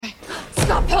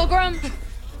Scott Pilgrim!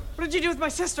 What did you do with my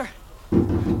sister?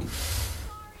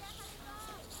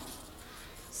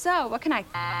 So, what can I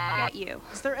get you?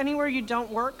 Is there anywhere you don't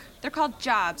work? They're called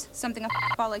jobs, something a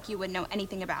ball like you wouldn't know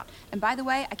anything about. And by the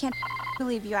way, I can't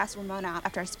believe you asked Ramona out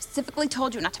after I specifically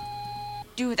told you not to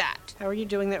do that. How are you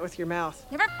doing that with your mouth?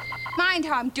 Never mind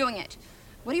how I'm doing it.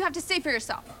 What do you have to say for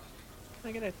yourself?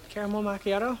 Can I get a caramel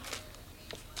macchiato?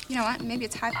 You know what? Maybe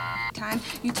it's high time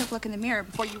you took a look in the mirror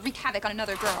before you wreak havoc on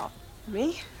another girl.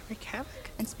 Me? Wreak havoc?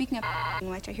 And speaking of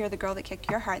which, I hear the girl that kicked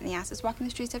your heart in the ass is walking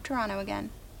the streets of Toronto again.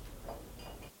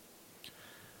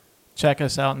 Check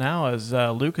us out now as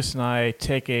Lucas and I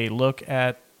take a look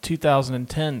at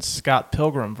 2010's Scott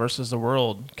Pilgrim versus the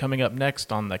World, coming up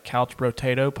next on the Couch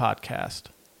Potato podcast.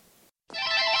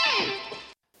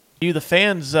 You, the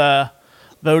fans,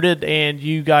 voted, and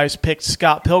you guys picked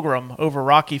Scott Pilgrim over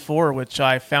Rocky IV, which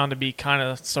I found to be kind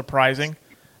of surprising.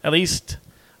 At least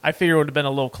I figured it would have been a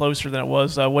little closer than it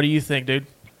was. What do you think, dude?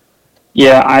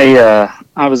 Yeah,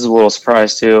 I was a little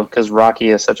surprised too, because Rocky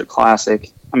is such a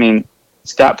classic. I mean,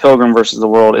 Scott Pilgrim versus the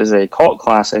World is a cult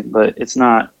classic, but it's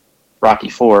not Rocky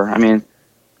IV. I mean,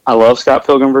 I love Scott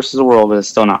Pilgrim versus the World, but it's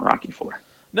still not Rocky IV.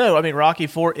 No, I mean, Rocky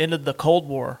IV ended the Cold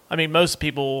War. I mean, most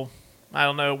people, I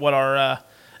don't know what our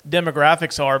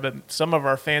demographics are, but some of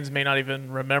our fans may not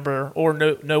even remember or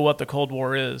know what the Cold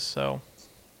War is. So,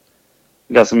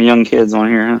 We got some young kids on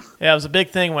here, huh? yeah, it was a big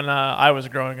thing when I was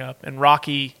growing up, and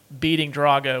Rocky beating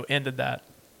Drago ended that.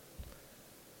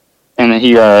 And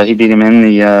he beat him in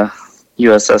the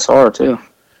USSR too.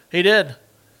 He did.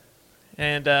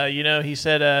 And, he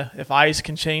said, if ice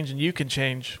can change and you can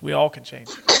change, we all can change.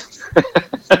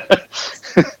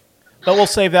 But we'll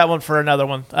save that one for another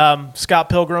one. Scott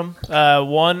Pilgrim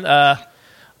won.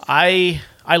 I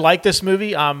like this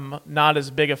movie. I'm not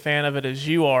as big a fan of it as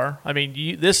you are. I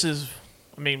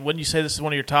mean, wouldn't you say this is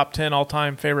one of your top 10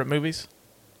 all-time favorite movies?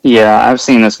 Yeah, I've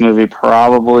seen this movie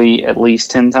probably at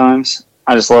least 10 times.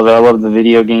 I just love it. I love the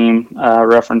video game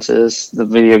references, the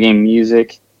video game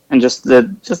music, and just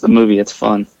the movie. It's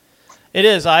fun. It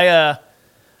is. I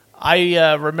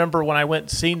remember when I went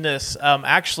and seen this.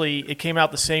 Actually, it came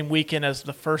out the same weekend as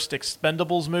the first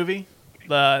Expendables movie,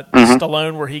 the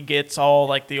Stallone, where he gets all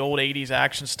like the old '80s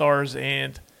action stars,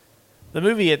 and the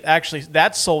movie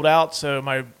that sold out. So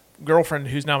my girlfriend,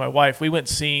 who's now my wife, we went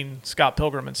and seen Scott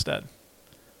Pilgrim instead.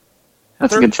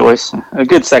 That's a good choice. A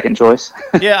good second choice.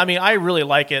 Yeah, I mean, I really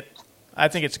like it. I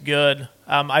think it's good.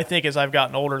 I think as I've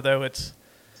gotten older, though, it's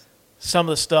some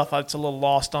of the stuff it's a little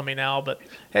lost on me now. But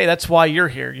hey, that's why you're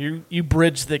here. You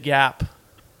bridge the gap.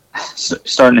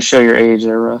 Starting to show your age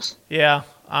there, Russ. Yeah,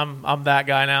 I'm that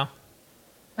guy now.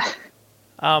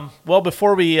 Well,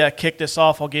 before we kick this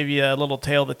off, I'll give you a little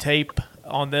tail of the tape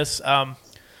on this.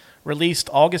 Released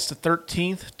August the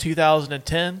 13th,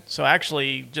 2010. So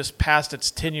actually just passed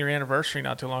its 10-year anniversary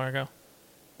not too long ago.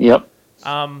 Yep.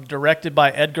 Directed by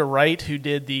Edgar Wright, who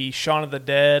did the Shaun of the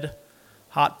Dead,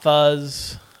 Hot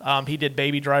Fuzz. He did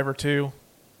Baby Driver 2.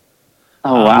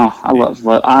 Oh, wow.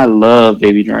 I love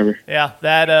Baby Driver. Yeah,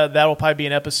 that will probably be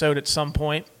an episode at some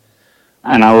point.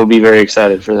 And I will be very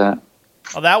excited for that.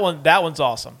 Oh, that one's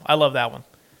awesome. I love that one.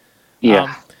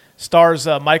 Yeah. Stars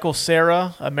Michael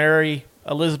Cera, Mary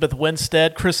Elizabeth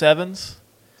Winstead, Chris Evans,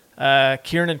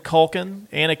 Kieran Culkin,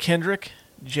 Anna Kendrick,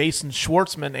 Jason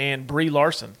Schwartzman, and Brie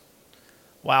Larson.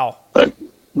 Wow. But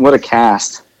what a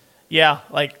cast. Yeah,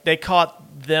 like they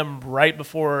caught them right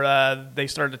before they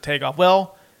started to take off.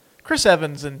 Well, Chris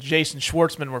Evans and Jason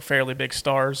Schwartzman were fairly big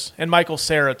stars, and Michael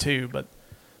Cera too, but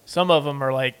some of them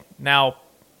are like now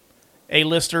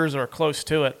A-listers or close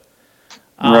to it.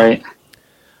 Right.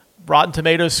 Rotten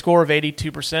Tomatoes score of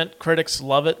 82%. Critics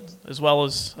love it, as well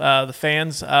as the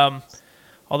fans.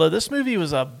 Although this movie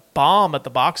was a bomb at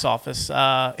the box office,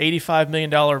 $85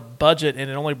 million budget, and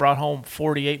it only brought home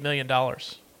 $48 million.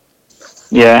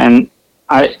 Yeah, and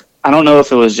I don't know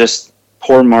if it was just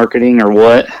poor marketing or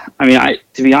what. I mean,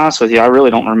 to be honest with you, I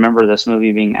really don't remember this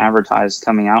movie being advertised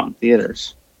coming out in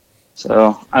theaters.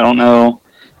 So I don't know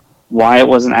why it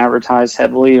wasn't advertised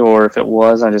heavily, or if it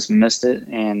was, I just missed it.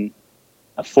 And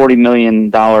a $40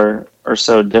 million or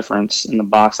so difference in the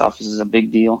box office is a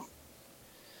big deal.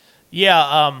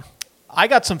 Yeah, I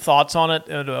got some thoughts on it,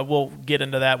 and we'll get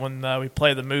into that when we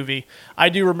play the movie. I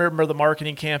do remember the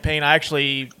marketing campaign. I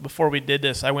actually, before we did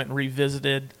this, I went and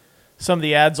revisited some of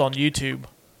the ads on YouTube,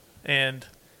 and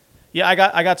yeah,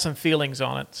 I got some feelings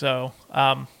on it. So,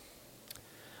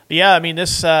 yeah, I mean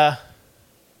this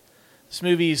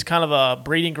movie is kind of a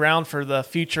breeding ground for the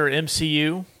future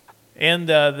MCU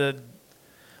and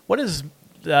what is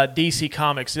DC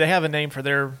Comics? Do they have a name for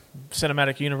their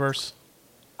cinematic universe?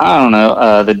 I don't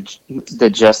know. The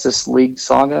Justice League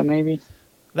saga, maybe?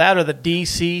 That or the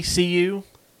DCCU.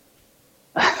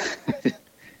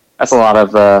 That's a lot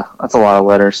of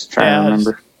letters. Trying to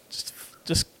remember.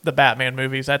 Just the Batman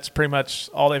movies. That's pretty much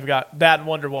all they've got. That and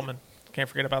Wonder Woman. Can't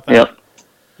forget about that.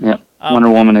 Yep. Wonder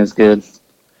Woman is good.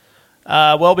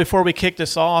 Well, before we kick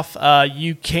this off,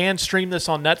 you can stream this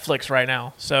on Netflix right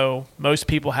now. So most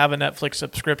people have a Netflix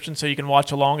subscription, so you can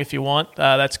watch along if you want.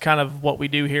 That's kind of what we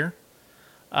do here.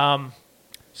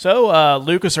 So,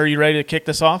 Lucas, are you ready to kick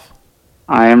this off?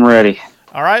 I am ready.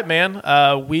 All right, man.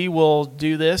 We will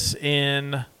do this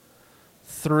in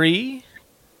 3,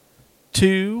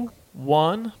 2,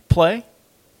 1, play.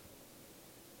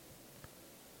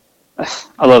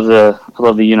 I love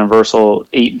the Universal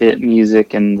 8-bit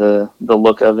music and the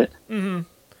look of it. Mm-hmm.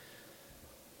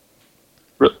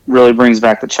 Really brings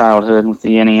back the childhood with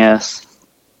the NES.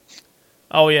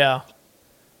 Oh yeah,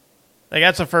 like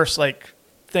that's the first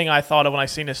thing I thought of when I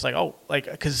seen this.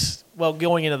 Because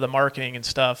going into the marketing and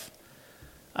stuff,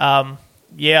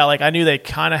 yeah, I knew they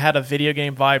kind of had a video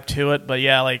game vibe to it, but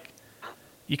yeah,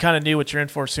 you kind of knew what you're in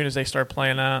for as soon as they start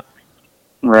playing that.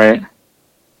 Right.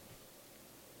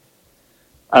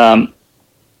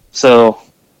 So,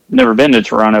 never been to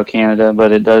Toronto, Canada,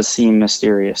 but it does seem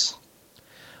mysterious.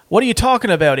 What are you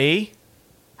talking about, E?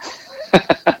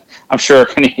 I'm sure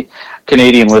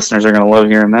Canadian listeners are going to love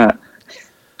hearing that.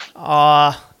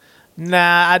 Nah,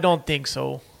 I don't think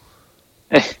so.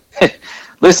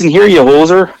 Listen here, you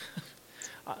hoser.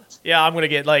 Yeah, I'm going to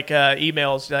get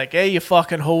emails hey, you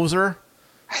fucking hoser.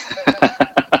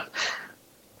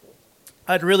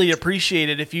 I'd really appreciate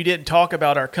it if you didn't talk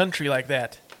about our country like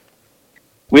that.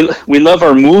 We love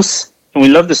our moose, and we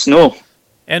love the snow.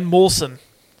 And Molson.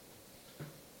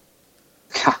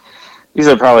 These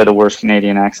are probably the worst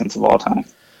Canadian accents of all time.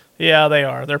 Yeah, they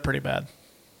are. They're pretty bad.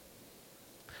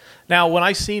 Now, when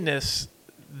I seen this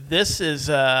is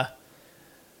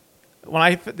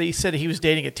when they said he was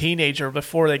dating a teenager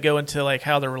before they go into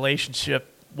how their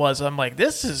relationship was. I'm like,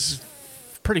 this is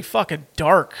pretty fucking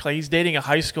dark. He's dating a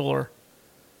high schooler.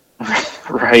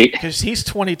 Right. Because he's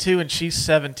 22 and she's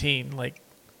 17.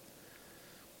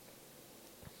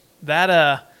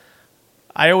 That,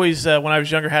 I always, when I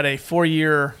was younger, had a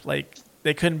 4-year,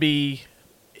 they couldn't be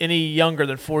any younger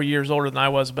than 4 years older than I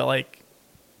was, but,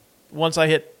 once I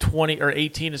hit 20 or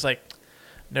 18, it's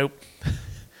nope.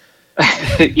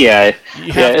 Yeah.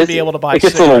 You have to be able to buy it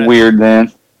gets a little weird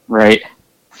then. Right.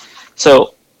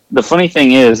 So, the funny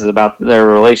thing is about their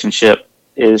relationship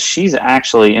is she's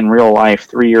actually, in real life,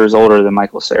 3 years older than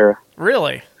Michael Cera.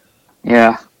 Really?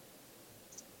 Yeah.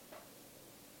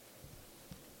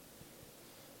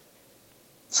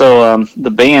 So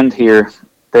the band here,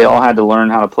 they all had to learn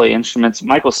how to play instruments.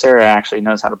 Michael Cera actually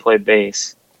knows how to play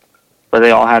bass, but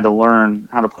they all had to learn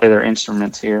how to play their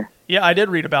instruments here. Yeah, I did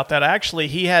read about that. Actually,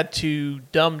 he had to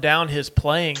dumb down his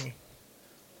playing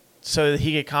so that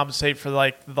he could compensate for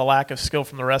the lack of skill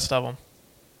from the rest of them.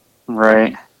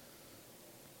 Right.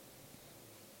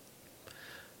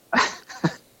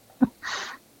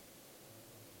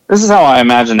 This is how I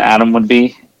imagine Adam would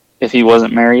be if he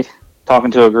wasn't married,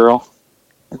 talking to a girl.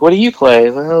 What do you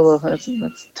play? Well, that's a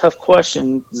tough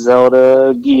question.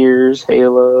 Zelda, Gears,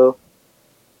 Halo.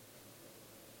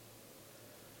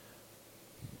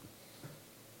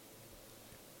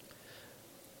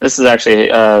 This is actually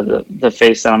the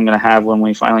face that I'm going to have when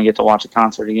we finally get to watch a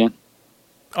concert again.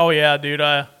 Oh, yeah, dude.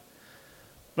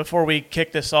 Before we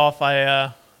kick this off,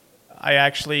 I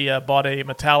actually bought a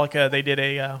Metallica. They did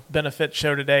a benefit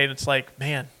show today, and it's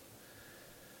man,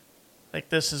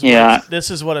 this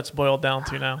is what it's boiled down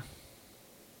to now.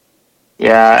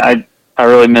 Yeah, I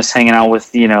really miss hanging out with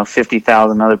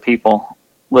 50,000 other people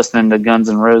listening to Guns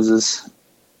N' Roses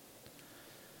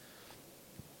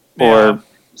or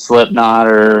Slipknot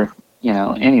or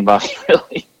anybody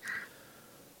really.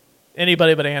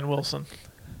 Anybody but Ann Wilson.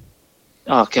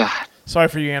 Oh God. Sorry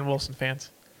for you Ann Wilson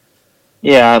fans.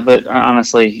 Yeah, but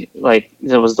honestly,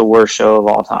 it was the worst show of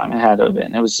all time. It had to have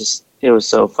been. It was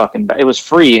so fucking bad. It was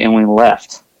free and we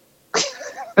left.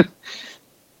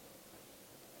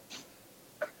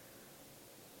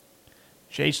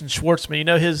 Jason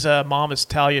Schwartzman, his mom is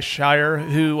Talia Shire,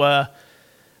 who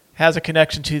has a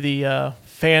connection to the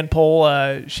fan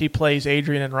poll. She plays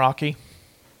Adrian in Rocky.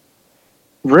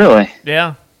 Really?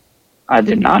 Yeah. I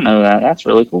did not know that. That's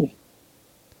really cool.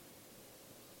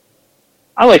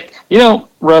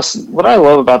 Russ, what I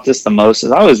love about this the most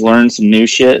is I always learn some new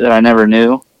shit that I never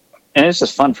knew, and it's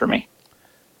just fun for me.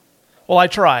 Well, I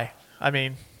try. I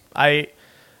mean,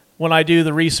 when I do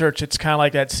the research, it's kind of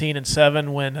like that scene in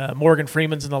Seven when Morgan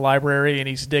Freeman's in the library and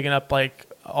he's digging up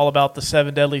all about the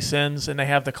 7 deadly sins, and they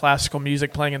have the classical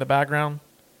music playing in the background.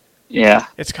 Yeah.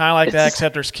 It's kind of like that,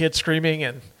 except there's kids screaming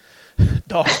and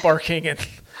dogs barking and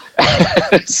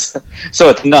So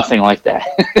it's nothing like that.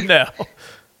 no.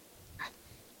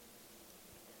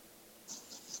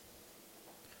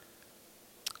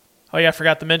 Oh yeah, I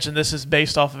forgot to mention this is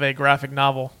based off of a graphic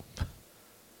novel.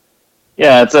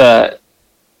 Yeah,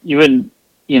 you wouldn't,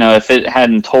 if it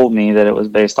hadn't told me that it was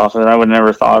based off of it, I would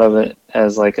never thought of it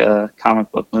as like a comic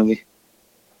book movie.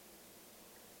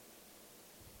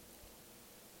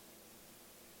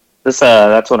 That's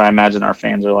what I imagine our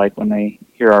fans are like when they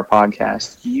hear our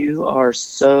podcast. You are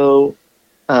so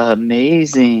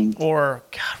amazing. Or,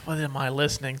 God, what am I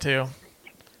listening to?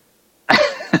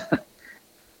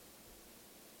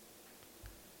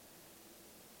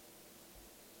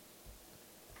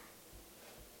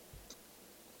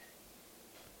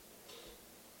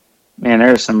 Man,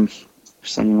 there's some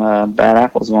bad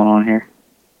apples going on here.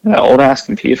 That old ass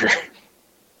computer.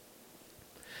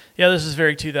 Yeah, this is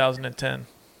very 2010.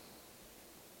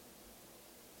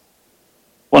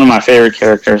 One of my favorite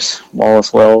characters,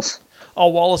 Wallace Wells. Oh,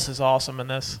 Wallace is awesome in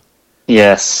this.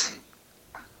 Yes.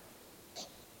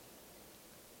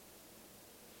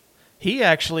 He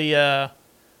actually,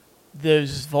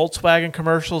 those Volkswagen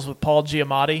commercials with Paul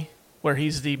Giamatti, where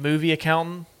he's the movie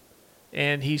accountant,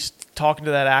 and he's talking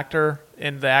to that actor,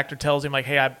 and the actor tells him, like,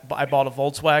 hey, I bought a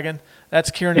Volkswagen. That's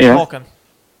Kieran Culkin.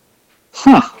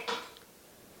 Huh.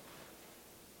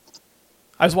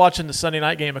 I was watching the Sunday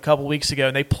night game a couple weeks ago,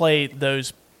 and they played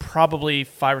those probably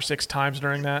 5 or 6 times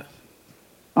during that.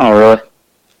 Oh, really?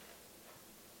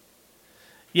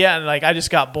 Yeah, and like I just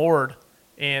got bored,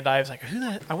 and I was like,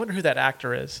 I wonder who that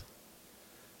actor is.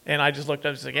 And I just looked up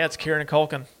and was like, yeah, it's Kieran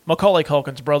Culkin. Macaulay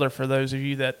Culkin's brother, for those of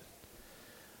you that...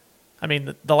 I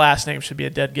mean, the last name should be a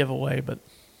dead giveaway, but...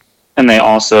 And they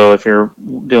also, if you're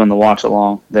doing the watch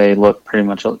along, they look pretty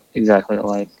much exactly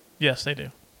alike. Yes, they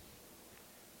do.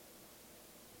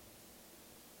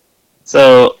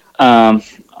 So, I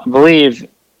believe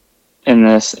in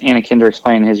this, Anna Kendrick's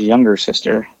playing his younger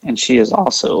sister, and she is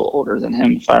also older than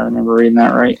him, if I remember reading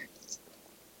that right.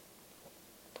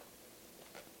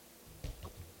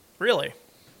 Really?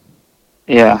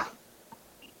 Yeah.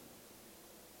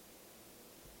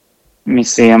 Let me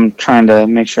see. I'm trying to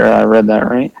make sure I read that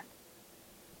right.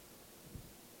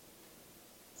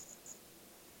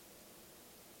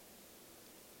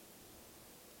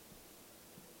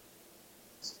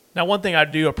 Now, one thing I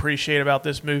do appreciate about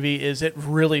this movie is it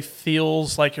really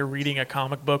feels like you're reading a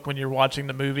comic book when you're watching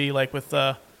the movie, like with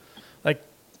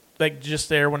like just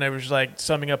there when it was like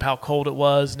summing up how cold it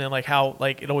was, and then like how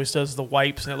like it always does the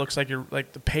wipes, and it looks like you're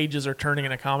like the pages are turning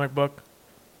in a comic book.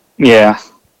 Yeah,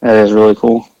 that is really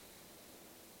cool.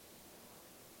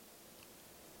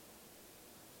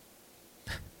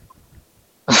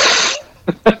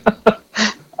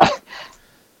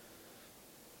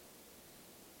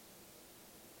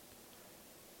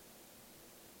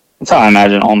 That's how I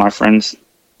imagine all my friends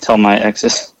tell my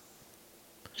exes.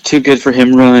 Too good for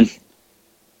him, run.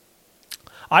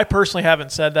 I personally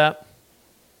haven't said that.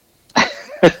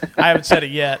 I haven't said it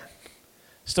yet.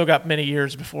 Still got many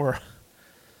years before.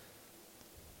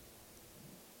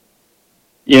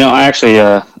 I actually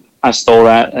I stole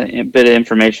that a bit of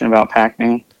information about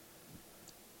Pac-Man.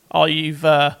 Oh, you've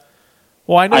well,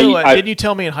 I know. Didn't you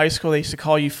tell me in high school they used to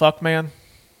call you fuck man?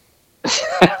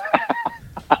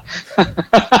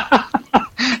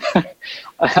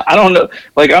 I don't know.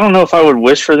 Like, I don't know if I would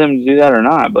wish for them to do that or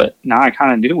not, but now I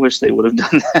kind of do wish they would have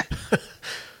done that.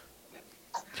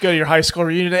 Go to your high school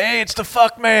reunion. Hey, it's the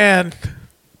fuck man.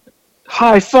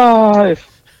 High five.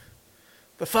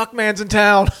 The fuck man's in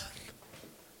town.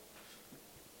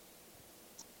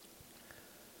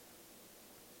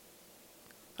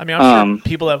 I mean, I'm sure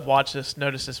people that have watched this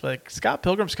notice this, but like, Scott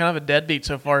Pilgrim's kind of a deadbeat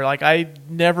so far. Like, I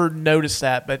never noticed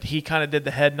that, but he kind of did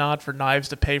the head nod for Knives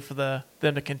to pay for them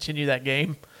to continue that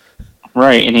game.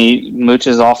 Right, and he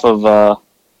mooches off of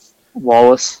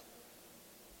Wallace.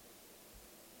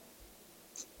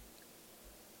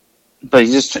 But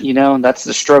he just, that's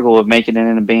the struggle of making it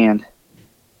in a band.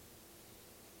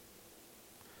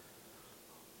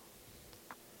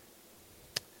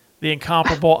 The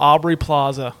incomparable Aubrey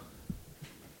Plaza.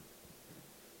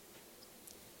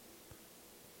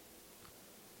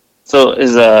 So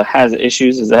has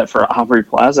issues? Is that for Aubrey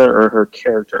Plaza or her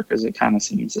character? Because it kind of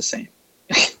seems the same.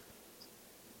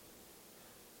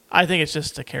 I think it's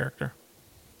just a character.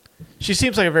 She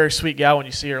seems like a very sweet gal when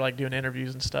you see her like doing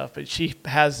interviews and stuff, but she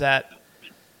has that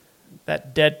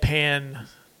deadpan,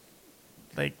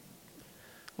 like,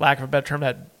 lack of a better term,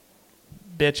 that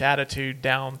bitch attitude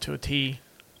down to a T.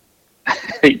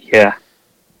 Yeah.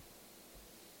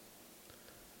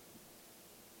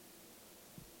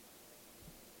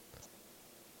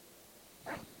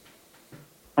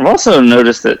 I've also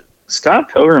noticed that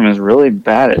Scott Pilgrim is really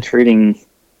bad at treating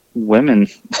women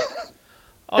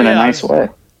in a nice way.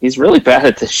 He's really bad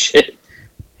at this shit.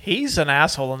 He's an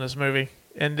asshole in this movie.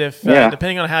 And if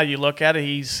depending on how you look at it,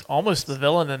 he's almost the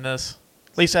villain in this.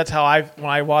 At least that's how when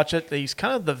I watch it, he's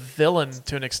kind of the villain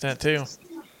to an extent too.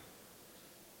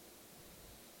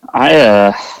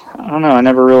 I don't know. I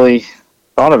never really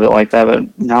thought of it like that,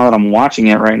 but now that I'm watching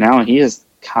it right now, he is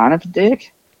kind of a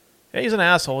dick. Yeah, he's an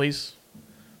asshole. He's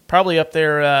probably up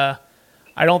there.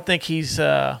 I don't think he's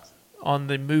on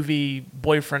the movie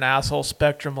boyfriend asshole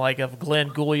spectrum like of Glenn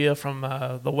Guglia from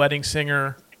The Wedding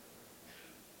Singer.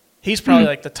 He's probably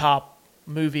like the top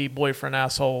movie boyfriend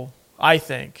asshole, I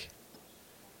think.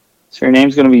 So your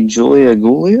name's going to be Julia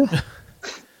Guglia?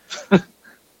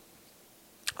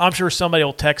 I'm sure somebody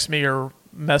will text me or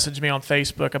message me on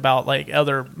Facebook about like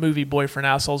other movie boyfriend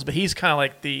assholes, but he's kind of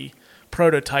like the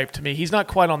prototype to me. He's not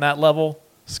quite on that level,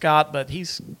 Scott, but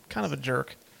he's kind of a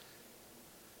jerk.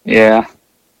 Yeah.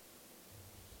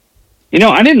 You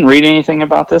know, I didn't read anything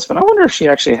about this, but I wonder if she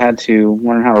actually had to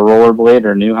learn how to rollerblade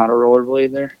or knew how to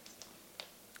rollerblade there.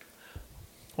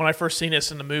 When I first seen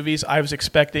this in the movies, I was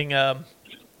expecting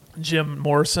Jim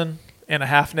Morrison and a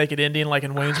half-naked Indian like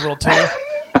in Wayne's World 2.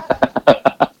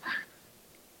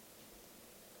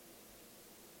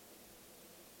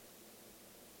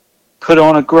 Put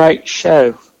on a great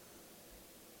show.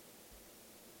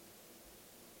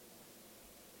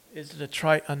 Is it a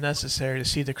trite unnecessary to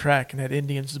see the crack in that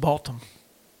Indian's bottom?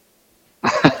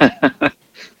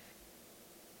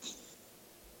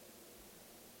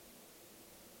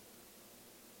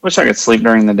 Wish I could sleep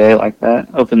during the day like that.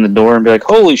 Open the door and be like,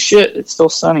 holy shit, it's still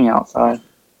sunny outside.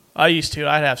 I used to.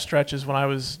 I'd have stretches when I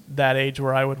was that age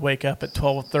where I would wake up at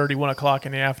 12:30, 1 o'clock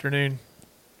in the afternoon.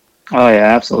 Oh,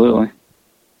 yeah, absolutely.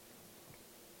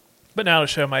 But now to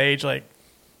show my age, like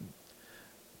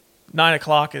 9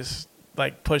 o'clock is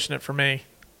like pushing it for me.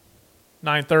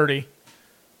 9:30.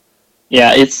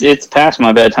 Yeah, it's past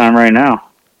my bedtime right now.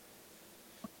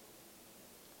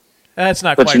 That's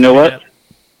not but quite. But you know what? Yet.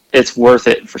 It's worth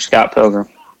it for Scott Pilgrim.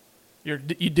 You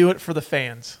do it for the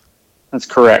fans. That's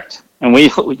correct. And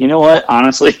you know what?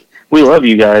 Honestly, we love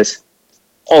you guys.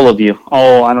 All of you.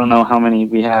 Oh, I don't know how many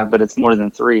we have, but it's more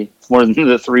than 3. It's more than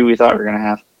the 3 we thought we were going to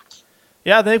have.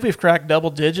 Yeah, I think we've cracked double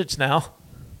digits now.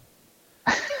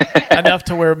 Enough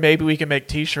to where maybe we can make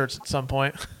T-shirts at some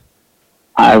point.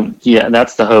 Yeah,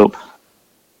 that's the hope.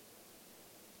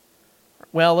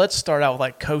 Well, let's start out with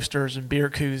like coasters and beer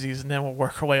koozies, and then we'll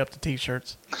work our way up to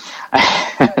T-shirts.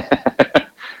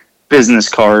 Business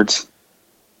cards.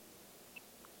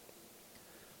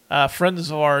 Friends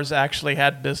of ours actually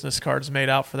had business cards made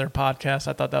out for their podcast.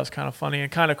 I thought that was kind of funny and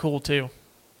kind of cool, too.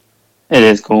 It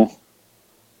is cool.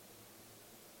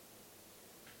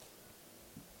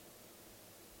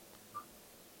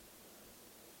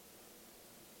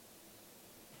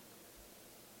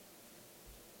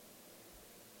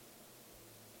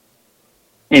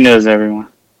 He knows everyone.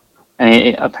 And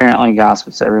he apparently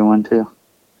gossips everyone, too.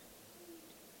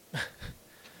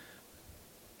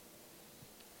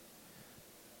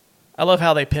 I love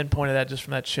how they pinpointed that just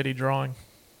from that shitty drawing.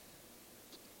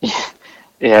 Yeah,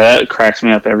 that cracks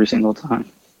me up every single time.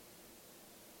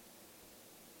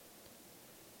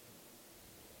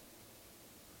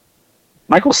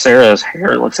 Michael Cera's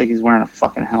hair looks like he's wearing a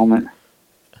fucking helmet.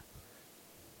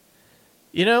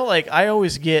 You know, like, I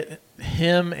always get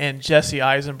him and Jesse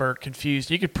Eisenberg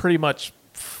confused. You could pretty much,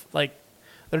 like,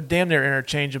 they're damn near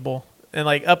interchangeable. And,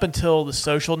 like, up until The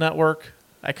Social Network,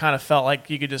 I kind of felt like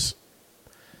you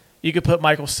could put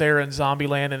Michael Cera in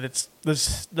Zombieland and it's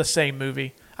the same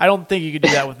movie. I don't think you could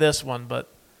do that with this one, but...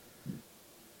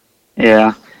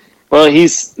 Yeah. Well,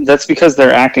 that's because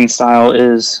their acting style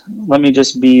is, let me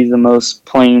just be the most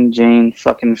plain Jane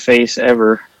fucking face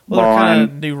ever. Well, they're kind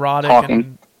of neurotic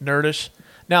and nerdish.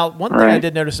 Now, one thing I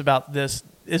did notice about this,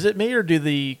 is it me or do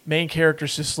the main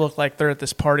characters just look like they're at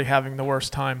this party having the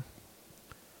worst time?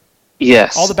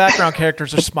 Yes. All the background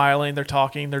characters are smiling, they're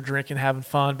talking, they're drinking, having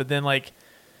fun, but then, like,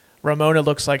 Ramona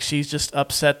looks like she's just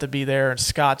upset to be there, and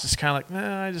Scott's just kind of like,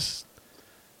 I just...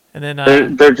 And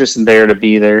then... they're just there to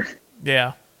be there.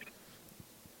 Yeah.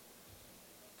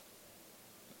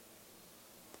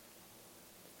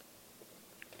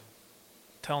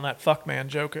 Telling that fuck man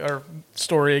joke, or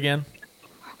story again.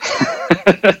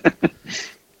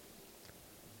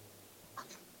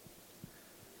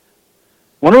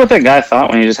 Wonder what that guy thought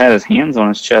when he just had his hands on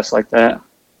his chest like that.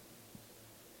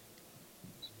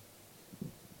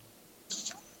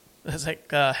 It's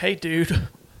like, hey, dude.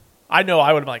 I know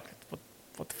I would have been like,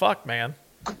 what the fuck, man?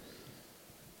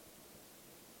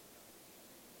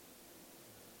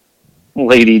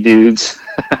 Lady dudes.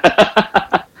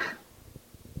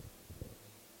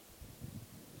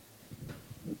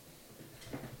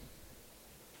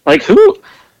 Like, who?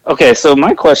 Okay, so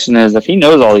my question is, if he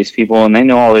knows all these people and they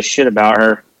know all this shit about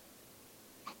her,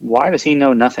 why does he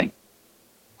know nothing?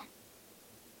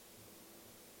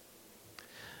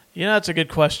 You know, that's a good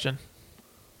question.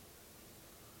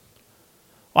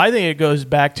 Well, I think it goes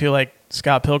back to, like,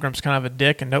 Scott Pilgrim's kind of a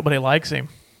dick and nobody likes him.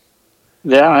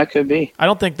 Yeah, that could be. I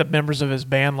don't think the members of his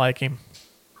band like him.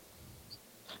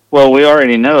 Well, we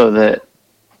already know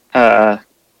that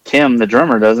Kim, the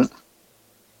drummer, doesn't.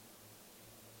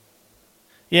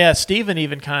 Yeah, Steven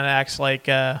even kind of acts like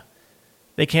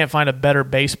they can't find a better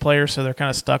bass player, so they're kind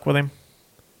of stuck with him.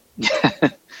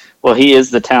 Well, he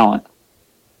is the talent.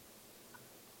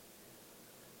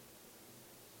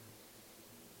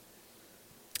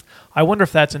 I wonder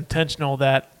if that's intentional,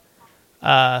 that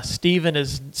Steven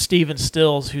is Steven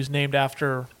Stills, who's named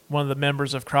after one of the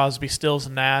members of Crosby, Stills,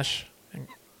 and Nash.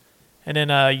 And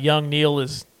then Young Neil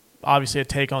is obviously a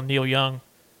take on Neil Young.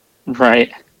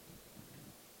 Right.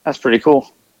 That's pretty cool.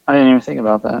 I didn't even think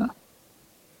about that.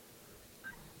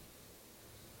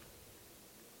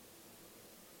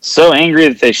 So angry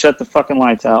that they shut the fucking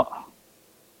lights out.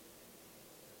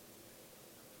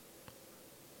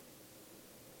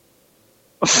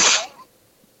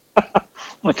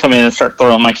 I'm going to come in and start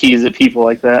throwing my keys at people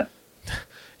like that.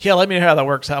 Yeah, let me know how that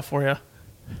works out for you.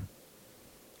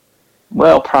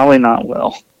 Well, probably not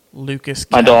well. Lucas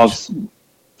My Couch.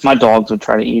 dogs would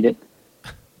try to eat it.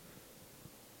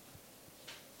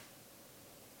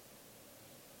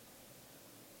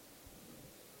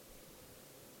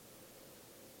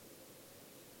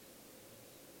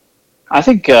 I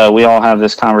think we all have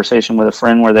this conversation with a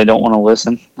friend where they don't want to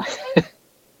listen.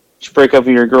 Just break up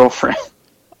with your girlfriend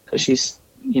because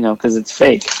because it's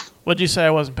fake. What'd you say? I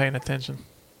wasn't paying attention.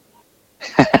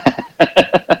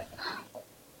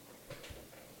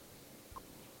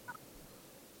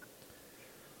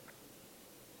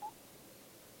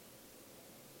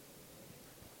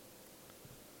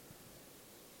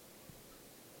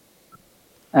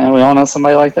 And we all know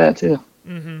somebody like that too.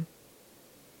 Mm-hmm.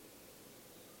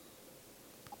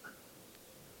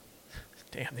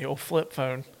 Damn, the old flip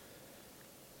phone.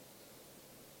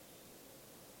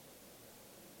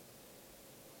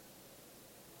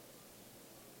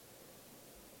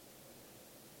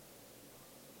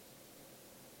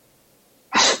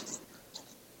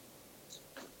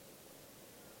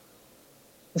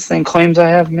 This thing claims I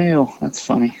have mail. That's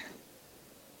funny.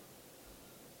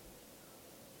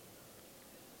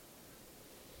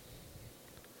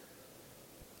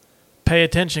 Pay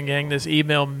attention, gang. This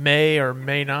email may or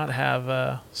may not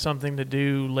have something to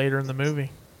do later in the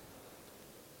movie.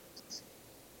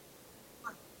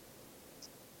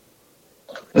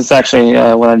 It's actually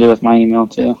what I do with my email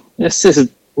too. This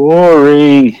is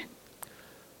boring.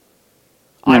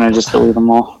 And I just delete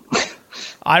them all.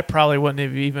 I probably wouldn't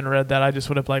have even read that. I just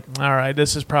would have like, all right,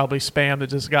 this is probably spam that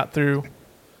just got through.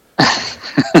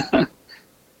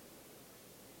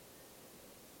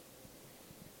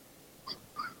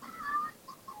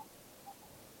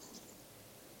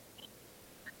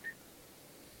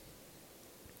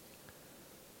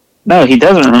 No, he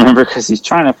doesn't remember because he's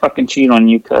trying to fucking cheat on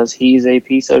you because he's a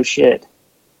piece of shit.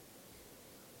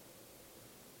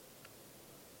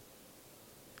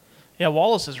 Yeah,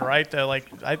 Wallace is right though. Like,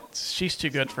 she's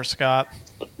too good for Scott.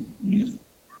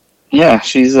 Yeah,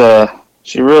 she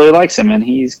really likes him, and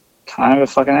he's kind of a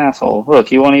fucking asshole. Look,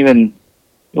 he won't even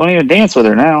dance with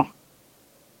her now.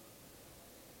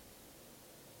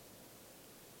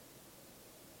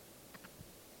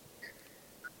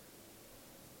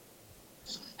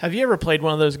 Have you ever played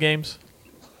one of those games?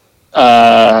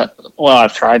 Well,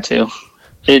 I've tried to.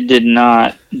 It did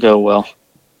not go well.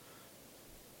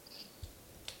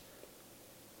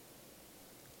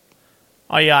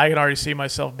 Oh yeah, I can already see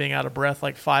myself being out of breath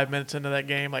like 5 minutes into that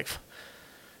game. Like,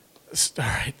 all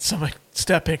right, somebody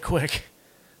step in quick.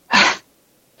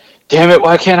 Damn it!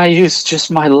 Why can't I use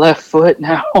just my left foot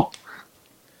now?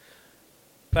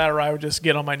 That or I would just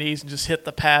get on my knees and just hit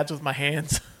the pads with my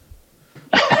hands.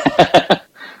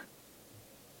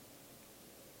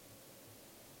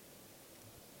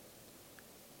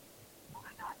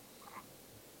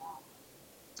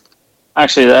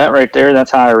 Actually, that right there,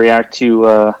 that's how I react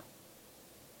to.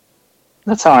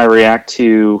 That's how I react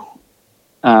to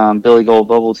Billy Gold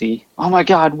Bubble Tea. Oh my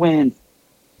God, win!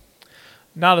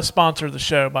 Not a sponsor of the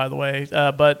show, by the way,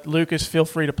 but Lucas, feel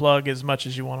free to plug as much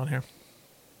as you want on here.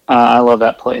 I love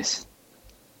that place.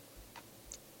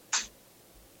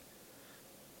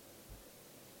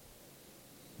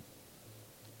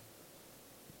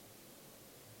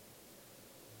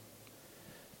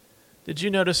 Did you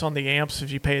notice on the amps,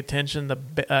 if you pay attention, the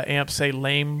amps say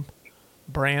lame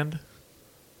brand?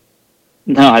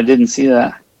 No, I didn't see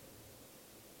that.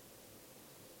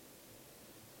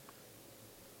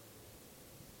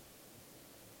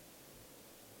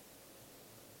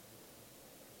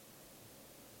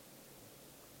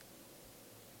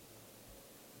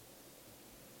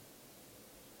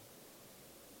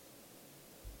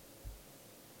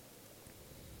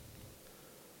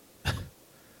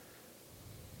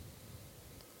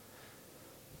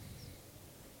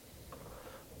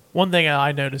 One thing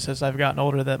I noticed as I've gotten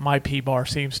older that my pee bar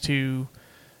seems to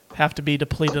have to be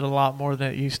depleted a lot more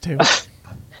than it used to.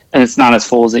 And it's not as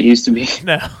full as it used to be.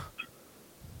 No.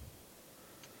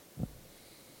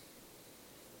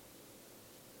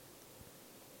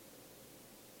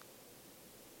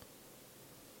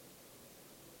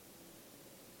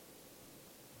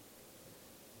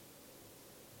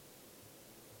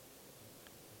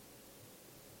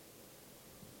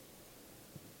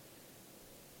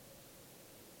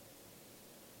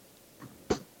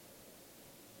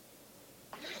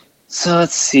 So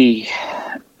let's see.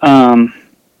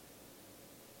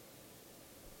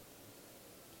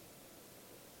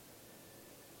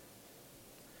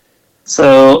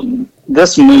 So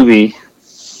this movie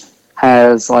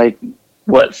has like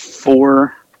what,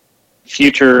 4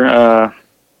 future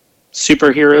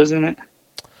superheroes in it?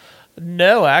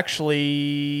 No,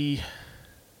 actually.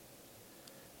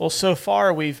 Well, so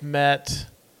far we've met.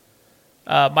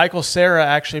 Michael Cera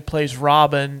actually plays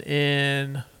Robin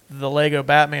in the Lego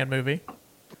Batman movie.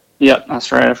 Yep,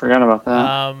 that's right. I forgot about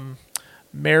that.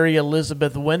 Mary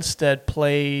Elizabeth Winstead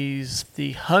plays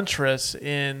the Huntress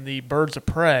in the Birds of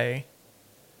Prey.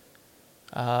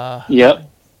 Yep.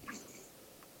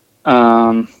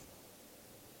 Well,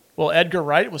 Edgar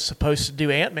Wright was supposed to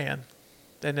do Ant-Man,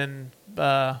 and then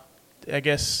I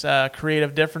guess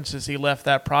creative differences, he left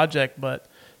that project, but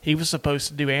he was supposed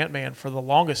to do Ant-Man for the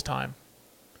longest time.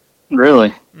 Really?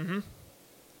 Mm-hmm.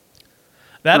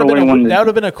 That would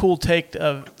have been a cool take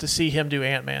to see him do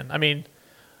Ant-Man. I mean,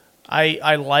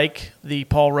 I like the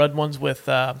Paul Rudd ones with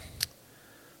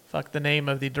fuck, the name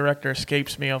of the director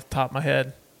escapes me off the top of my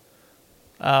head.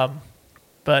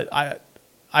 But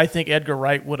I think Edgar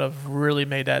Wright would have really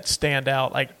made that stand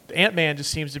out. Like Ant-Man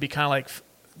just seems to be kind of like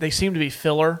they seem to be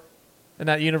filler in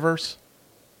that universe.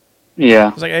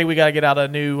 Yeah. It's like, hey, we got to get out a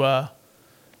new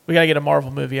we got to get a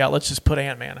Marvel movie out. Let's just put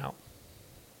Ant-Man out.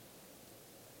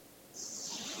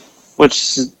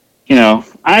 Which, you know,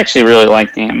 I actually really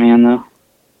liked Ant-Man though.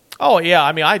 Oh yeah,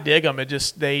 I mean I dig them. It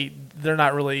just they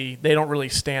don't really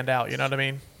stand out. You know what I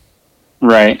mean?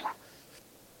 Right.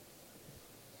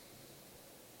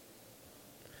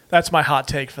 That's my hot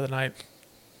take for the night.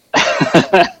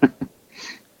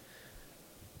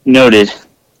 Noted.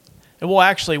 And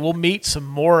we'll meet some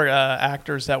more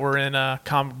actors that were in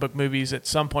comic book movies at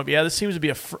some point. But yeah, this seems to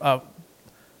be a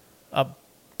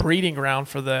breeding ground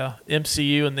for the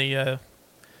MCU and the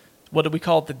what do we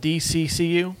call it, the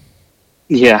DCCU?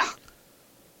 Yeah.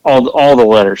 All the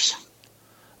letters.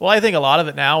 Well, I think a lot of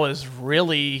it now is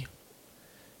really,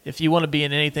 if you want to be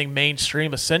in anything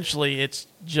mainstream, essentially it's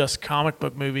just comic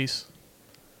book movies.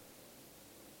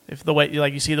 If the way,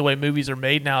 like you see the way movies are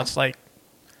made now, it's like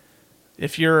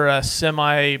if you're a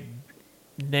semi-name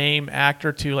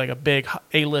actor to like a big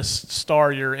A-list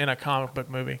star, you're in a comic book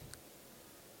movie.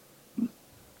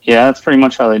 Yeah, that's pretty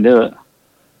much how they do it.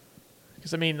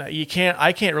 Because I mean, I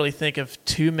can't really think of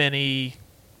too many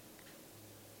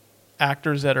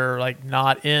actors that are like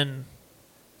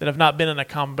that have not been in a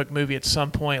comic book movie at some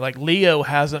point. Like Leo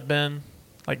hasn't been,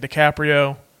 like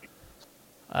DiCaprio.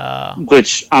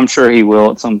 Which I'm sure he will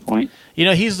at some point. You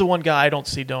know, he's the one guy I don't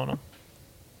see doing them.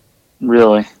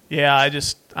 Really? Yeah, I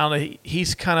don't know.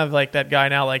 He's kind of like that guy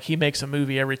now. Like he makes a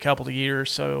movie every couple of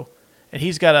years, so, and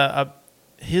he's got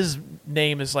his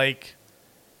name is like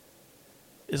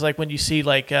when you see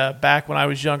like back when I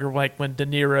was younger, like when De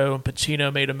Niro and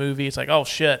Pacino made a movie. It's like, oh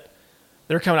shit,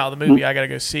 they're coming out with the movie. I got to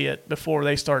go see it before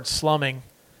they start slumming.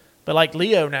 But like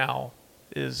Leo now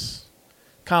is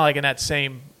kind of like in that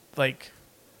same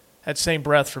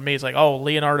breath for me. It's like, oh,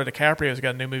 Leonardo DiCaprio's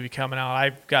got a new movie coming out.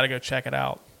 I've got to go check it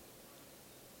out.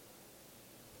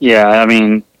 Yeah, I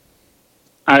mean,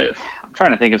 I'm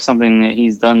trying to think of something that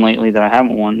he's done lately that I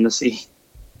haven't wanted to see.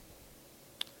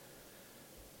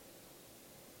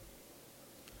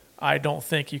 I don't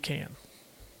think you can.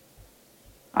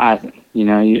 I think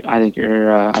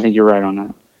you're right on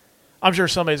that. I'm sure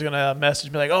somebody's gonna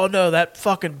message me like, "Oh no, that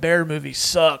fucking bear movie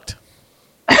sucked."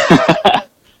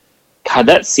 God,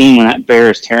 that scene when that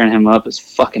bear is tearing him up is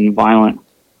fucking violent.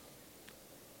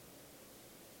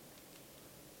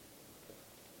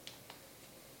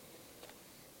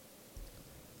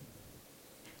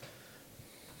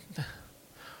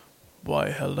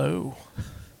 Why, hello.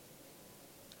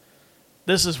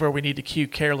 This is where we need to cue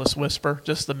Careless Whisper,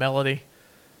 just the melody.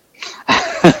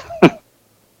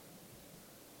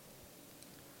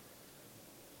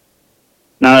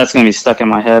 Now that's going to be stuck in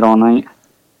my head all night.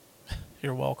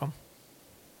 You're welcome.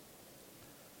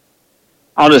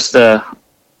 I'll just,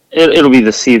 it'll be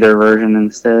the Seether version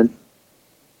instead.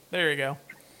 There you go.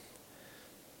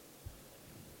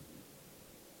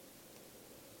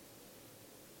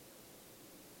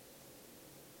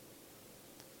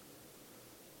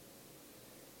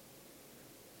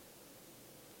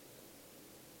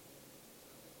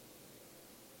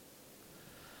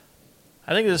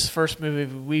 I think this is the first movie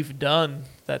we've done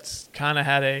that's kind of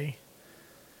had a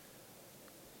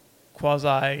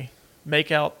quasi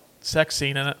make-out sex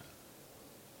scene in it.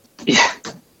 Yeah.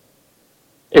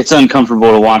 It's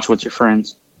uncomfortable to watch with your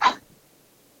friends.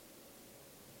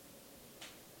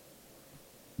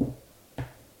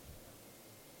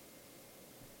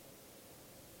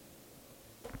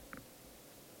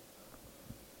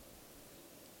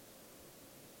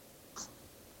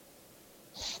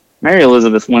 Mary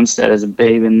Elizabeth Winstead is a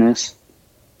babe in this.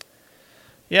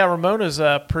 Yeah, Ramona's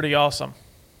pretty awesome.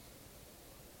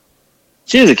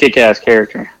 She is a kick-ass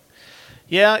character.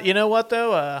 Yeah, you know what,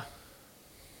 though?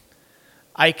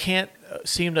 I can't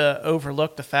seem to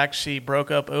overlook the fact she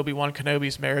broke up Obi-Wan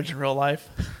Kenobi's marriage in real life.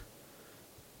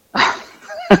 Well,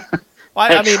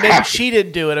 I mean, maybe she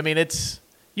didn't do it. I mean, it's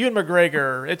Ewan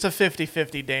McGregor. It's a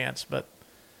 50-50 dance, but...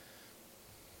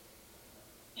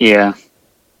 Yeah.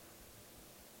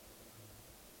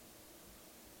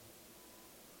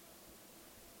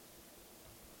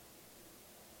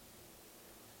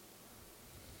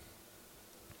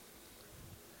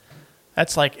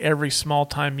 That's like every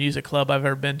small-time music club I've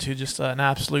ever been to, just an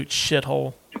absolute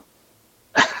shithole.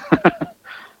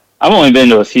 I've only been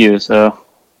to a few, so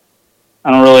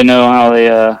I don't really know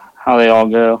how they all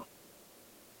go.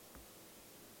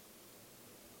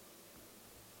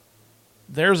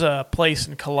 There's a place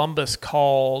in Columbus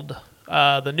called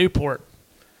the Newport.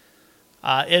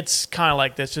 It's kind of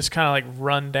like this, just kind of like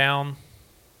run down.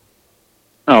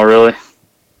 Oh, really?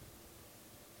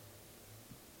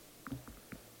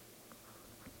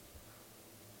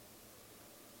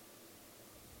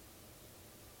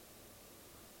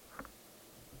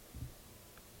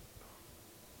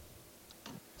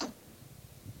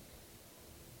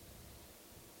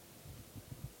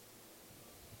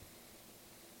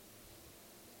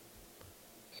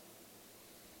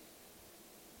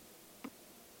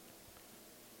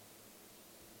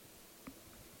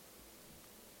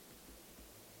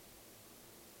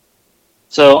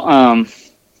 So, it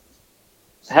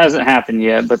hasn't happened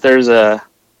yet, but there's the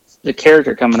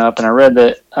character coming up, and I read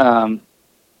that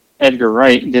Edgar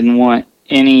Wright didn't want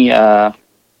anybody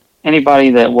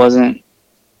that wasn't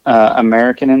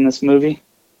American in this movie,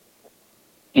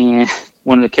 and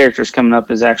one of the characters coming up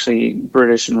is actually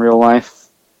British in real life.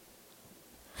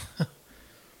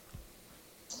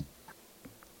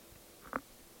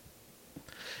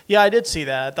 Yeah, I did see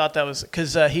that. I thought that was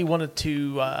because he wanted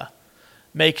to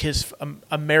make his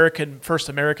first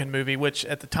American movie, which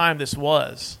at the time this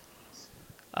was.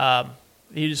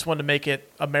 He just wanted to make it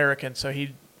American, so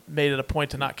he made it a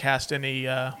point to not cast any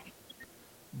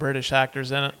British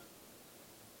actors in it.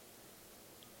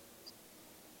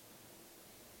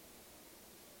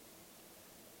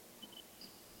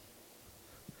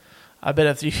 I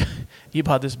bet if you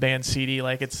bought this band CD,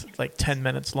 like it's like 10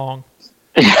 minutes long.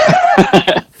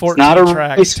 14 not a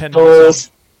tracks, 10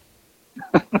 minutes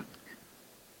long.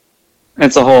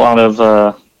 It's a whole lot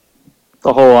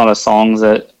of songs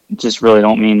that just really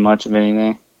don't mean much of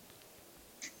anything.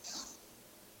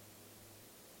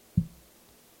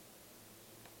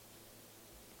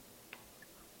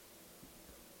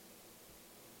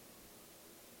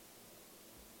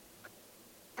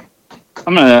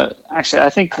 I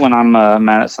think when I'm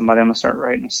mad at somebody, I'm gonna start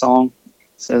writing a song that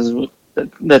says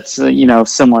that's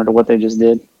similar to what they just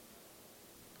did.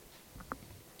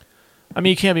 I mean,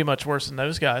 you can't be much worse than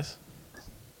those guys.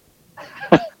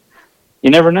 You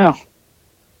never know.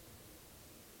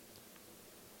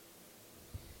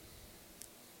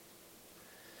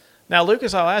 Now,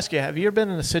 Lucas, I'll ask you, have you ever been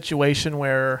in a situation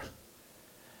where,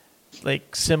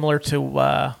 like, similar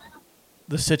to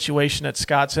the situation that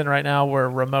Scott's in right now, where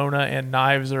Ramona and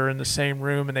Knives are in the same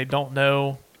room and they don't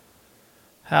know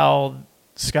how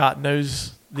Scott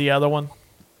knows the other one?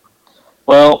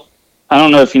 Well, I don't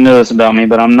know if you know this about me,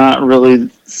 but I'm not really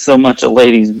so much a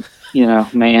ladies,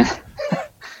 man.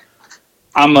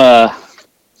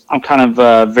 I'm kind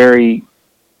of very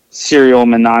serial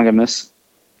monogamous.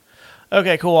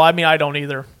 Okay, cool. I mean, I don't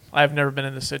either. I've never been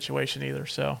in this situation either,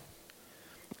 so.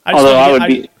 I was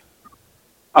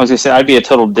gonna say I'd be a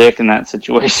total dick in that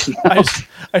situation. I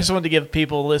just wanted to give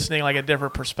people listening like a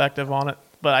different perspective on it,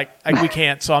 but we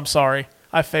can't. So I'm sorry,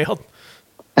 I failed.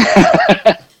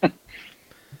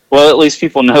 Well, at least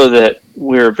people know that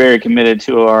we're very committed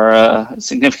to our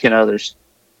significant others.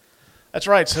 That's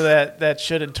right. So that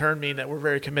should in turn mean that we're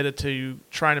very committed to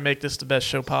trying to make this the best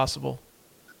show possible.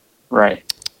 Right.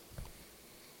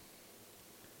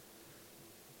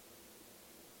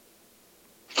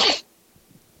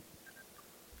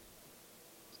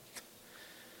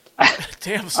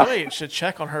 Damn, somebody should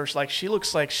check on her. Like, she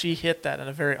looks like she hit that in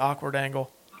a very awkward angle.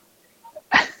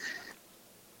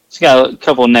 She's got a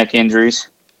couple of neck injuries.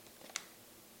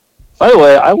 By the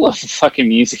way, I love the fucking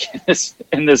music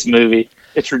in this movie.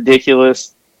 It's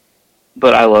ridiculous,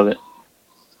 but I love it.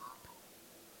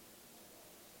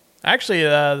 Actually,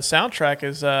 the soundtrack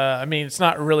is, I mean, it's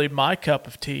not really my cup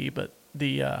of tea, but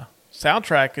the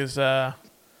soundtrack is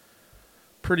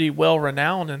pretty well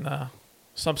renowned in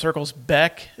some circles.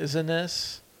 Beck is in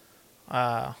this.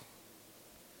 I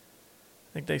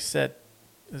think they said,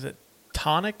 is it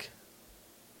Tonic?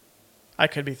 I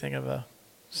could be thinking of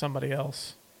somebody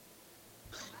else.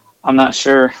 I'm not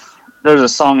sure. There's a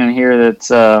song in here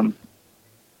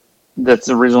that's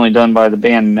originally done by the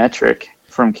band Metric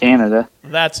from Canada.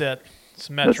 That's it. It's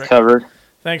Metric. That's covered.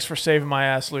 Thanks for saving my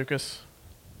ass, Lucas.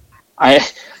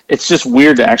 It's just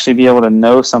weird to actually be able to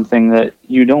know something that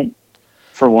you don't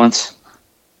for once.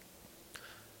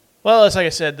 Well, it's like I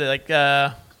said, like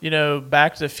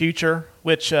Back to the Future,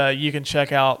 which you can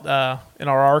check out in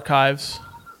our archives,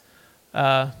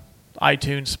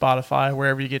 iTunes, Spotify,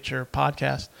 wherever you get your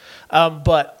podcast.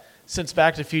 But since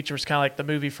Back to the Future is kind of like the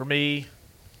movie for me,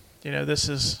 this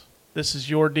is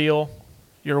your deal,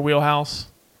 your wheelhouse.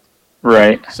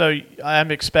 Right. So I'm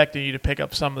expecting you to pick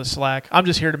up some of the slack. I'm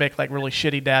just here to make like really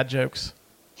shitty dad jokes.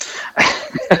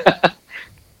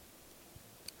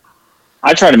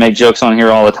 I try to make jokes on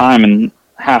here all the time, and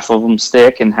half of them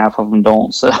stick and half of them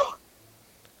don't. So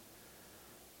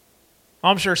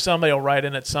I'm sure somebody will write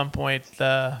in at some point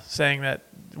saying that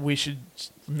we should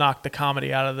knock the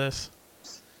comedy out of this.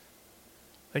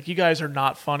 Like, you guys are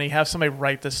not funny. Have somebody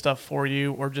write this stuff for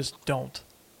you, or just don't.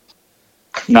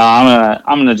 No,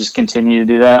 I'm gonna just continue to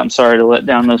do that. I'm sorry to let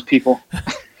down those people.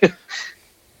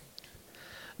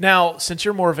 Now, since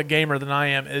you're more of a gamer than I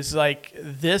am, is like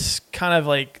this kind of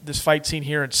like this fight scene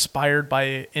here inspired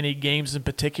by any games in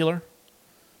particular?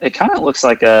 It kind of looks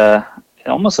like it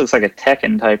almost looks like a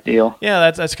Tekken type deal.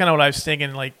 Yeah, that's kind of what I was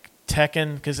thinking, like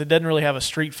Tekken, because it doesn't really have a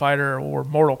Street Fighter or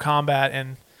Mortal Kombat,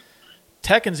 and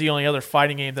Tekken's the only other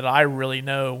fighting game that I really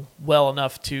know well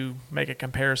enough to make a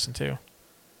comparison to.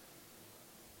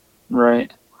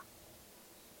 Right.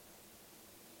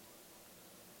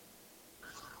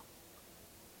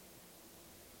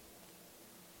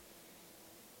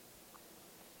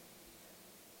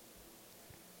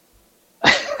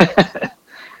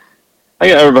 I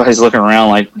got everybody's looking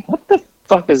around like, what the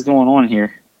fuck is going on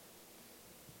here?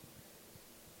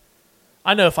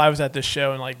 I know if I was at this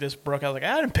show and like this broke, I was like,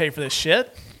 I didn't pay for this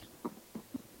shit.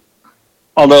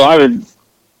 Although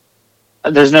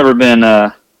there's never been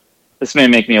this may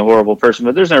make me a horrible person,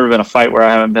 but there's never been a fight where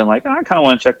I haven't been like, I kind of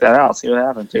want to check that out, see what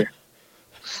happens here.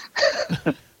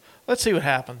 Let's see what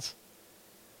happens.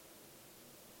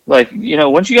 Like,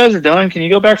 once you guys are done, can you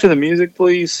go back to the music,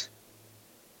 please?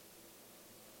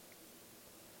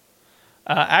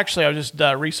 Actually, I was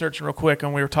just researching real quick,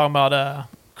 and we were talking about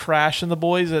Crash and the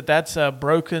Boys. That's a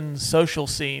Broken Social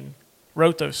Scene.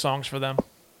 Wrote those songs for them.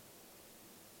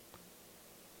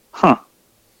 Huh.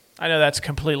 I know that's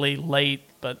completely late,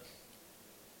 but...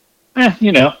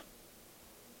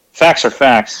 Facts are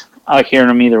facts. I like hearing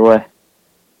them either way.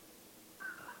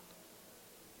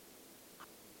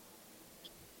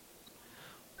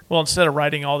 Well, instead of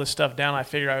writing all this stuff down, I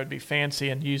figured I would be fancy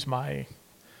and use my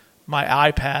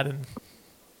iPad, and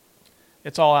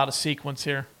it's all out of sequence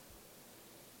here.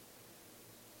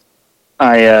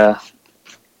 I'm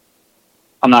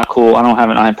not cool. I don't have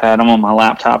an iPad. I'm on my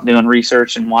laptop doing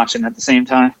research and watching at the same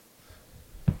time.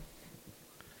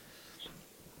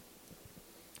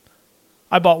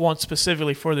 I bought one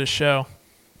specifically for this show.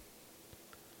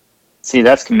 See,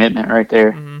 that's commitment right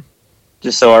there. Mm-hmm.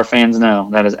 Just so our fans know,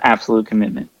 that is absolute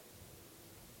commitment.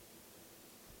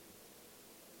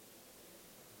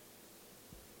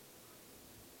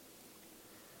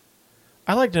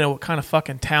 I'd like to know what kind of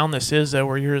fucking town this is, though,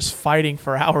 where you're just fighting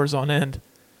for hours on end.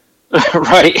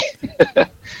 Right.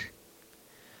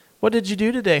 What did you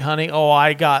do today, honey? Oh,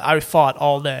 I fought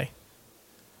all day.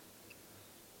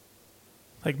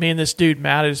 Like, me and this dude,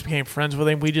 Matt, I just became friends with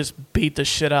him. We just beat the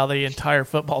shit out of the entire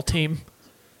football team.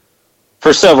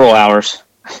 For several hours.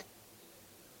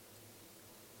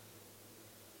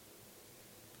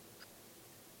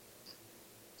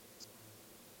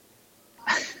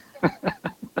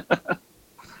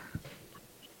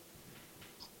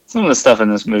 Some of the stuff in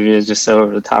this movie is just so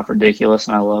over the top ridiculous,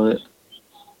 and I love it.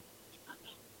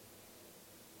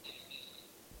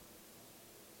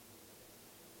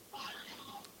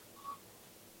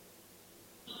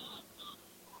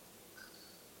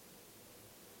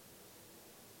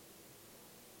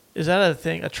 Is that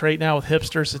a trait now with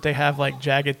hipsters that they have like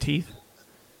jagged teeth?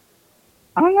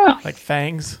 I don't know. Like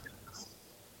fangs?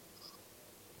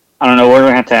 I don't know. We're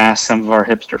going to have to ask some of our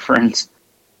hipster friends.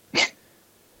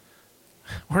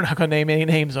 We're not going to name any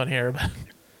names on here, but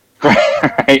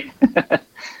Right.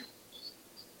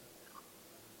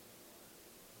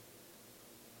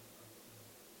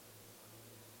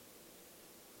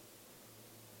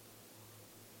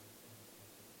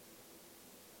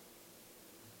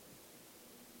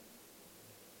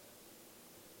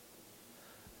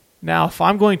 now if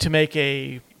I'm going to make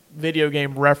a video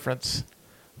game reference,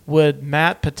 would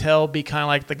Matt Patel be kind of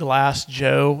like the Glass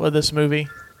Joe of this movie?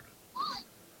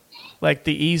 Like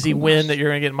the easy win that you're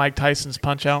going to get Mike Tyson's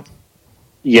Punch Out?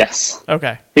 Yes.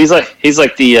 Okay. He's like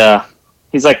the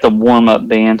warm up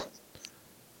band.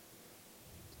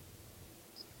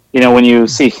 You know, when you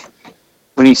see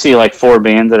like 4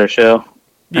 bands at a show,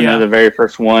 and they're the very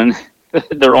first one,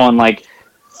 they're on like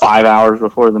 5 hours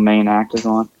before the main act is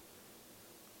on.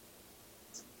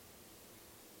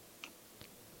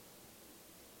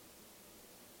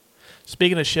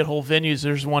 Speaking of shithole venues,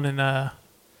 there's one in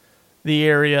the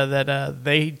area that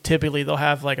they'll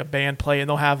have like a band play, and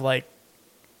they'll have like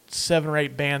 7 or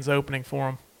 8 bands opening for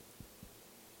them.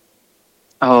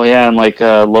 Oh yeah, and like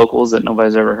locals that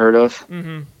nobody's ever heard of.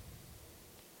 Mm-hmm.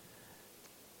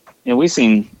 Yeah, we've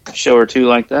seen a show or 2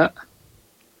 like that.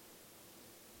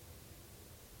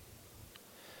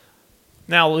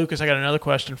 Now, Lucas, I got another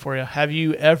question for you. Have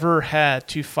you ever had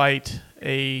to fight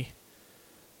a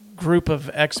group of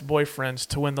ex-boyfriends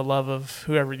to win the love of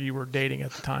whoever you were dating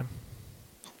at the time?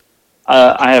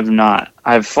 I have not.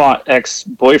 I've fought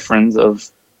ex-boyfriends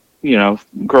of,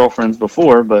 girlfriends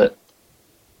before, but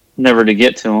never to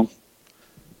get to them.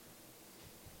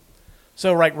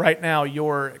 So right now,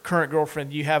 your current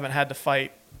girlfriend, you haven't had to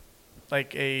fight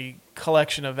like a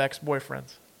collection of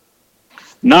ex-boyfriends?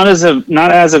 Not as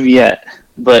of yet,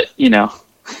 but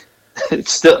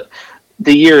it's still,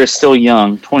 the year is still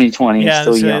young. 2020 is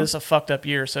still young. It's a fucked up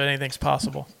year, so anything's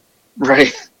possible.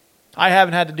 Right. I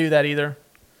haven't had to do that either.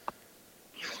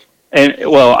 And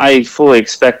well, I fully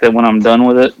expect that when I'm done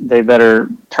with it, they better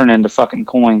turn into fucking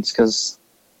coins because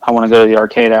I want to go to the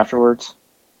arcade afterwards.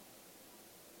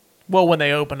 Well, when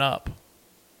they open up.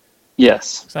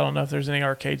 Yes. 'Cause I don't know if there's any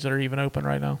arcades that are even open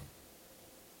right now.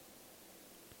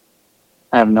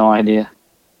 I have no idea.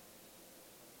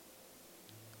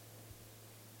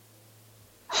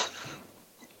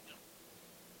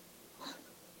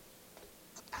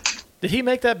 Did he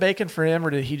make that bacon for him, or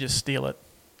did he just steal it?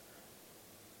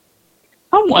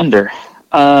 I wonder.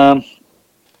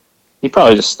 He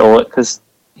probably just stole it because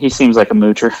he seems like a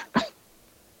moocher.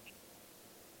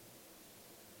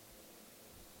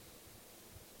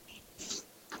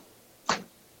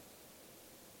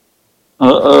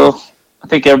 Uh-oh. I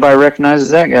think everybody recognizes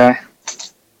that guy.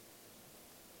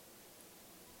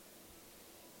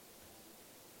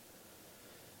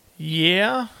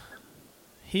 Yeah.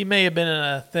 He may have been in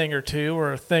a thing or two.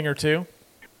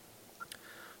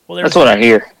 Well, That's what I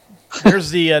hear. There's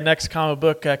the next comic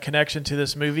book connection to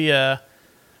this movie.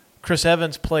 Chris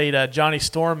Evans played Johnny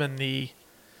Storm in the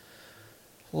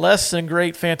less than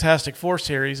great Fantastic Four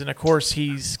series, and of course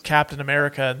he's Captain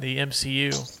America in the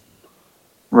MCU.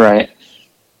 Right.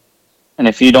 And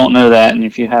if you don't know that, and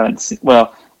if you haven't seen,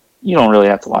 well, you don't really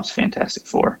have to watch Fantastic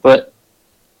Four, but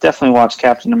definitely watch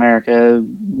Captain America,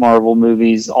 Marvel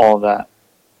movies, all of that.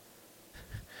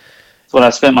 That's what I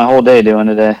spent my whole day doing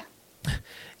today.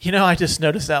 I just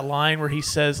noticed that line where he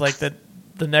says like that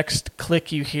the next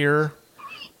click you hear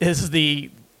is the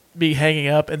me hanging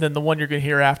up, and then the one you're going to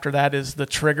hear after that is the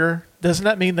trigger. Doesn't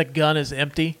that mean the gun is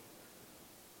empty?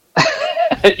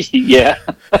 Yeah.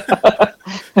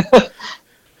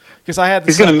 Because I had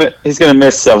he's gonna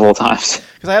miss several times.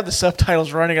 Because I have the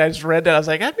subtitles running. I just read that. I was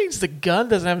like, that means the gun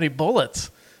doesn't have any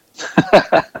bullets.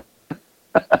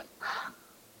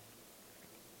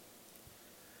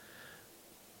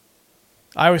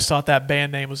 I always thought that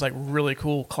band name was like really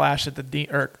cool. The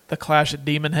Clash at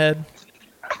Demon Head.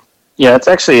 Yeah, it's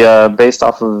actually based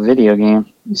off of a video game.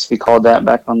 It used to be called that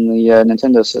back on the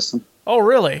Nintendo system. Oh,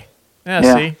 really?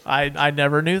 Yeah. See, I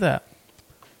never knew that.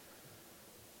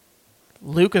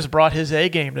 Lucas brought his A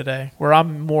game today, where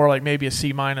I'm more like maybe a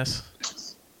C-.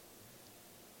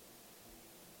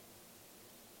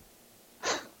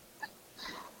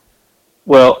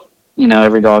 Well,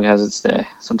 every dog has its day.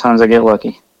 Sometimes I get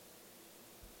lucky.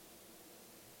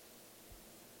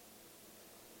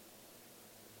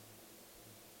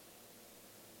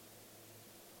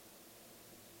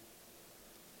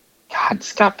 God,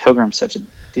 Scott Pilgrim's such a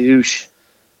douche.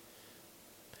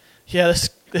 Yeah,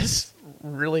 this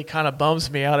really kind of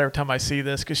bums me out every time I see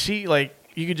this, because she, like,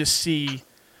 you could just see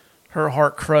her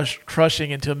heart crushing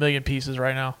into a million pieces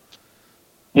right now.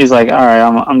 He's like, all right,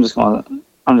 I'm just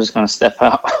gonna step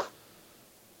out.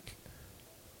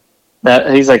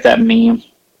 That he's like that meme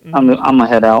I'm gonna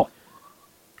head out.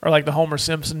 Or like the Homer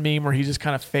Simpson meme where he's just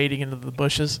kind of fading into the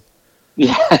bushes.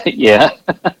 Yeah, yeah.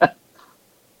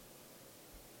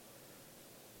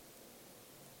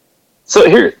 So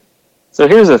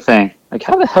here's the thing. Like,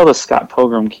 how the hell does Scott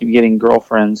Pilgrim keep getting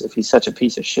girlfriends if he's such a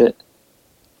piece of shit?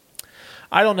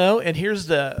 I don't know. And here's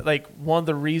one of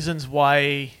the reasons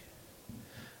why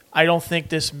I don't think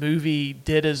this movie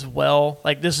did as well.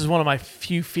 Like, this is one of my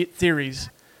few theories.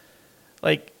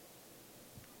 Like,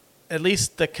 at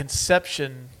least the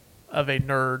conception of a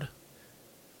nerd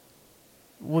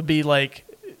would be like,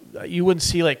 you wouldn't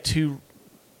see like two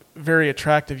very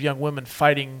attractive young women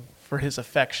fighting for his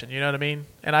affection. You know what I mean?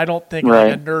 And I don't think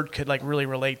like, a nerd could like really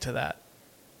relate to that.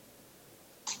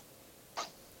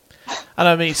 I don't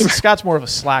know, I mean, Scott's more of a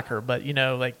slacker, but you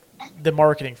know, like the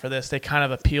marketing for this, they kind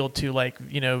of appealed to like,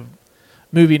 you know,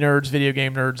 movie nerds, video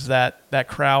game nerds, that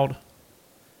crowd.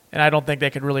 And I don't think they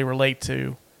could really relate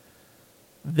to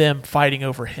them fighting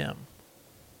over him.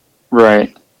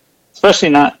 Right. Especially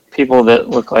not people that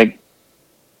look like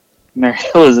Mary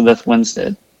Elizabeth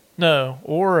Winstead. No,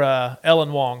 or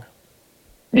Ellen Wong.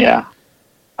 Yeah.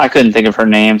 I couldn't think of her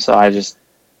name, so I just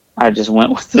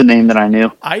went with the name that I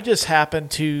knew. I just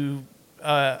happened to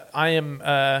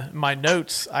my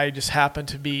notes, I just happened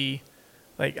to be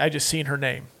like, I just seen her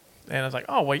name and I was like,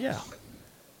 oh well, yeah,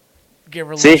 give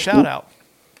her a little shout out.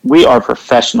 We are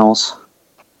professionals.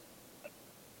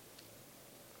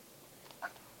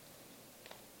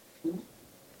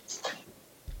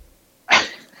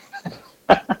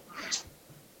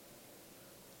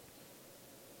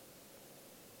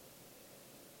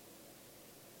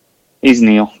 He's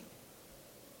Neil.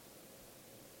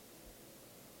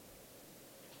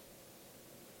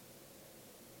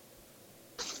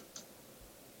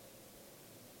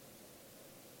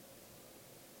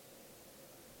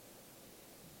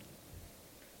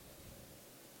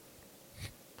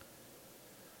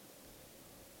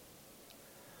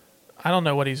 I don't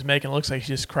know what he's making. It looks like he's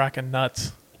just cracking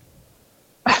nuts.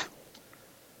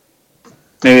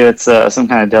 Maybe it's some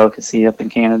kind of delicacy up in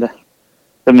Canada.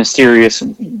 The mysterious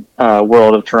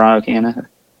world of Toronto, Canada.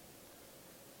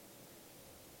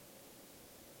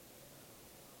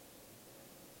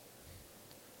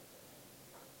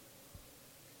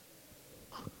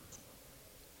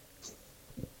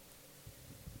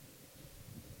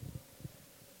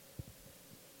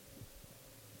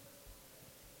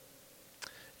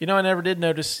 You know, I never did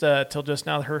notice till just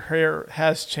now that her hair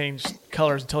has changed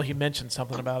colors until he mentioned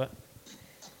something about it.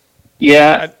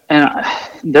 Yeah,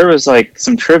 there was like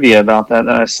some trivia about that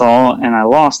I saw, and I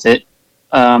lost it.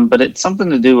 But it's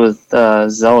something to do with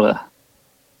Zelda.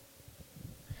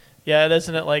 Yeah,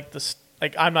 isn't it like this?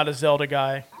 Like, I'm not a Zelda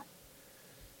guy,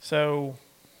 so.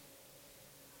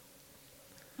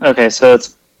 Okay, so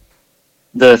it's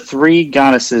the three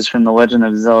goddesses from The Legend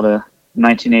of Zelda,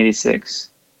 1986.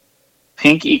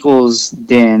 Pink equals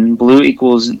Din, blue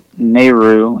equals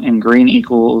Nehru, and green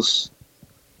equals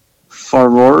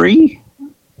Farori.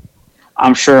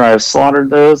 I'm sure I've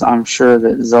slaughtered those. I'm sure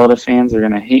that Zelda fans are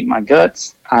going to hate my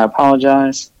guts. I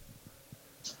apologize.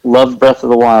 Loved Breath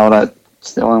of the Wild.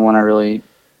 That's the only one I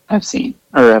have seen,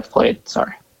 or have played,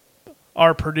 sorry.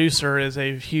 Our producer is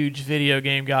a huge video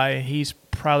game guy. He's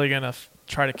probably going to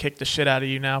try to kick the shit out of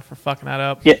you now for fucking that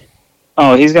up. Yeah.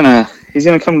 Oh, he's gonna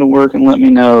come to work and let me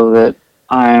know that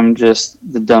I'm just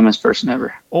the dumbest person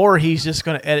ever. Or he's just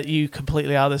going to edit you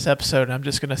completely out of this episode, and I'm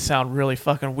just going to sound really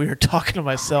fucking weird talking to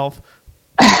myself.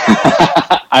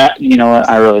 You know what?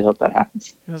 I really hope that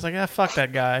happens. I was like, fuck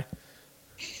that guy.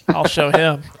 I'll show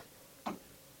him.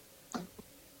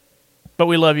 But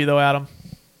we love you, though, Adam.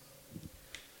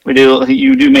 We do.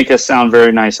 You do make us sound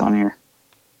very nice on here.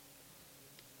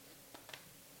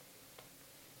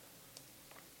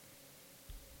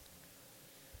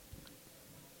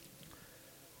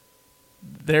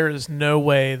 There is no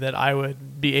way that I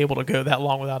would be able to go that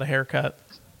long without a haircut.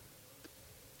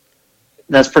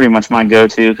 That's pretty much my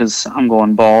go-to because I'm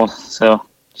going bald, so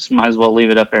just might as well leave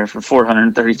it up there for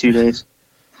 432 days.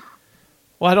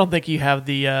 Well, I don't think you have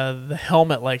the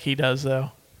helmet like he does,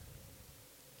 though.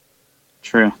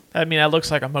 True. I mean, that looks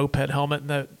like a moped helmet,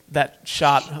 and that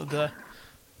shot of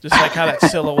just like how that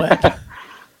silhouette.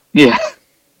 Yeah.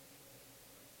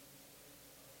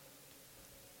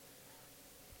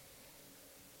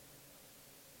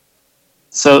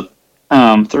 So,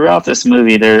 throughout this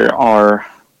movie, there are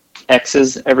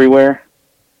X's everywhere.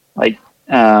 Like,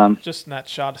 just in that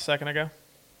shot a second ago.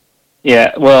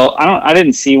 Yeah, well, I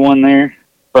didn't see one there,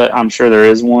 but I'm sure there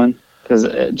is one because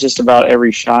just about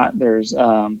every shot there's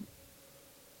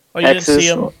Oh, you X's. didn't see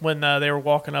them when they were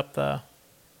walking up the...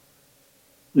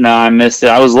 No, I missed it.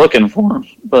 I was looking for them,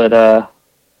 but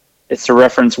It's to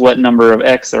reference what number of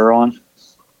X they're on.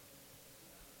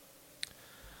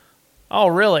 Oh,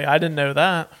 really? I didn't know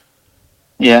that.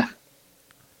 Yeah.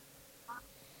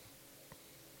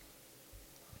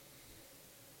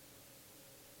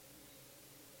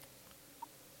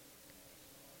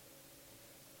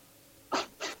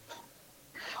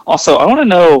 Also, I want to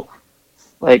know,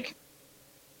 like,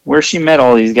 where she met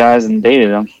all these guys and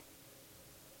dated them.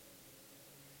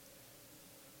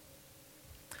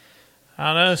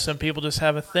 I don't know. Some people just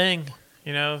have a thing.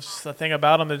 You know, it's the thing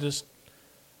about them that just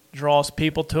draws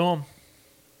people to them.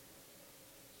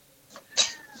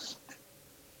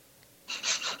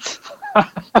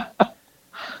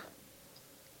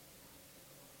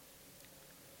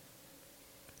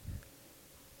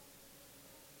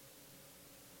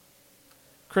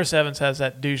 Chris Evans has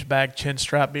that douchebag chin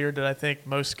strap beard that I think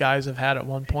most guys have had at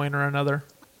one point or another.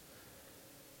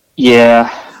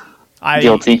 Yeah.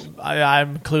 Guilty.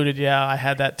 I'm included, yeah. I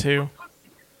had that too.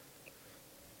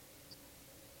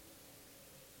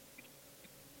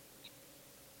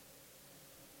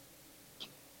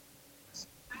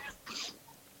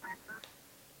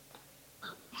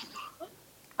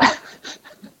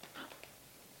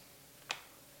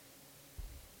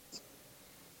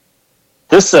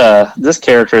 This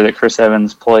character that Chris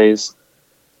Evans plays,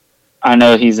 I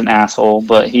know he's an asshole,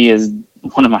 but he is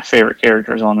one of my favorite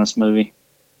characters on this movie.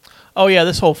 Oh yeah,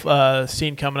 this whole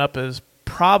scene coming up is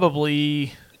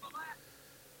probably,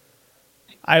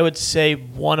 I would say,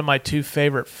 one of my two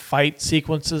favorite fight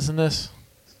sequences in this.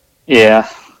 Yeah.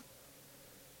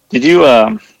 Did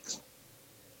you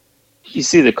you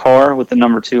see the car with the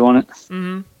number 2 on it?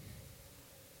 Mm-hmm.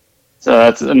 So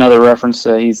that's another reference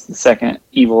to he's the second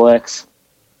Evil X.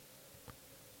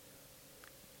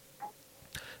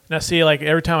 Now, see, like,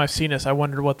 every time I've seen this, I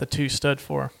wondered what the 2 stood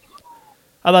for.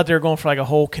 I thought they were going for, like, a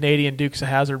whole Canadian Dukes of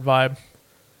Hazzard vibe.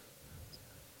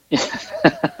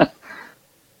 I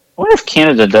wonder if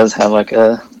Canada does have, like,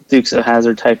 a Dukes of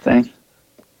Hazzard type thing.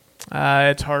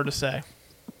 It's hard to say.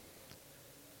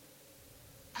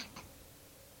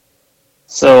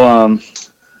 So,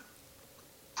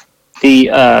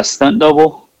 the stunt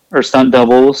double, or stunt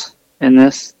doubles in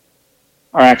this,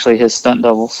 are actually his stunt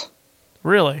doubles.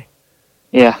 Really?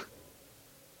 Yeah.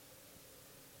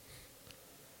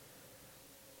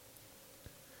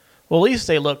 Well, at least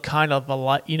they look kind of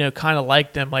kind of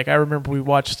like them. Like, I remember we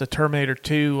watched the Terminator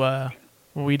 2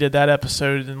 when we did that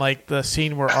episode, and like the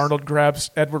scene where Arnold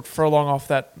grabs Edward Furlong off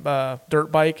that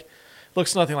dirt bike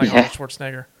looks nothing like Arnold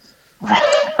Schwarzenegger.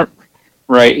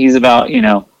 Right. He's about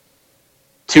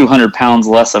 200 pounds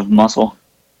less of muscle.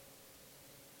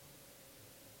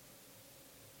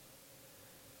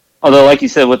 Although, like you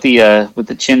said, with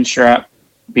the chin strap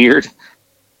beard,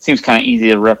 seems kind of easy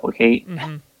to replicate.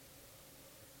 Mm-hmm.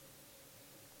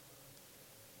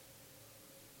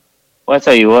 Well, I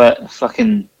tell you what,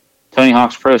 fucking Tony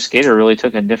Hawk's Pro Skater really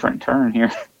took a different turn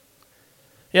here.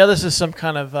 Yeah, this is some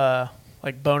kind of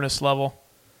like bonus level.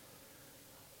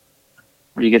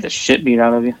 Where you get the shit beat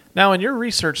out of you. Now, in your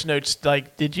research notes,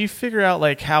 like, did you figure out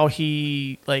like how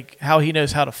he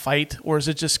knows how to fight, or is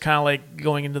it just kind of like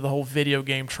going into the whole video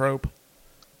game trope?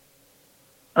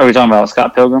 Are we talking about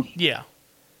Scott Pilgrim? Yeah.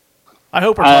 I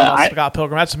hope we're talking about Scott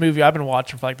Pilgrim. That's a movie I've been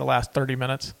watching for like the last 30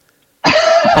 minutes.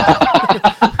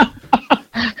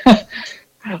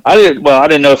 I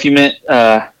didn't know if you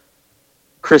meant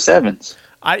Chris Evans.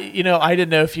 I didn't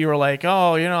know if you were like,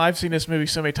 oh, I've seen this movie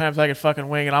so many times I could fucking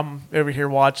wing, and I'm over here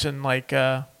watching like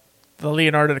the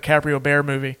Leonardo DiCaprio Bear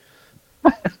movie.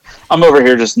 I'm over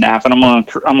here just napping. I'm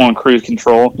on cruise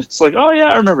control. It's like, oh yeah,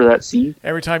 I remember that scene.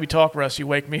 Every time you talk, Russ, you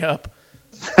wake me up.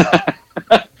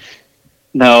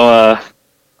 No,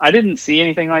 I didn't see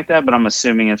anything like that, but I'm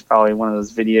assuming it's probably one of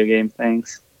those video game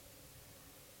things.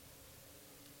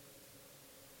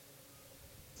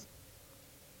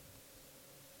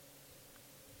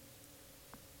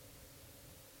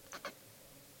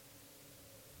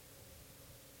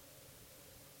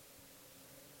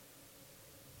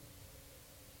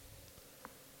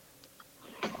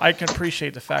 I can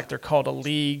appreciate the fact they're called a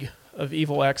League of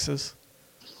Evil X's.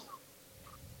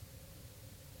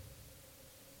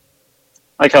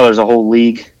 I like how there's a whole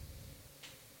league.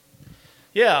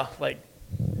 Yeah, like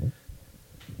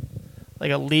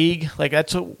a league. Like,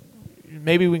 that's what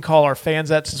maybe we can call our fans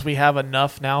that, since we have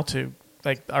enough now to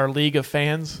like our league of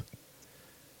fans.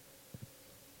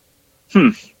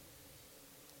 Because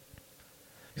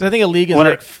I think a league is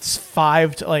like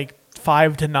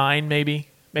 5 to 9, maybe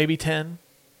 10.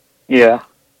 Yeah.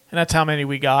 And that's how many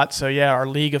we got. So yeah, our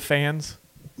league of fans.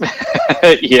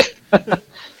 Yeah.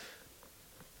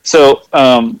 So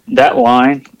that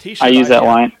line, I use that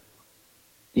line.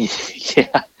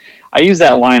 Yeah, I use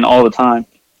that line all the time.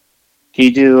 Can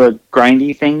you do a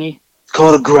grindy thingy? It's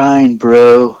called a grind,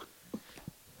 bro.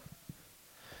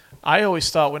 I always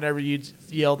thought whenever you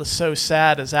yell the "so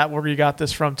sad," is that where you got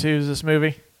this from too? Is this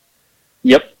movie?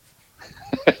 Yep.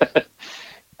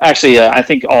 Actually, I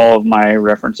think all of my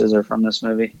references are from this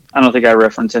movie. I don't think I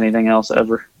reference anything else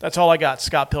ever. That's all I got.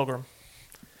 Scott Pilgrim.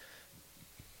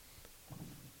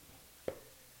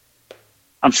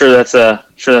 I'm sure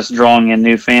that's drawing in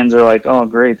new fans. Are like, oh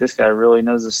great, this guy really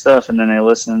knows his stuff, and then they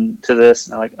listen to this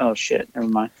and they're like, oh shit, never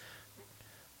mind.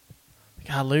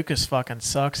 God, Lucas fucking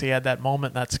sucks. He had that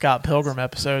moment in that Scott Pilgrim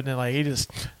episode, and like he just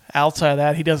outside of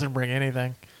that, he doesn't bring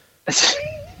anything.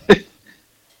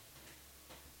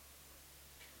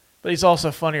 But he's also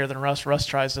funnier than Russ. Russ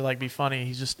tries to like be funny.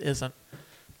 He just isn't.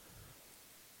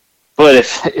 But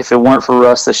if it weren't for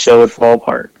Russ, the show would fall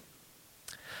apart.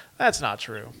 That's not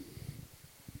true.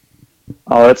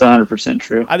 Oh, that's 100%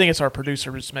 true. I think it's our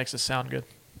producer who just makes it sound good.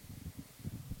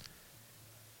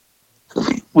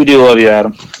 We do love you,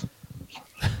 Adam.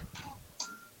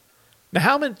 Now,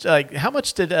 how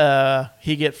much did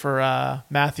he get for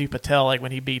Matthew Patel? Like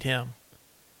when he beat him,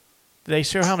 did they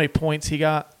show how many points he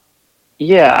got?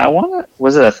 Yeah,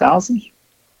 was it 1,000?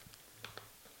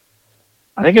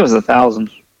 I think it was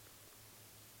 1,000.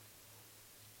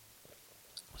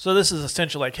 So this is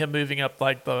essentially like him moving up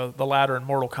like the ladder in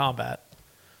Mortal Kombat.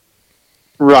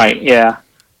 Right, yeah.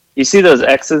 You see those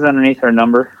X's underneath her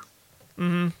number?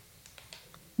 Mm-hmm.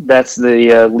 That's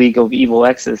the League of Evil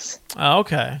X's. Oh,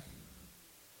 okay.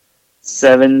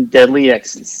 7 deadly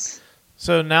X's.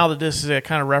 So now that this is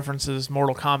kind of references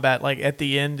Mortal Kombat, like at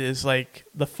the end is like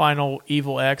the final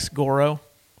evil X, Goro.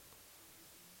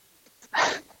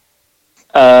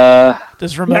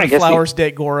 Does Ramona Flowers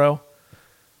date Goro?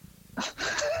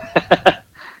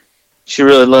 She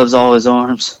really loves all his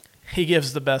arms. He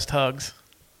gives the best hugs.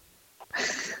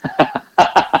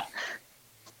 I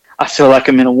feel like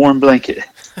I'm in a warm blanket.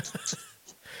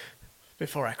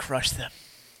 Before I crush them.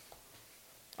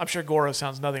 I'm sure Goro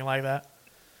sounds nothing like that.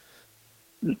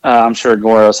 I'm sure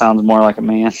Goro sounds more like a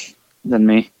man than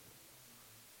me.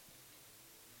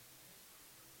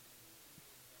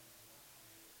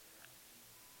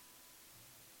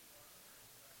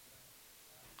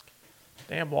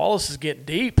 Damn, Wallace is getting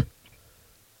deep.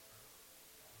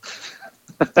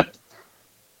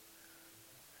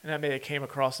 And that may have came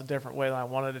across a different way than I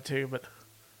wanted it to, but...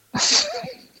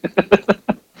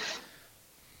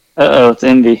 Uh-oh, it's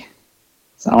envy.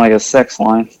 Sound like a sex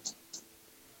line.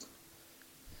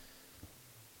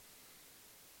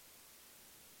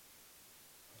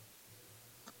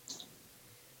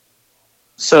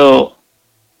 So,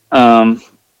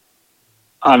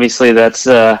 obviously that's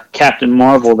Captain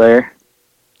Marvel there.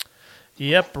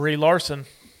 Yep, Brie Larson.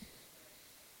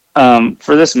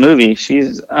 For this movie,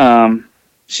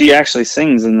 she actually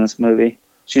sings in this movie.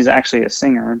 She's actually a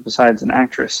singer besides an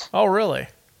actress. Oh, really?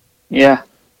 Yeah.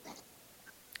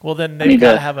 Well, then they've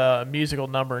got to have a musical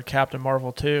number in Captain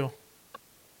Marvel, too.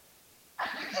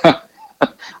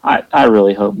 I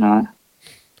really hope not.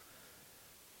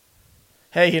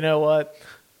 Hey, you know what?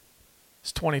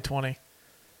 It's 2020.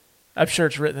 I'm sure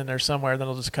it's written in there somewhere, then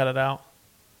I'll just cut it out.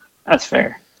 That's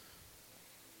fair.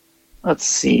 Let's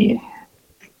see.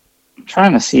 I'm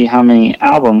trying to see how many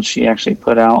albums she actually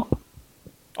put out.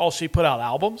 Oh, she put out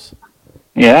albums?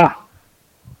 Yeah.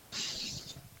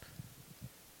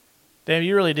 Damn,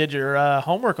 you really did your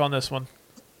homework on this one.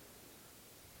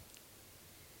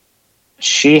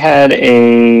 She had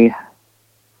a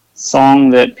song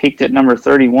that peaked at number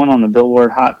 31 on the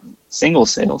Billboard Hot Single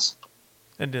Sales.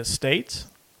 In the States?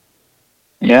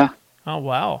 Yeah. Oh,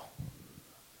 wow.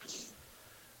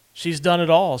 She's done it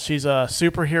all. She's a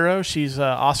superhero. She's an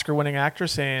Oscar-winning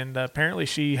actress, and apparently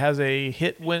she has a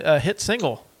hit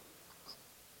single.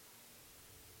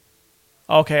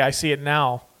 Okay, I see it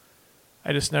now.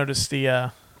 I just noticed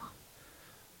the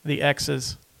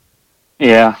X's.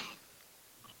 Yeah.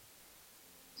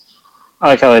 I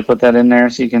like how they put that in there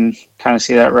so you can kind of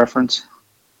see that reference.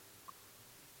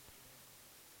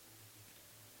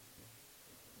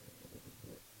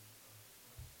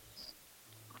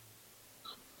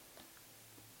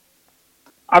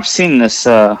 I've seen this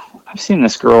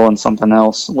girl in something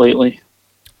else lately.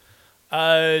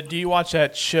 Do you watch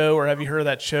that show, or have you heard of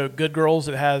that show, Good Girls?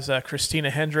 It has Christina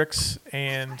Hendricks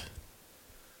and...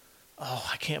 Oh,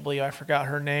 I can't believe I forgot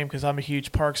her name because I'm a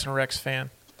huge Parks and Recs fan.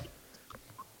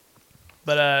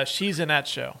 But she's in that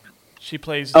show. She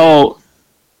plays... Oh,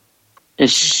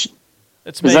 is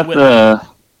that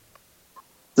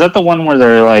the one where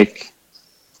they're like...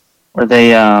 Where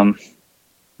they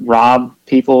rob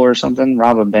people or something?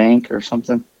 Rob a bank or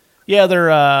something? Yeah,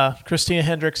 they're Christina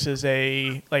Hendricks is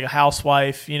a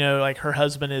housewife. You know, like her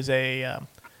husband is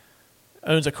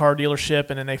owns a car dealership,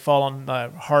 and then they fall on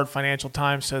hard financial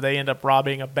times, so they end up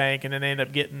robbing a bank, and then they end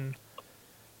up getting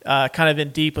kind of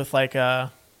in deep with like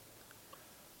a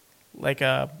he's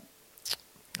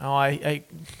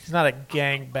not a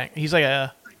gang bang. He's like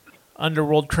a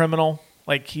underworld criminal.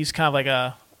 Like he's kind of like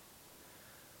a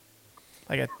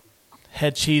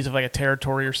head cheese of like a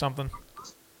territory or something.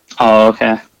 Oh,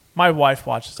 okay. My wife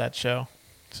watches that show,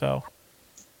 so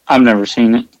I've never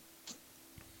seen it.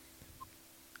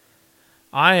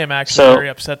 I am actually very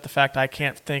upset the fact I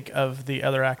can't think of the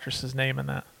other actress's name in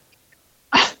that.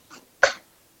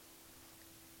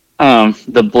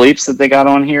 The bleeps that they got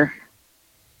on here,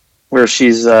 where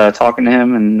she's talking to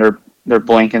him and they're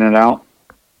blanking it out.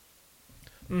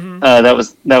 Mm-hmm.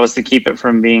 That was to keep it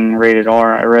from being rated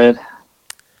R. I read.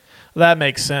 That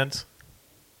makes sense.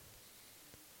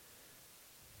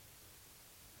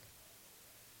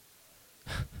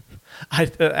 I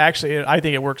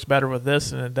think it works better with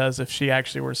this than it does if she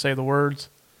actually were to say the words.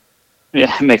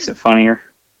 Yeah, it makes it funnier.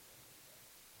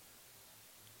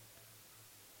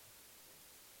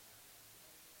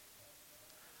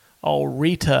 Oh,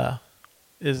 Rita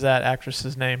is that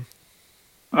actress's name.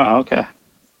 Oh, okay.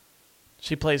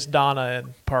 She plays Donna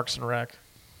in Parks and Rec.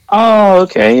 Oh,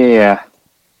 okay. Yeah.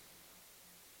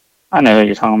 I know who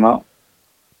you're talking about.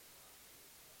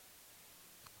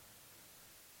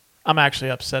 I'm actually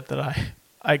upset that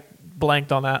I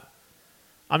blanked on that.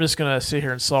 I'm just going to sit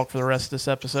here and sulk for the rest of this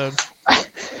episode.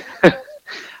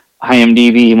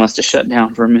 IMDb must have shut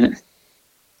down for a minute.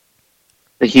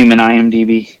 The human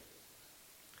IMDb.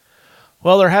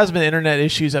 Well, there has been internet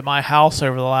issues at my house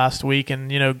over the last week,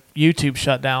 and YouTube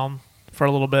shut down for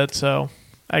a little bit, so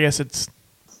I guess it's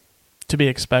to be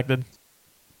expected.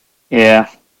 Yeah.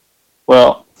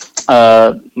 Well,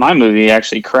 my movie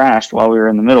actually crashed while we were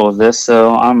in the middle of this,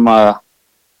 so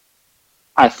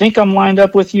I think I'm lined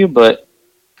up with you, but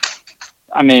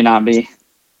I may not be.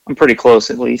 I'm pretty close,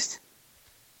 at least.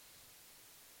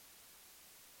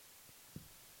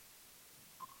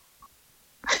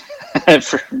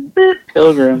 For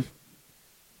Pilgrim.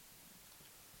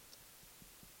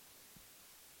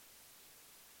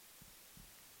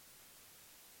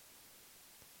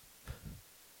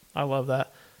 I love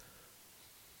that.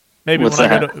 Maybe What's when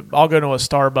that? I'll go to a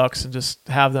Starbucks and just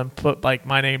have them put like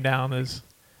my name down as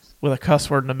with a cuss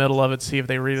word in the middle of it, see if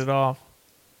they read it off.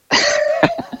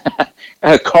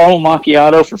 Caramel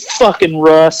macchiato for fucking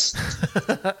Russ.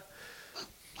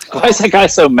 Why is that guy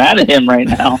so mad at him right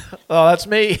now? Oh, that's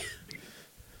me.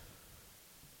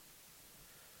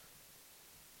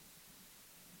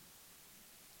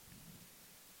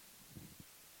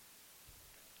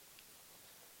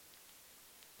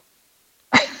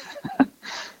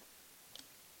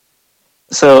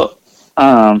 So,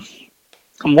 I'm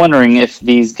wondering if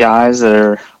these guys that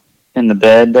are in the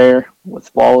bed there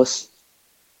with Wallace,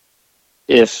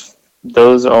 if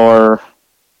those are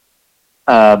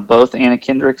both Anna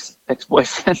Kendrick's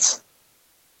ex-boyfriends,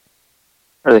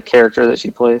 or the character that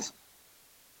she plays.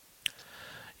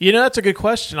 That's a good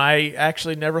question. I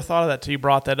actually never thought of that till you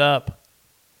brought that up.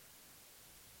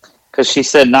 Because she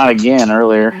said not again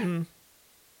earlier. Mm-hmm.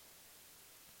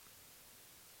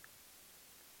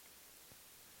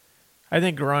 I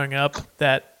think growing up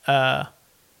that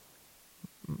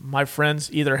my friends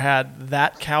either had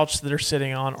that couch that they're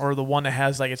sitting on or the one that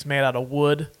has it's made out of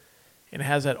wood and it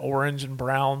has that orange and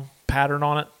brown pattern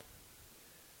on it.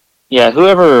 Yeah,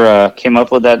 whoever came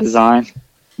up with that design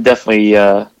definitely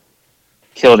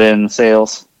killed it in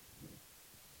sales.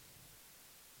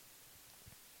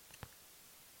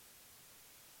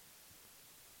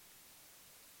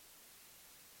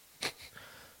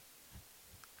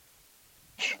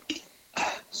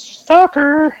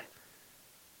 Stalker.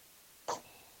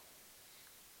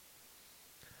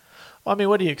 Well, I mean,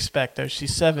 what do you expect, though?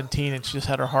 She's 17 and she just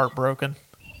had her heart broken.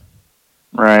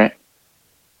 Right.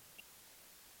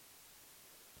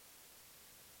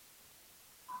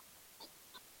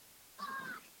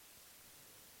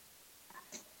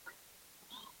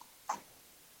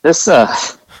 This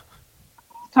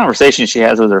conversation she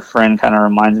has with her friend kind of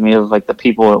reminds me of the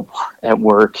people at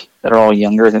work that are all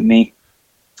younger than me.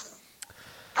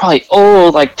 Probably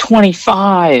old,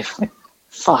 25.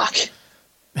 Fuck.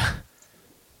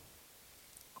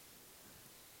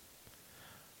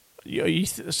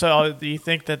 So do you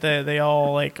think that they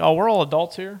all we're all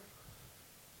adults here?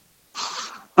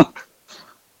 I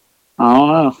don't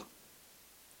know.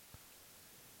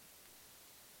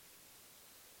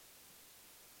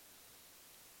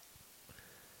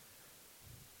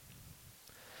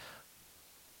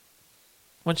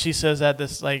 when she says that,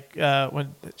 this like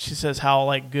when she says how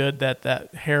like good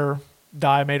that hair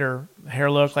dye made her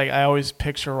hair look, like I always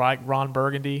picture like Ron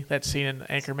Burgundy, that scene in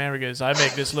Anchorman where he goes, "I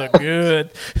make this look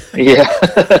good."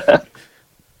 Yeah.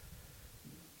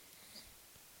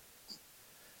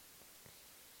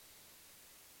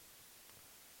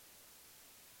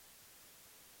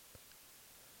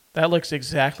 That looks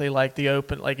exactly like the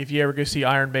open. Like if you ever go see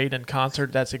Iron Maiden in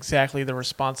concert, that's exactly the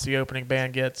response the opening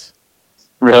band gets.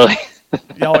 Really?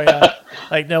 Oh yeah,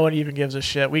 like no one even gives a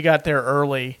shit. We got there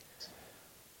early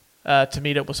to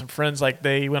meet up with some friends. Like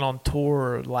they went on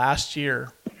tour last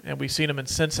year, and we seen them in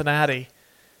Cincinnati.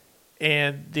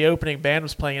 And the opening band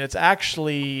was playing, and it's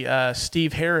actually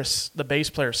Steve Harris, the bass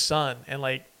player's son. And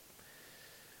like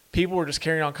people were just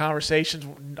carrying on conversations.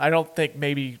 I don't think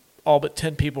maybe all but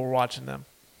 10 people were watching them.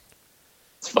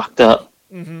 It's fucked up.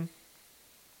 Mm-hmm.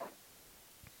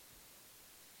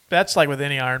 That's like with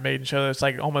any Iron Maiden show. It's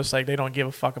like almost like they don't give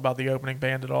a fuck about the opening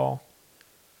band at all.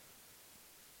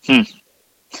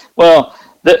 Well,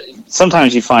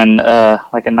 sometimes you find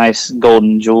like a nice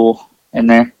golden jewel in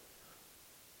there.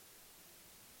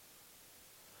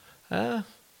 I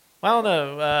don't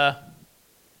know.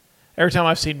 Every time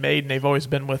I've seen Maiden, they've always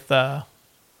been with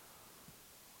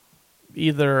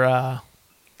either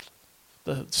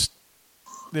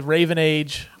the Raven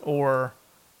Age, or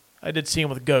I did see him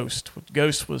with Ghost.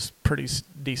 Ghost was pretty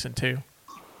decent too.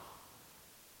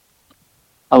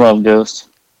 I love Ghost.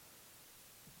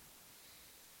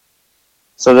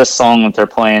 So this song that they're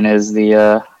playing is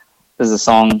a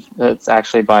song that's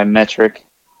actually by Metric,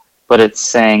 but it's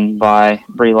sang by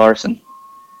Brie Larson.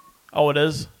 Oh, it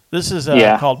is? This is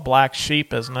yeah. called Black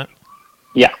Sheep, isn't it?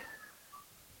 Yeah.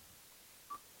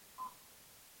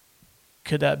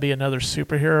 Could that be another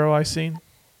superhero I seen?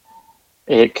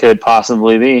 It could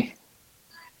possibly be.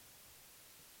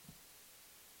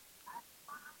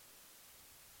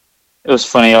 It was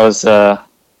funny. I was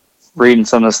reading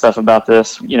some of the stuff about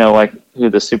this, you know, like who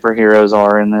the superheroes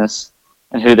are in this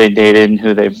and who they dated and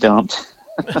who they've dumped.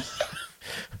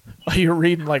 Oh, you're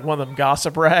reading like one of them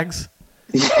gossip rags?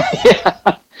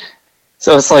 Yeah.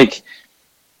 So it's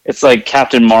like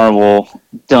Captain Marvel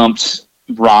dumped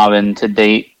Robin to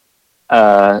date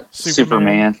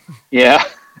Superman. Yeah.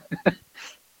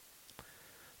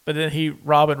 But then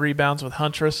Robin rebounds with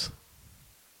Huntress.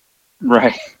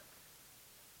 Right.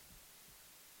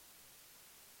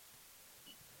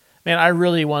 Man, I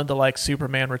really wanted to like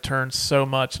Superman Returns so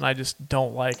much, and I just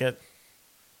don't like it.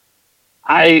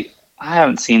 I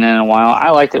haven't seen it in a while. I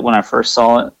liked it when I first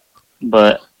saw it,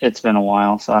 but it's been a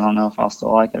while, so I don't know if I'll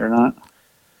still like it or not.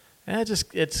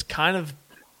 It's kind of,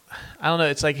 I don't know,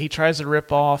 it's like he tries to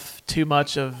rip off too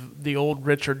much of the old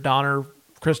Richard Donner,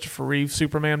 Christopher Reeve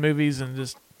Superman movies, and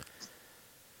just,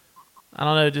 I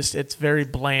don't know, just it's very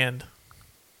bland.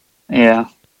 Yeah.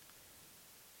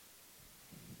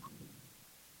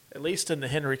 At least in the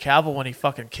Henry Cavill when he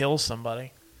fucking kills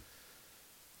somebody.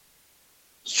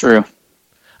 It's true.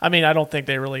 I mean, I don't think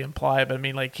they really imply it, but I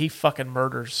mean, like, he fucking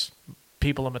murders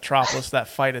people in Metropolis that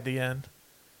fight at the end.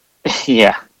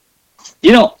 Yeah.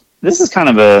 You know, this is kind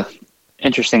of a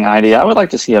interesting idea. I would like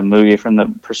to see a movie from the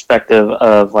perspective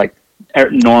of, like,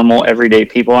 normal, everyday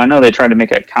people. I know they tried to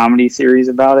make a comedy series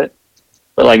about it,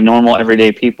 but, like, normal,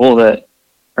 everyday people that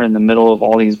are in the middle of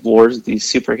all these wars these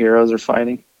superheroes are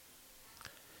fighting.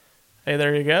 Hey,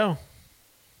 there you go.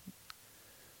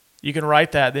 You can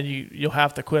write that, then you'll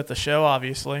have to quit the show,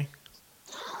 obviously.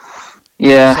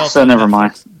 Yeah, so never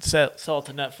mind. Sell it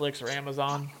to Netflix or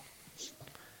Amazon.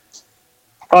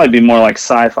 Probably be more like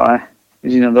sci-fi,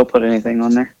 because, you know, they'll put anything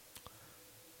on there.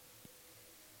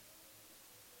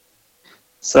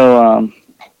 So,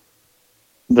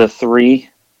 the 3,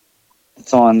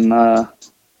 it's on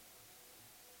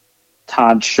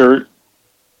Todd's shirt,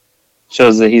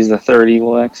 shows that he's the third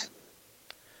Evil X.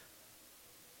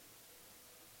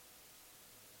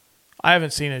 I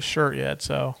haven't seen his shirt yet,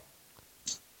 so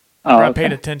I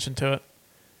paid attention to it.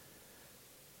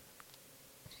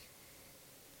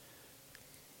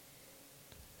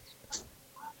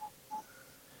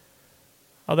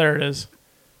 Oh, there it is.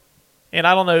 And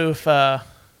I don't know if I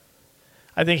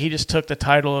think he just took the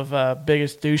title of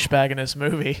biggest douchebag in this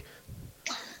movie.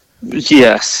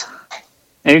 Yes.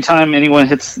 Anytime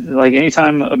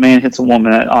anytime a man hits a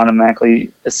woman, it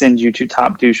automatically ascends you to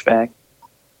top douchebag.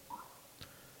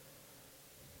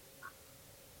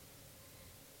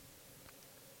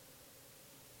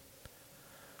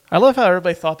 I love how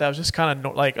everybody thought that was just kind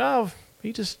of like, oh,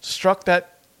 he just struck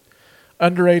that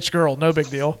underage girl. No big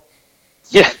deal.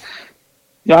 Yeah.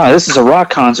 Yeah, this is a rock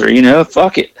concert, you know?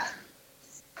 Fuck it.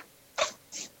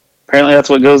 Apparently that's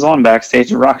what goes on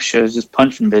backstage at rock shows, just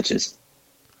punching bitches.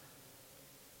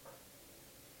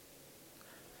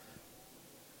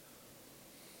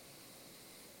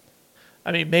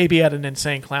 I mean, maybe at an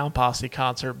Insane Clown Posse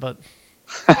concert, but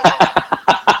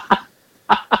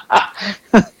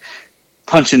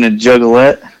Punching a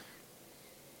Jiggalette,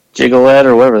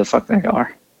 or whatever the fuck they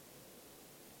are.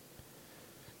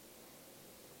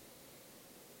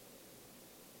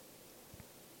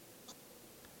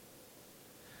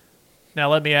 now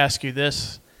let me ask you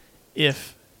this.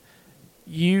 If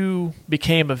you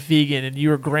became a vegan and you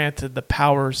were granted the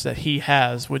powers that he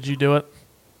has, would you do it?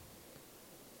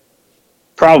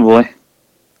 Probably.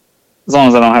 As long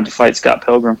as I don't have to fight Scott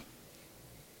Pilgrim.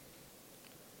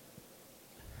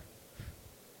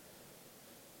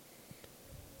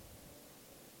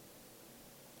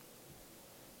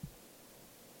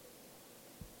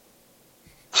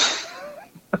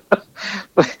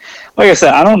 Like I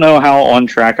said, I don't know how on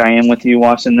track I am with you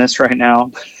watching this right now.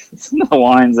 Some of the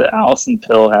lines that Allison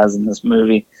Pill has in this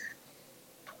movie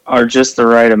are just the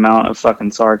right amount of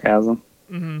fucking sarcasm.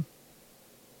 Mm-hmm.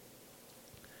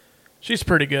 She's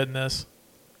pretty good in this.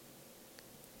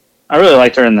 I really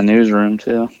liked her in the newsroom,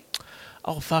 too.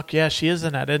 Oh, fuck yeah, she is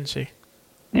in that, isn't she?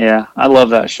 Yeah, I love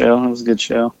that show. It was a good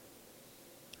show.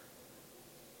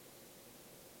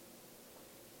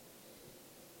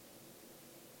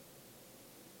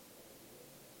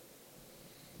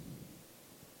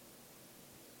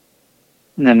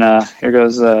 And then here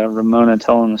goes Ramona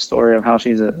telling the story of how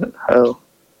she's a hoe.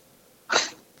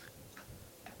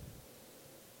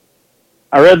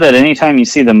 I read that anytime you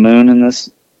see the moon in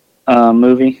this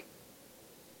movie,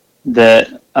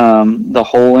 that the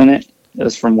hole in it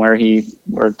is from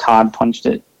where Todd punched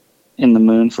it in the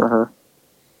moon for her.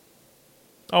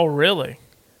 Oh, really?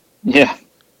 Yeah.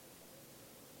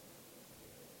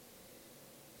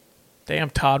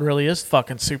 Damn, Todd really is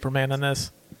fucking Superman in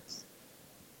this.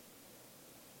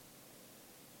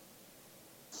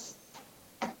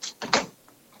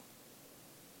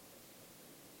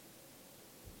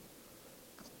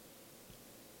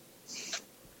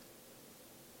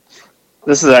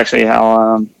 This is actually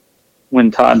how, when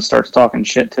Todd starts talking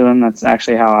shit to him, that's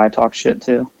actually how I talk shit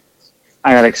too.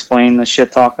 I gotta explain the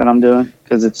shit talk that I'm doing,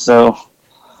 because it's so...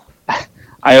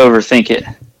 I overthink it.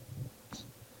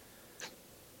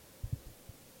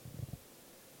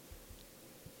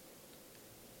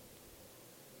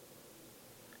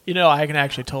 You know, I can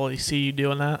actually totally see you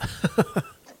doing that.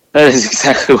 That is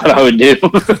exactly what I would do.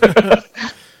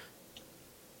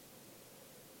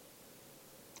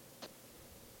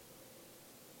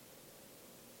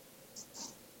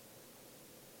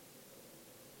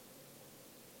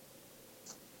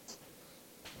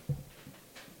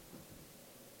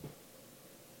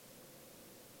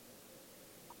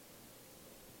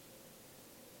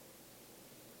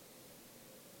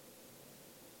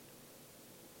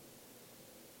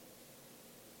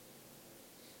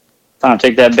 Time to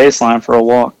take that baseline for a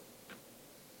walk.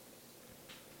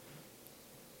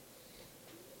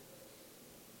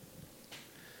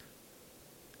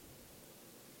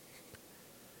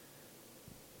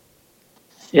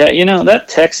 Yeah, you know, that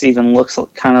text even looks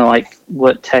kind of like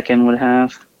what Tekken would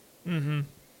have. Mm-hmm.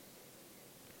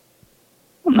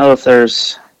 I don't know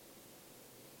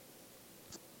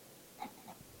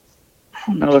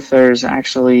if there's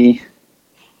actually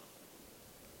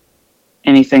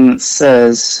anything that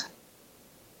says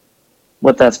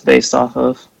what that's based off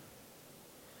of.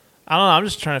 I don't know. I'm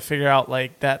just trying to figure out,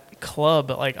 like, that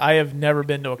club. Like, I have never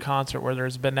been to a concert where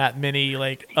there's been that many,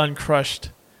 like,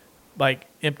 uncrushed, like,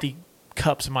 empty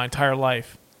cups in my entire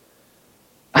life.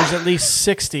 There's at least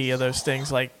 60 of those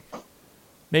things, like,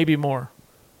 maybe more.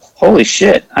 Holy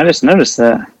shit, I just noticed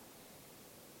that.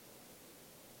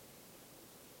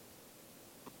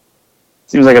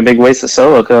 Seems like a big waste of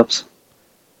solo cups.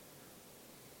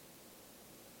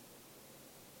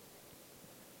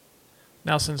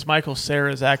 Now, since Michael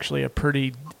Cera is actually a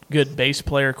pretty good bass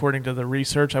player, according to the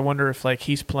research, I wonder if, like,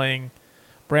 he's playing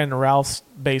Brandon Routh's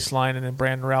bass line and then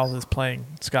Brandon Routh is playing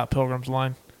Scott Pilgrim's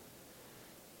line.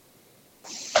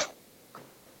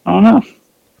 I don't know.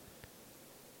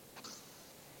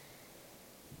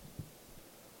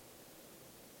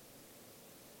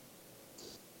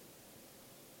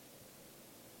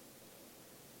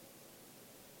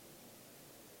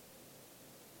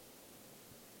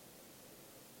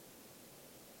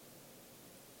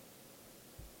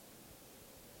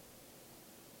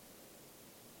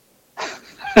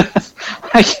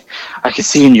 I can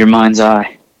see in your mind's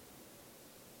eye.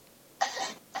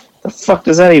 The fuck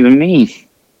does that even mean?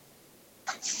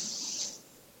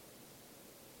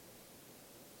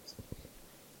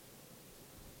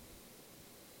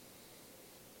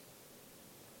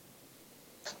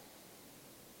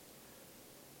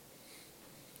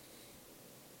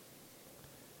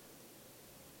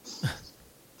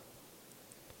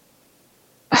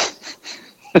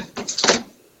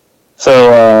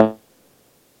 So,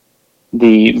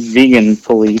 the vegan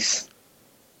police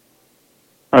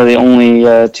are the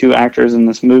only two actors in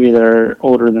this movie that are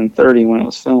older than 30 when it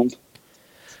was filmed.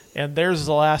 And there's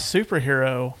the last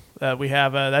superhero that we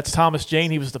have. That's Thomas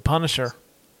Jane. He was the Punisher.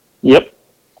 Yep.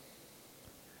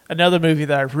 Another movie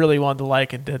that I really wanted to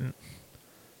like and didn't.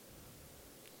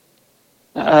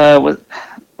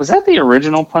 Was that the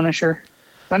original Punisher?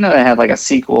 I know they had like a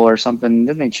sequel or something.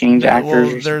 Didn't they change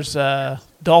actors? Well, there's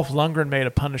Dolph Lundgren made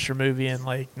a Punisher movie in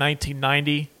like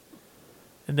 1990,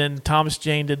 and then Thomas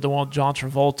Jane did the one with John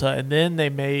Travolta, and then they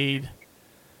made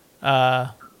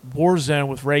Warzone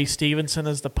with Ray Stevenson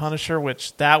as the Punisher,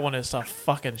 which that one is a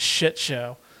fucking shit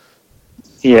show.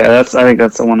 Yeah, I think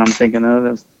that's the one I'm thinking of.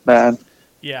 That's bad.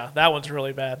 Yeah, that one's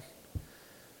really bad.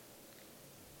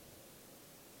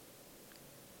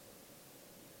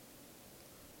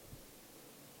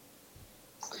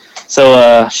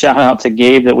 So, shout out to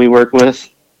Gabe that we work with.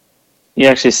 He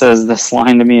actually says this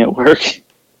line to me at work.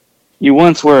 You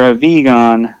once were a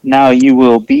vegan, now you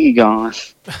will be gone.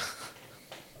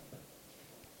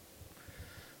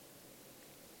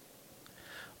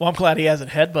 Well, I'm glad he hasn't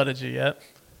headbutted you yet.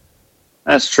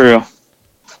 That's true.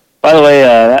 By the way,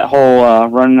 that whole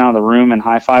running out of the room and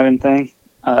high-fiving thing,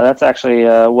 that's actually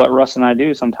what Russ and I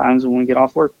do sometimes when we get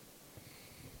off work.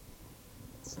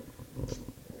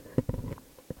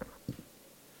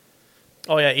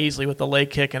 Oh, yeah, easily with the leg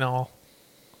kick and all.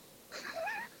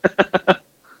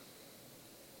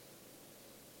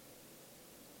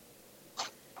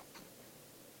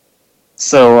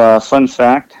 So, fun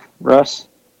fact, Russ,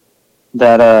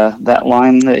 that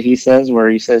line that he says where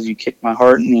he says, you kicked my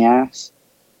heart in the ass,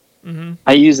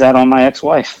 I use that on my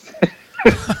ex-wife.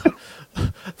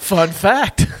 Fun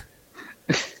fact.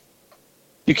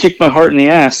 You kicked my heart in the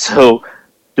ass, so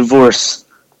divorce.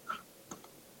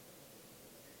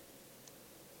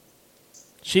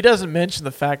 She doesn't mention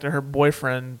the fact that her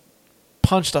boyfriend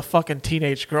punched a fucking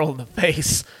teenage girl in the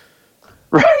face.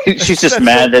 Right? She's just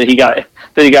mad that he got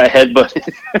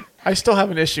headbutted. I still have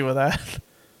an issue with that.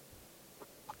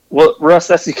 Well, Russ,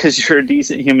 that's because you're a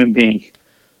decent human being.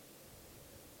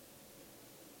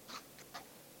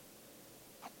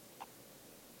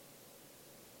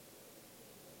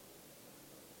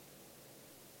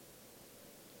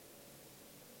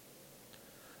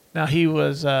 Now he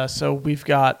was, so we've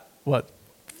got, what,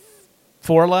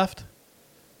 4 left?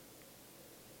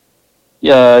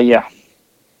 Yeah.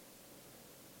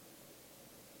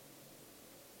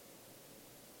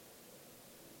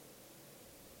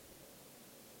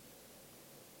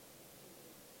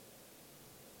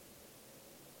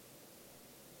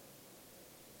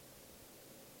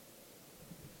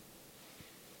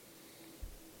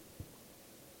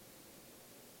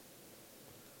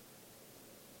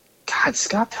 God,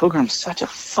 Scott Pilgrim's such a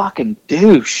fucking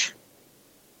douche.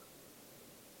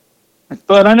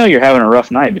 But I know you're having a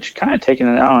rough night, but you're kind of taking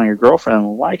it out on your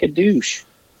girlfriend like a douche.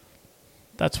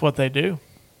 That's what they do.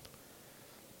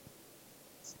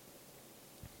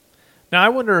 Now, I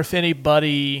wonder if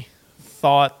anybody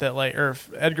thought that, like, or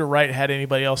if Edgar Wright had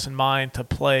anybody else in mind to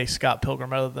play Scott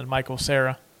Pilgrim other than Michael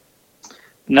Cera.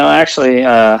 No, actually,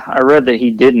 I read that he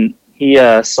didn't. He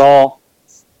saw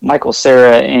Michael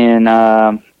Cera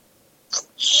in...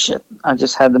 shit, I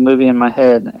just had the movie in my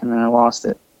head, and then I lost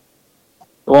it.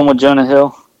 The one with Jonah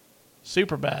Hill?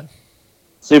 Superbad.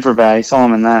 Superbad. He saw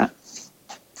him in that.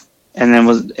 And then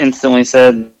was instantly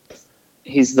said,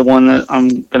 he's the one that I'm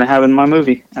going to have in my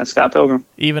movie, as Scott Pilgrim.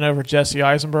 Even over Jesse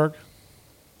Eisenberg?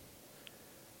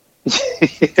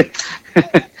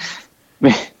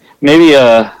 Maybe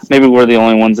we're the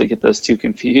only ones that get those two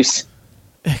confused.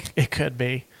 It could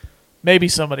be. Maybe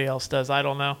somebody else does. I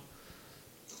don't know.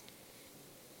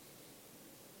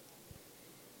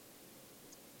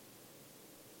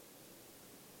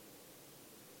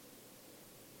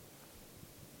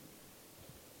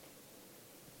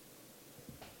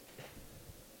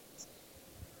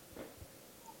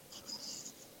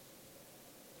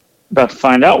 About to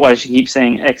find out why she keeps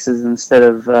saying exes instead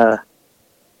of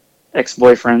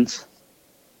ex-boyfriends.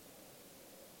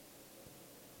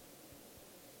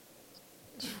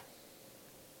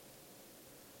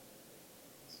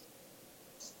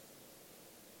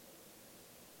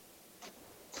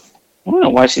 I don't know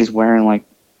why she's wearing like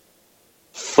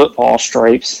football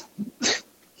stripes.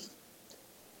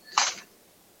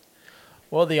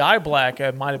 Well, the eye black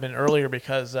might have been earlier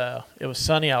because it was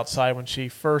sunny outside when she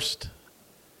first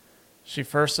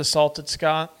assaulted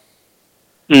Scott.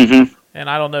 Mm-hmm. And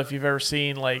I don't know if you've ever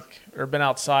seen or been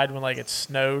outside when it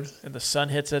snowed and the sun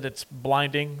hits it, it's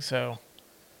blinding. So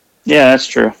yeah, that's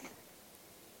true.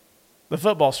 the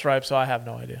football stripes, so I have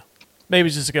no idea. Maybe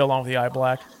just to go along with the eye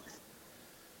black.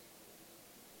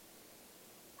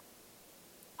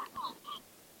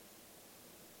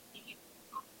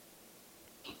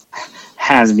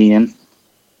 Has been.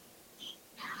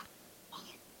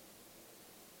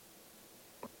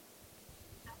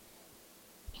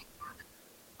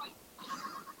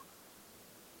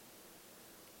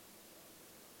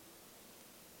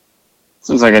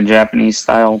 Seems like a Japanese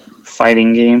style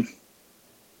fighting game.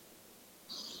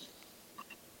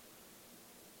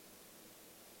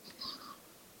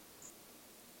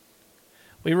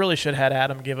 We really should have had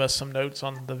Adam give us some notes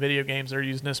on the video games they're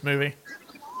using this movie.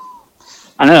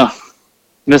 I know.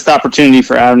 Missed opportunity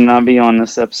for Adam to not be on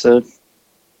this episode.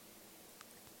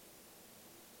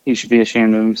 He should be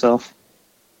ashamed of himself.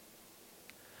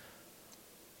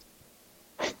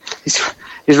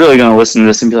 He's really going to listen to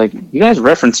this and be like, you guys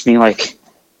referenced me like,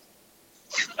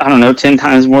 I don't know, 10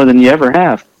 times more than you ever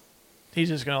have. He's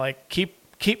just going to like keep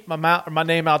my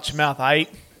name out your mouth, aight?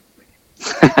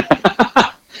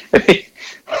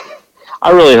 I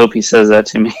really hope he says that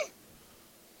to me.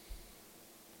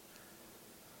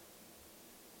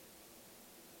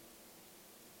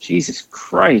 Jesus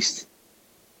Christ.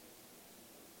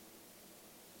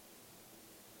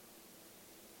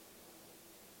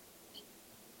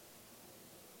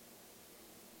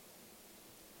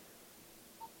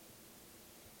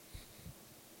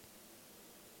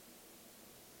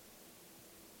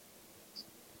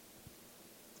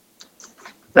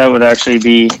 That would actually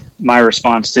be my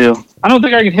response too. I don't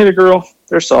think I can hit a girl.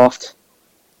 They're soft.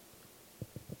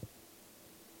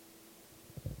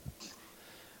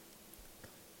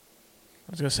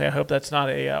 I was going to say, I hope that's not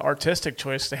a artistic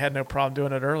choice. They had no problem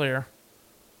doing it earlier.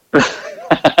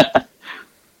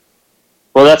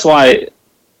 Well, that's why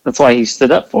he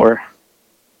stood up for her.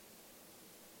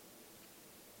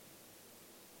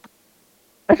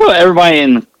 I feel everybody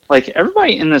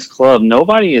in this club,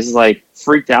 nobody is like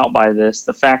freaked out by this.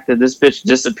 The fact that this bitch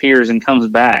disappears and comes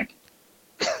back.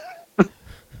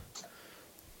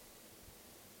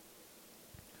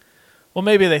 Well,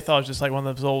 maybe they thought it was just like one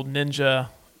of those old ninja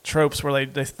tropes where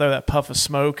they throw that puff of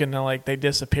smoke and then like they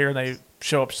disappear and they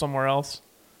show up somewhere else.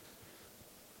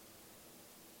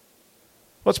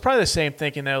 Well, it's probably the same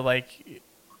thinking though. Like,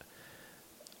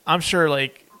 I'm sure,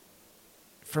 like,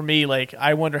 for me, like,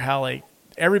 I wonder how like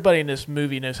everybody in this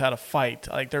movie knows how to fight.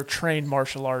 Like, they're trained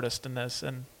martial artists in this,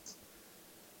 and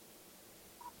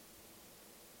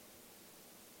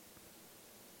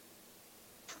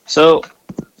So,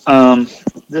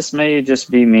 this may just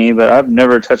be me, but I've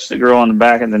never touched a girl on the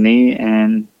back of the knee,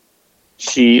 and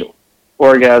she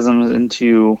orgasms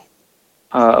into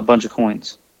a bunch of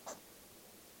coins.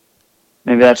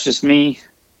 Maybe that's just me,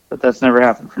 but that's never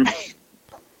happened for me.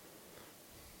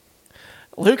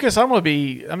 Lucas, I'm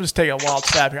just taking a wild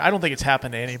stab here. I don't think it's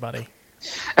happened to anybody.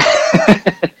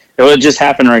 It would just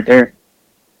happen right there.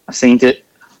 I seen it.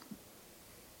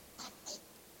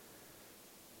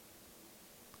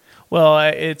 Well,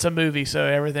 it's a movie, so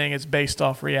everything is based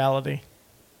off reality.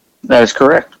 That is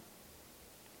correct.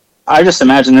 I just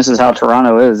imagine this is how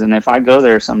Toronto is, and if I go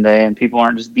there someday and people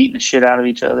aren't just beating the shit out of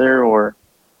each other, or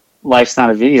life's not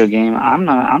a video game,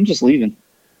 I'm just leaving.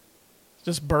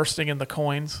 Just bursting in the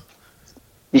coins.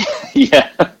 Yeah.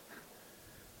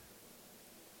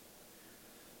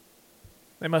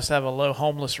 They must have a low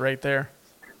homeless rate there.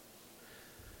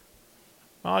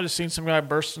 Oh, I just seen some guy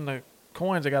burst in the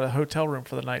coins. I got a hotel room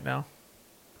for the night now.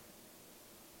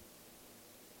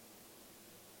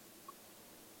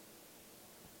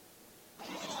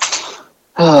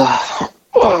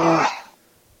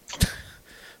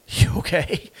 You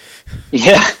okay?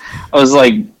 Yeah. I was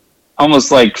like,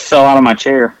 almost like fell out of my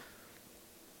chair.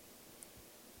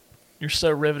 You're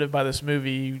so riveted by this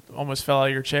movie, you almost fell out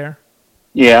of your chair?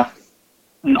 Yeah.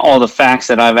 And all the facts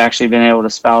that I've actually been able to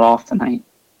spout off tonight.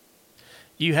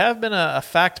 You have been a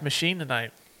fact machine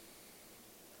tonight.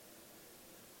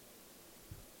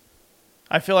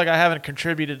 I feel like I haven't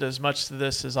contributed as much to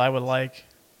this as I would like.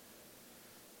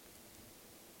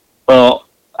 Well,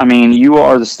 I mean, you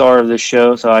are the star of this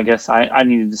show, so I guess I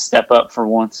needed to step up for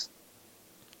once.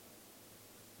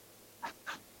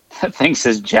 That thing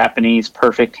says Japanese,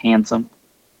 perfect, handsome.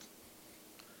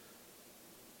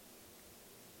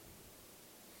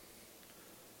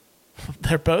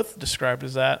 They're both described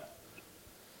as that.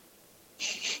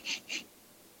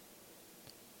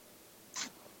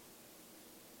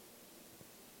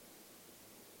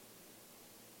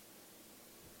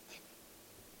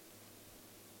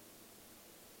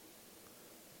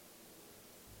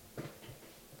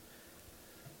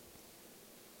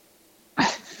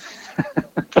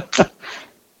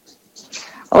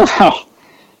 I love how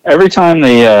every time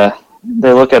they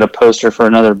they look at a poster for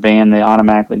another band, they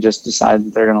automatically just decide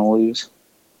that they're going to lose.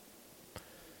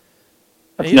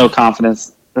 That's no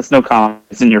confidence. That's no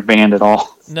confidence in your band at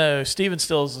all. No, Steven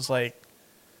Stills is like,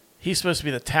 he's supposed to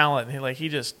be the talent, and he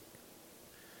just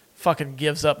fucking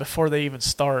gives up before they even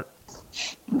start.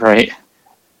 Right.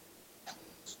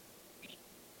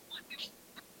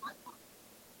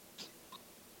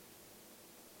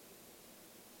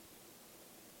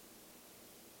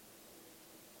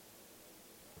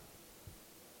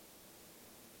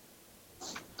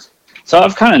 So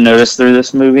I've kind of noticed through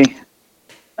this movie,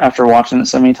 after watching it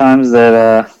so many times,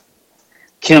 that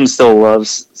Kim still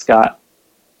loves Scott.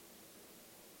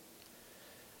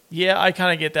 Yeah, I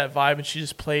kind of get that vibe, and she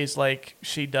just plays like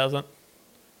she doesn't.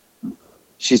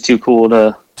 She's too cool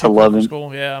to love him.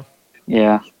 School, yeah.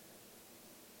 Yeah.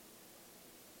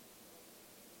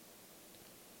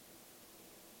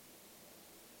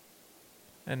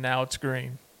 And now it's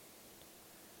green.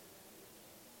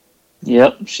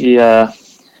 Yep. She.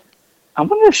 I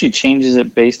wonder if she changes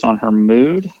it based on her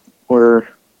mood or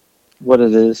what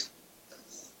it is.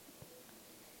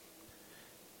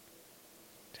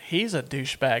 He's a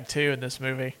douchebag too in this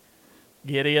movie,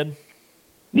 Gideon.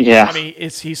 Yeah. I mean,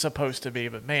 he's supposed to be,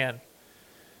 but man.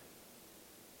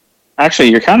 Actually,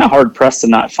 you're kind of hard pressed to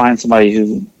not find somebody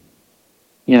who,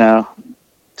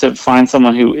 to find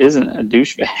someone who isn't a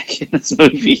douchebag in this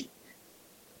movie.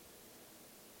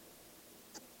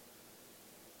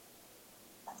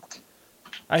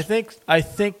 I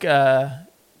think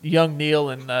young Neil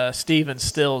and Steven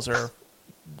Stills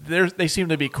they seem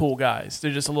to be cool guys.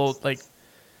 They're just a little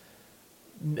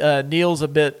Neil's a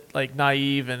bit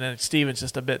naive, and then Steven's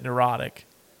just a bit neurotic.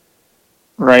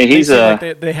 Right,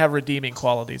 they have redeeming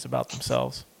qualities about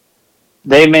themselves.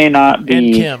 They may not be.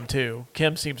 And Kim too.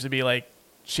 Kim seems to be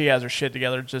she has her shit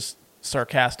together, just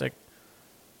sarcastic.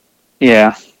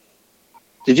 Yeah.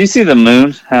 Did you see the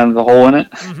moon have the hole in it?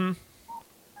 Mm-hmm.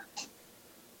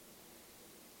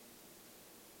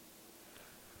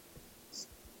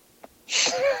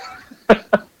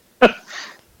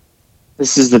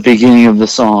 This is the beginning of the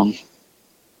song.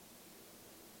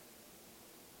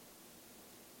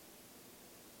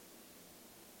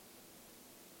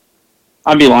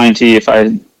 I'd be lying to you if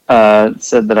I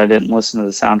said that I didn't listen to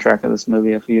the soundtrack of this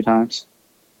movie a few times.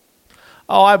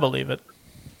 Oh, I believe it.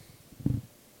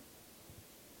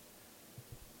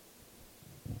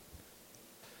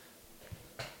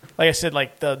 Like I said,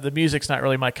 the music's not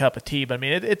really my cup of tea, but I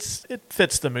mean it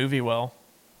fits the movie well.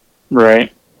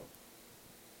 Right.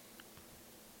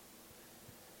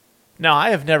 Now,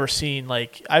 I have never seen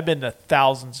I've been to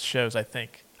thousands of shows, I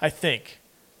think.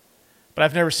 But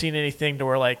I've never seen anything to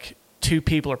where two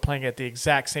people are playing at the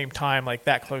exact same time,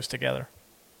 that close together.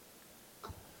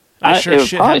 It would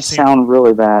probably sound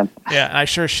really bad. Yeah, and I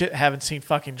sure shit haven't seen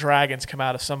fucking dragons come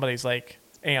out of somebody's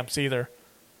amps either.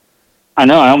 I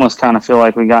know. I almost kind of feel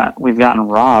like we've gotten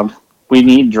robbed. We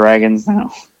need dragons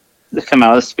now to come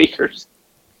out of the speakers.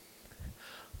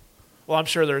 Well, I'm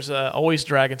sure there's always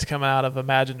dragons come out of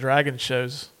Imagine Dragons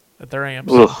shows at their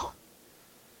amps. Ugh.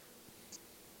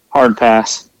 Hard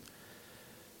pass.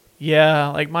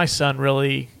 Yeah, my son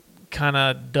really kind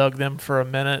of dug them for a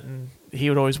minute, and he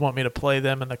would always want me to play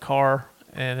them in the car,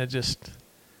 and it just...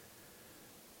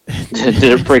 Did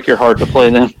it break your heart to play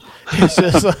them? It's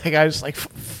just I was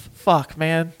fuck,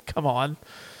 man, come on.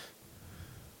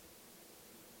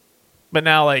 But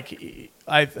now, I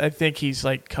think he's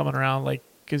coming around,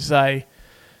 because I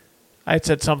had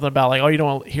said something about oh, you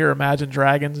don't hear Imagine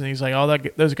Dragons, and he's like, oh,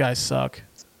 those guys suck.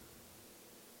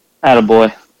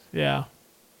 Attaboy. Yeah.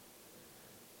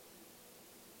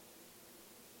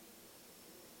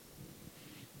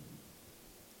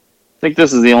 I think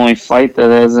this is the only fight that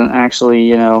isn't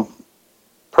actually,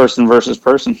 person versus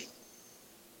person.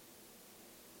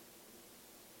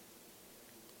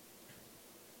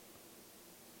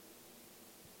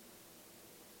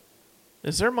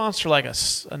 Is there a monster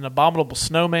an abominable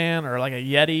snowman or a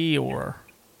Yeti or?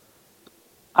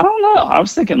 I don't know. I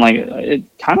was thinking it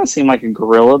kind of seemed like a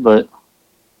gorilla, but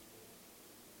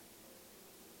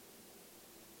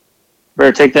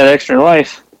better take that extra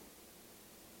life.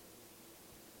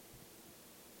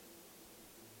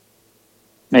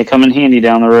 May come in handy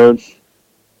down the road.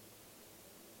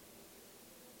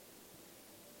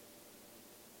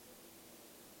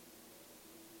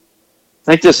 I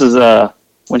think this is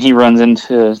when he runs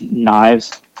into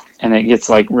knives and it gets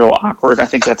real awkward. I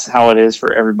think that's how it is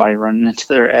for everybody running into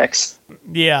their ex.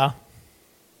 Yeah.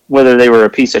 Whether they were a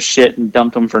piece of shit and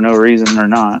dumped them for no reason or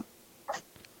not.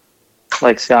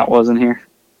 Like Scott was in here.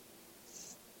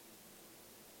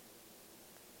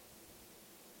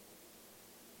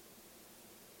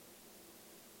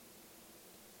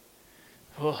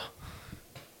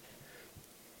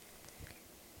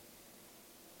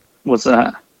 What's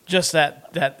that? Just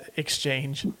that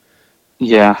exchange.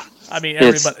 Yeah. I mean,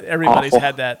 It's everybody's awful.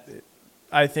 had that.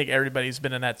 I think everybody's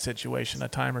been in that situation a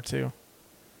time or two.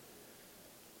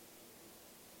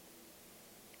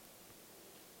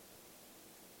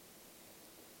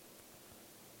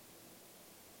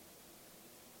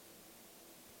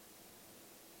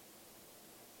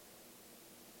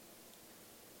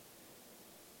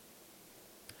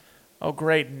 Oh,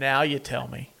 great. Now you tell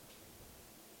me.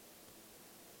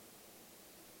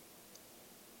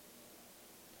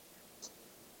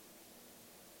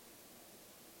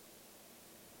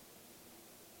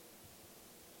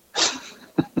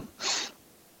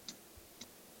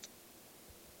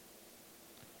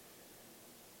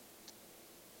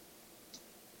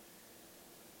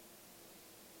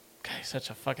 Guy's such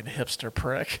a fucking hipster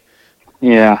prick.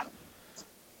 Yeah.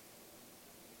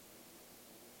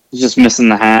 He's just missing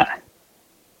the hat.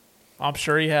 I'm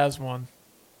sure he has one.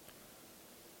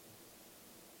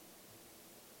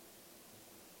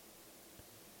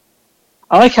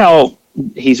 I like how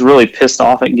he's really pissed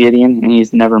off at Gideon and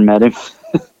he's never met him.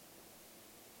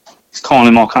 He's calling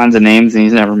him all kinds of names and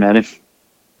he's never met him.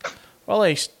 Well,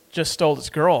 he just stole his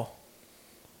girl.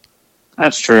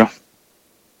 That's true.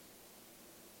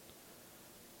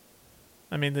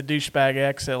 I mean, the douchebag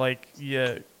ex that, like,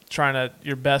 you trying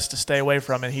your best to stay away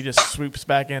from it, he just swoops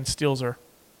back in, steals her.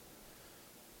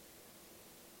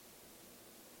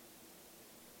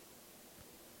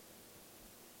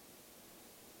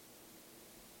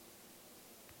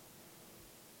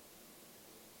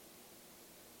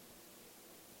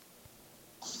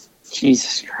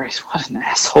 Jesus Christ, what an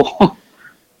asshole.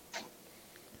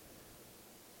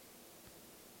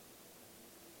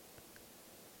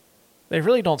 They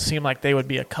really don't seem like they would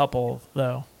be a couple,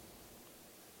 though.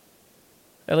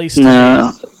 At least to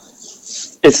No. me.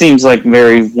 It seems like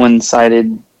very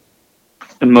one-sided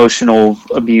emotional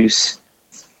abuse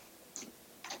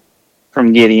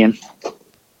from Gideon.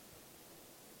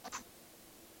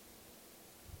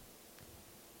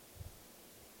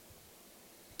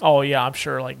 Oh, yeah, I'm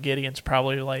sure, like, Gideon's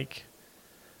probably, like,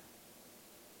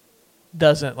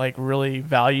 doesn't, like, really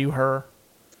value her.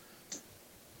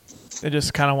 It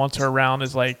just kind of wants her around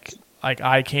as, like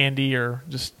eye candy, or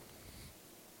just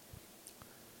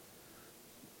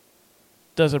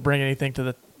doesn't bring anything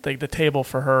to the table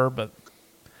for her. But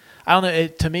I don't know.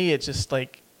 To me, it's just,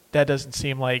 like, that doesn't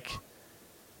seem like,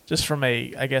 just from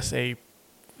I guess, a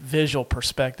visual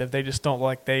perspective, they just don't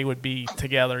like they would be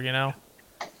together, you know?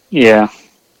 Yeah.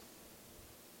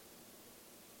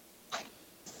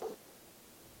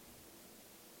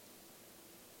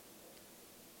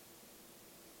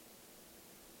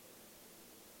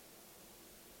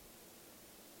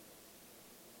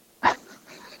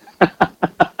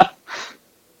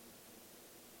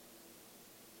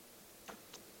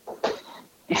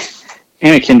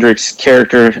 Anna Kendrick's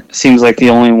character seems like the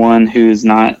only one who's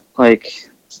not, like,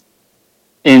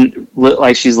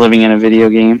 like she's living in a video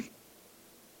game.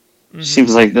 Mm-hmm.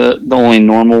 Seems like the only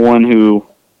normal one who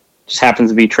just happens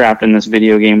to be trapped in this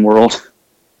video game world.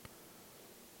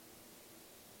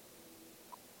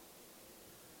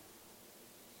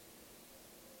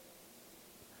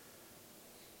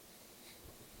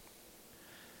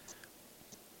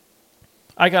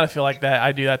 I gotta feel like that.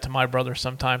 I do that to my brother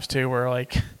sometimes too, where,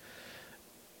 like,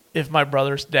 if my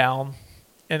brother's down,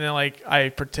 and then, like, I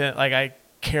pretend like I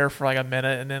care for like a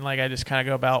minute, and then, like, I just kind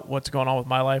of go about what's going on with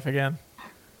my life again.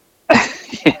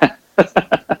 Yeah.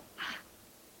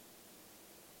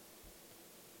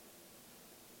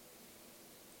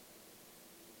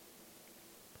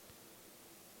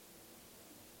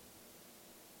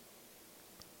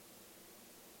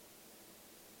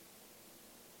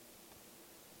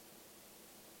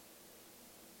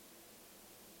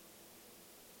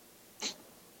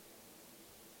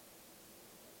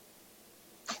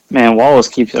 Man, Wallace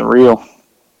keeps it real.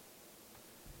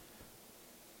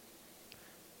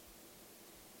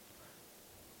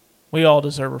 We all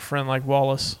deserve a friend like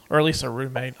Wallace, or at least a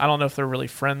roommate. I don't know if they're really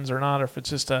friends or not, or if it's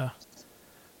just a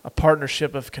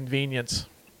partnership of convenience.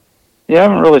 Yeah, I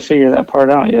haven't really figured that part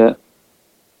out yet.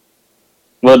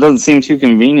 Well, it doesn't seem too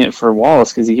convenient for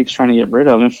Wallace because he keeps trying to get rid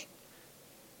of him.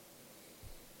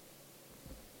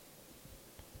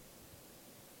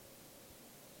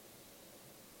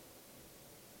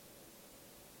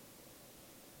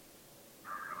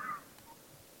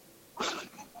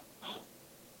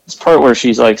 This part where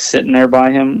she's, like, sitting there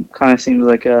by him kind of seems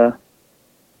like a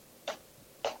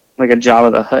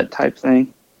Jabba the Hutt type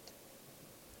thing.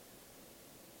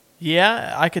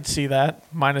 Yeah, I could see that,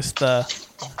 minus the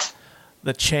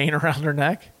chain around her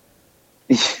neck.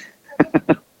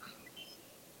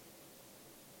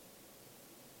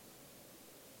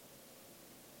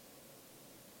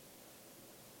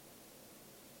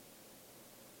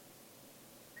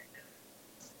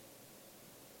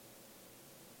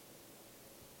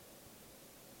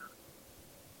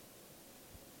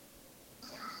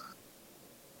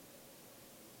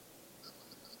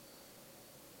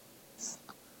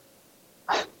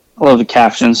 love the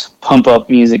captions. Pump up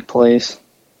music plays.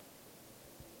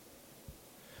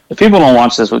 If people don't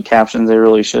watch this with captions, they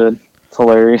really should. It's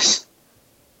hilarious.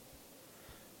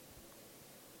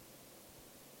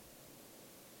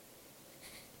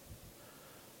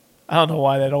 I don't know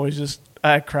why that always just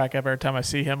I crack up every time I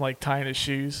see him like tying his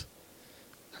shoes.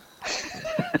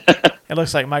 It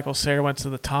looks like Michael Cera went to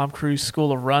the Tom Cruise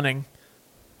School of Running.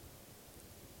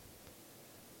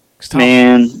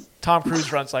 Tom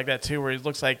Cruise runs like that too, where he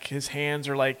looks like his hands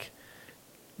are like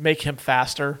make him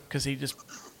faster because he just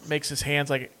makes his hands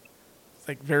like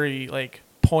very like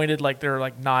pointed, like they're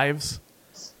like knives.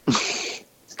 It's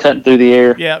cutting through the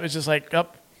air. Yeah, it's just like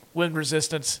wind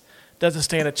resistance doesn't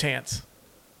stand a chance.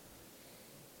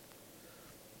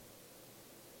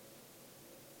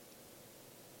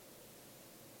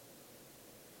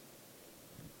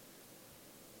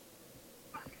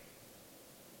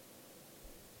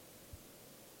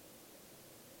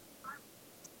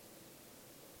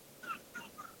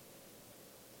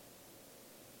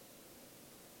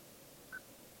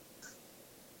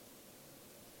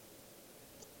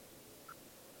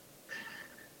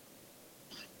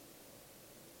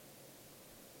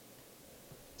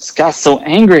 Scott's so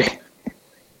angry.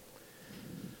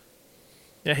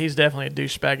 Yeah, he's definitely a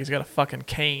douchebag. He's got a fucking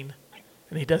cane,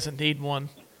 and he doesn't need one.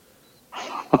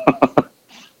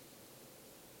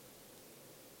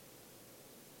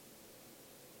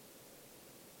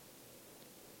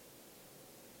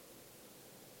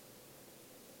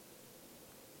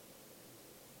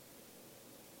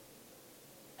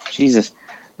 Jesus,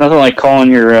 nothing like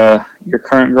calling your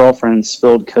current girlfriend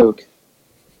spilled Coke.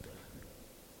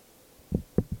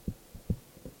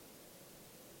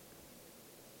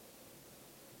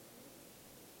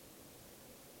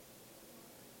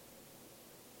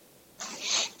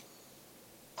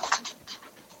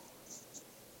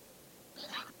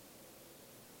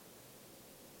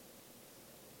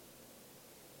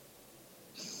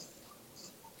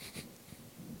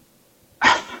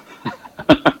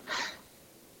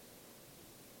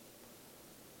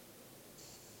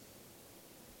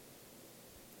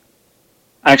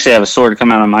 I actually have a sword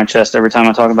come out of my chest every time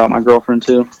I talk about my girlfriend,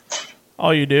 too.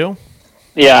 Oh, you do?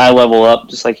 Yeah, I level up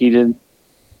just like he did.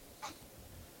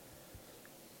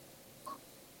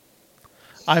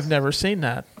 I've never seen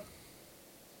that.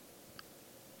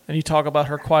 And you talk about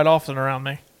her quite often around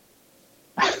me.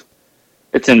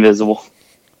 It's invisible.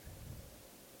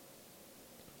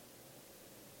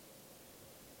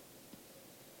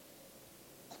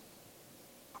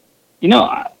 You know,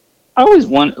 I always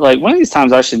want, like, one of these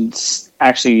times I should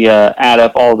actually add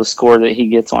up all the score that he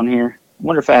gets on here. I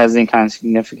wonder if it has any kind of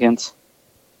significance.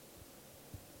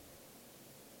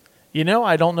 You know,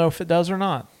 I don't know if it does or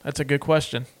not. That's a good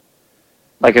question.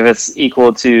 Like if it's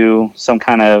equal to some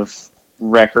kind of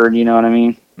record, you know what I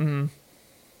mean? Mm-hmm.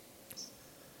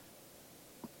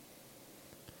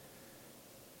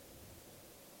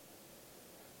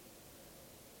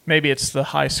 Maybe it's the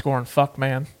high score in Fuck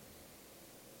Man.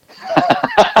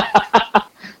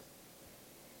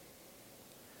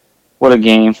 What a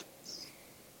game.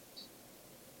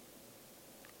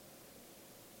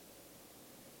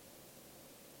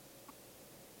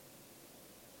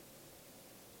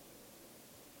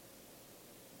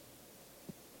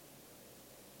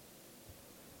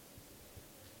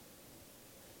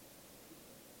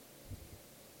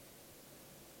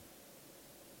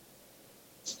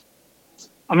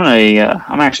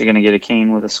 I'm actually gonna get a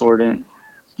cane with a sword in it,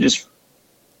 just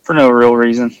for no real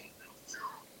reason.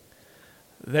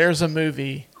 There's a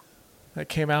movie that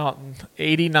came out in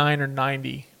 '89 or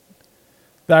 '90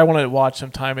 that I wanted to watch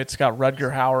sometime. It's got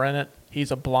Rutger Hauer in it.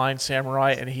 He's a blind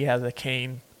samurai and he has a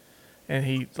cane, and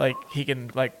he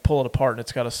can pull it apart and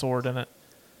it's got a sword in it.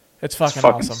 It's fucking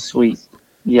awesome. Sweet.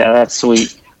 Yeah, that's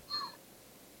sweet.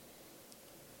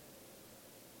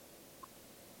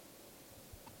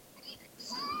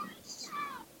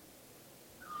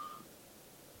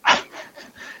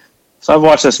 So I've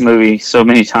watched this movie so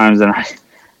many times, and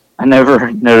I never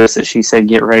noticed that she said,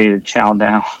 "Get ready to chow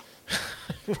down."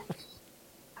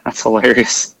 That's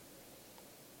hilarious.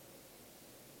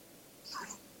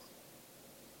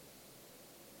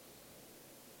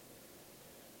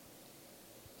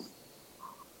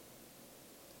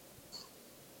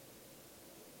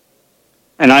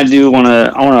 And I want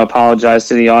to apologize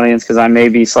to the audience because I may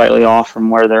be slightly off from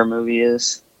where their movie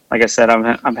is. Like I said,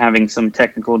 I'm having some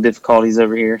technical difficulties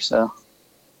over here, so.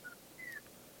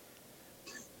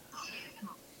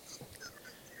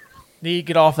 Need to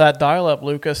get off that dial-up,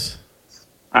 Lucas.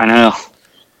 I know.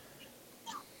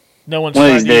 No one's One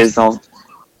of these days,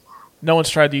 no one's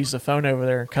tried to use the phone over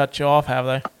there and cut you off, have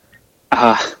they?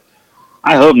 I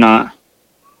hope not.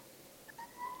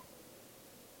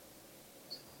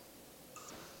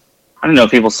 I didn't know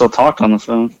people still talked on the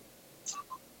phone.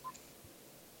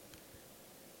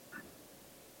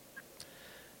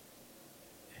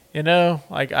 You know,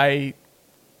 like I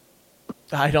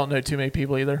don't know too many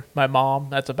people either. My mom,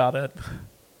 that's about it.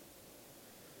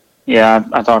 Yeah,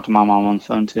 I talked to my mom on the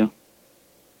phone too.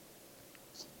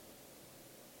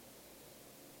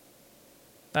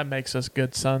 That makes us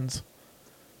good sons.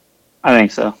 I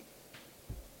think so.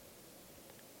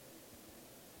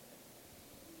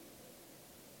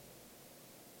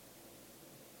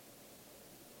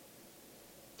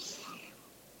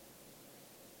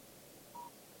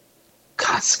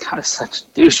 God, Scott is such a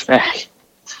douchebag.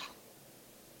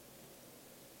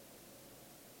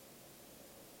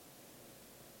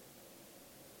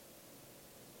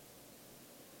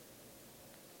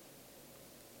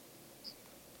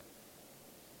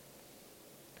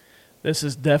 This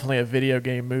is definitely a video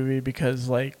game movie because,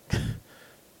 like,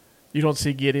 you don't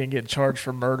see Gideon getting charged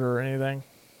for murder or anything.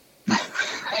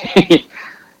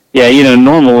 Yeah,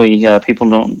 normally people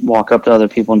don't walk up to other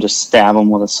people and just stab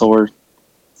them with a sword.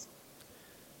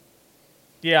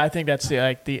 Yeah, I think that's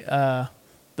the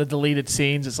deleted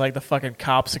scenes. It's like the fucking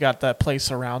cops got that place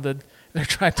surrounded. They're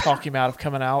trying to talk him out of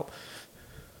coming out.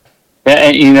 Yeah,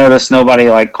 and you notice nobody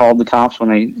called the cops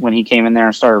when he came in there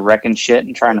and started wrecking shit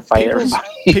and trying to fight everybody.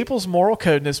 People's moral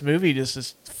code in this movie just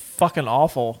is fucking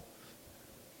awful.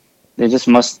 They just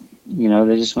must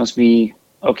be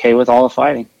okay with all the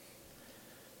fighting.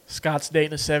 Scott's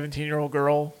dating a 17-year-old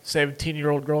girl.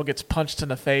 17-year-old girl gets punched in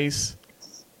the face.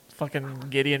 Fucking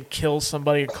Gideon kills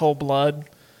somebody in cold blood.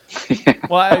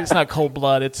 Well, it's not cold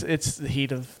blood. It's the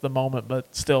heat of the moment,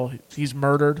 but still, he's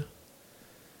murdered.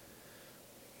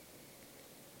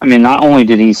 I mean, not only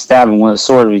did he stab him with a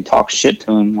sword, but he talked shit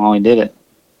to him while he did it.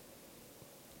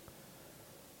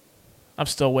 I'm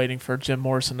still waiting for Jim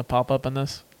Morrison to pop up in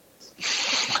this.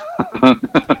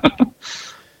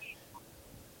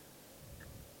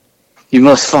 You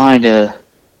must find a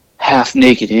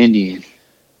half-naked Indian.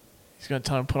 He's going to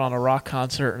tell him to put on a rock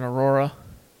concert in Aurora.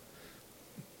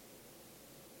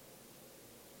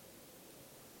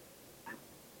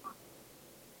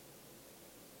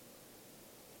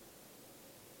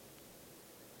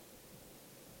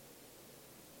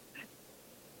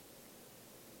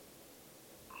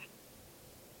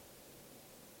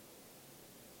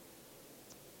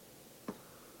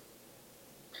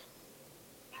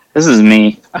 This is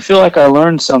me. I feel like I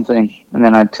learned something, and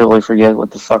then I totally forget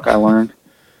what the fuck I learned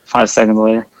 5 seconds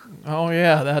later. Oh,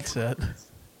 yeah, that's it.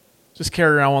 Just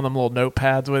carry around one of them little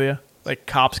notepads with you, like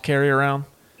cops carry around.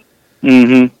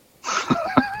 Mm-hmm.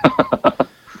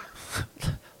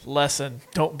 Lesson,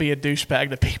 don't be a douchebag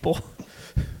to people.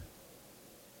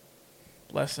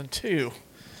 Lesson 2.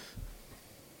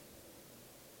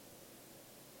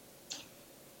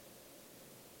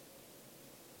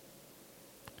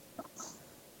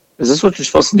 Is this what you're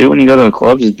supposed to do when you go to a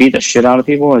club? Just beat the shit out of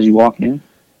people as you walk in?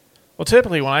 Well,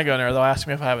 typically when I go in there, they'll ask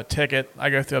me if I have a ticket. I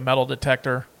go through a metal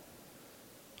detector.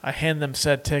 I hand them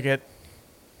said ticket.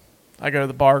 I go to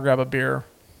the bar, grab a beer.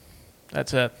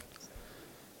 That's it.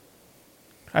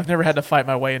 I've never had to fight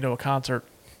my way into a concert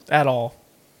at all.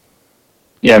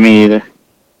 Yeah, me either.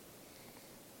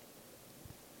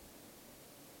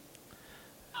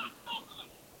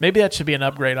 Maybe that should be an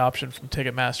upgrade option from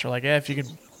Ticketmaster. Like, if you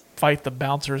can fight the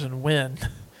bouncers and win,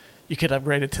 you could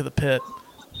upgrade it to the pit.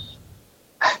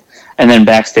 And then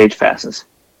backstage passes.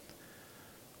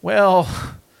 Well,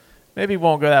 maybe we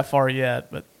won't go that far yet,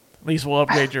 but at least we'll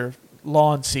upgrade your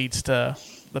lawn seats to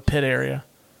the pit area.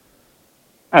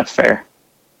 That's fair.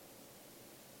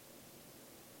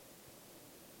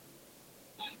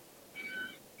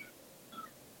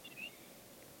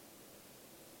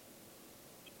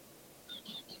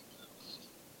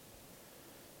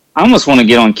 I almost want to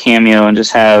get on Cameo and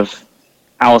just have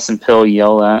Allison Pill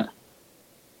yell that.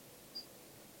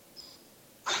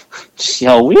 Just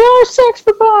yell, "We are Sex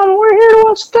for Bomb. We're here to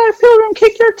watch Scott Pilgrim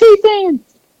kick your teeth in."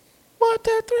 1,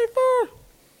 2, 3, 4.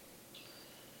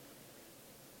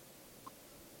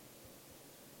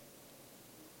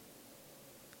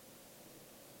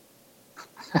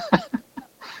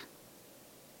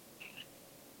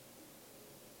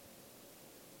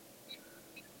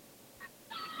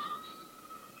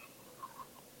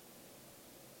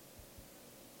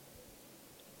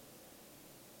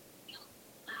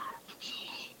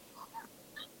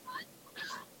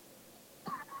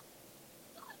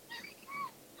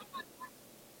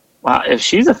 Wow, if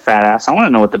she's a fat ass, I want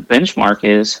to know what the benchmark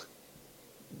is.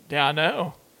 Yeah, I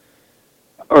know.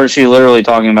 Or is she literally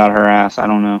talking about her ass? I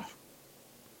don't know.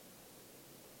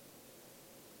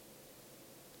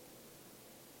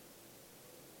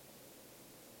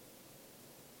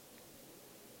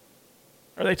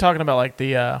 Are they talking about like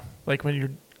the like when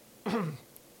you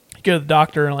go to the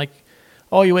doctor and like,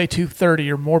 oh, you weigh 230,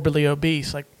 you're morbidly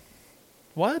obese? Like,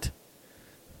 what?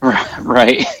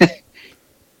 Right.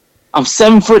 I'm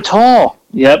 7 foot tall.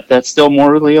 Yep, that's still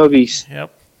morbidly obese.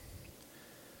 Yep.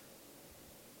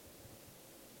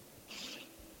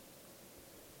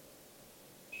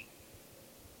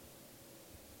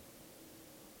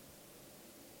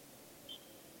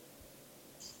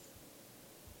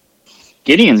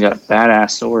 Gideon's got a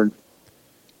badass sword.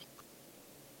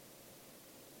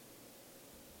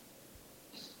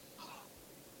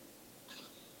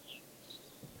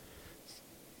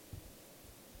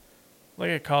 Like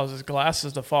it causes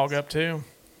glasses to fog up too.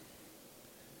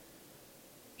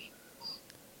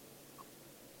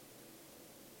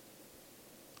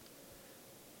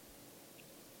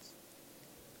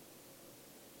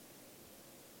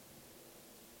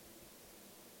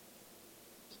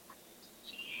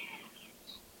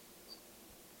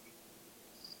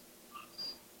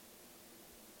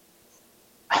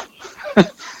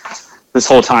 This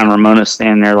whole time, Ramona's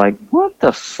standing there like, what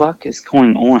the fuck is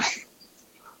going on?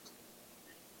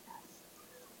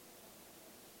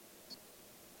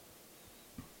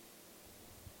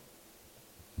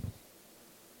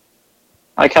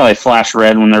 I like how they flash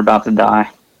red when they're about to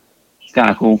die. It's kind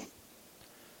of cool.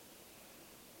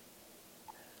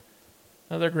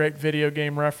 Another great video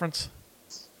game reference.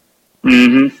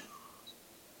 Mm-hmm.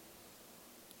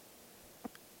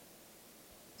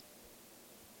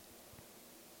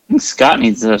 I think Scott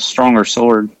needs a stronger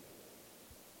sword.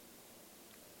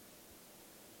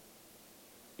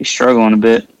 He's struggling a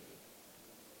bit.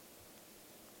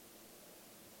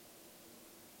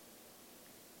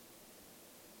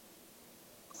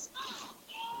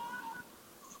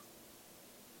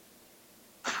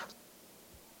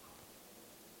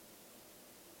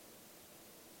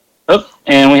 Oh,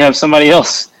 and we have somebody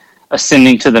else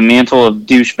ascending to the mantle of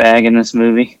douchebag in this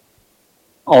movie.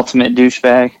 Ultimate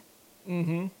douchebag.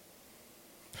 Mm-hmm.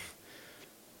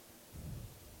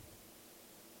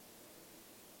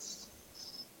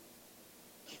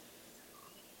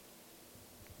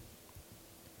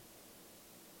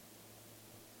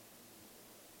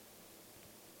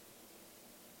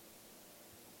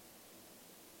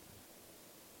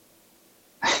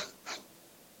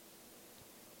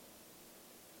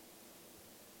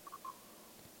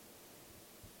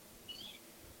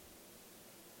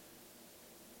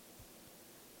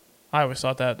 I always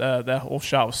thought that that whole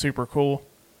shot was super cool.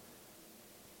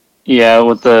 Yeah,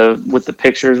 with the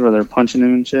pictures where they're punching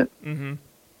him and shit. Mm-hmm.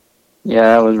 Yeah,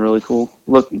 that was really cool.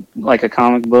 Looked like a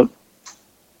comic book.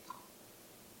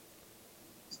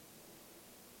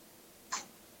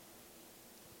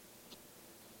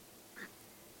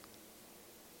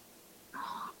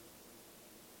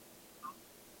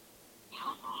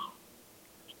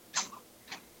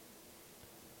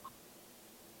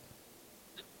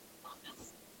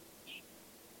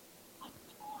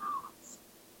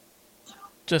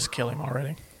 Just kill him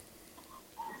already.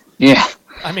 Yeah.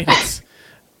 I mean, it's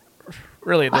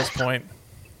really at this point.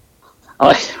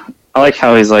 I like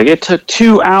how he's like, it took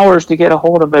 2 hours to get a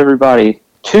hold of everybody.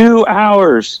 2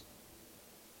 hours.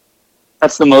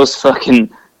 That's the most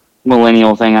fucking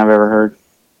millennial thing I've ever heard.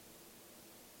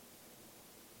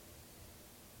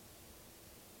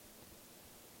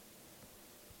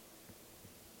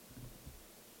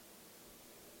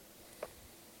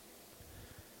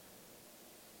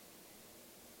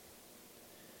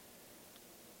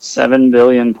 $7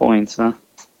 billion points, huh?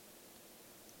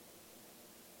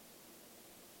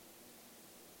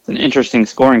 It's an interesting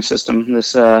scoring system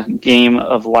this game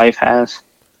of life has.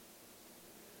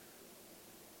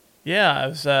 Yeah, it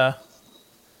was.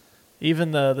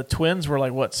 Even the twins were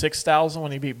like what 6,000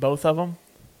 when he beat both of them.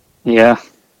 Yeah.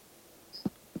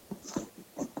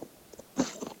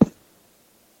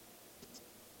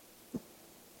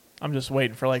 I'm just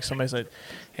waiting for like somebody to say,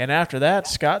 and after that,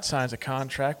 Scott signs a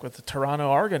contract with the Toronto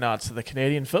Argonauts of the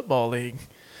Canadian Football League.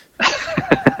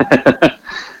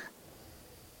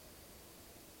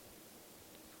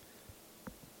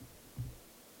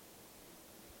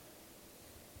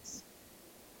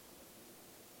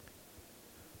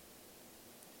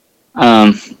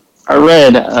 I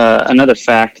read another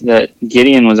fact that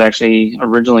Gideon was actually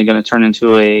originally going to turn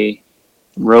into a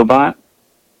robot.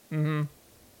 Mm-hmm.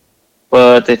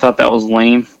 But they thought that was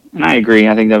lame, and I agree.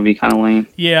 I think that would be kind of lame.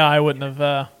 Yeah, I wouldn't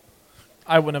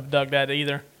have dug that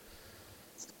either.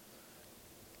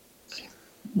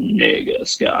 Nigga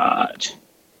Scott.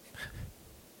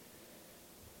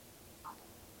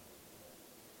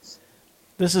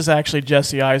 This is actually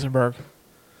Jesse Eisenberg.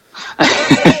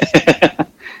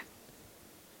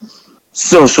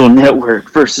 Social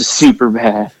Network versus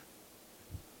Superbad.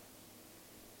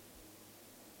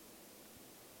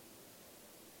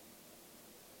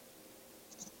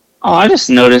 Oh, I just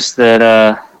noticed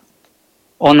that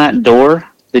on that door,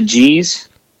 the G's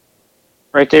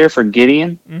right there for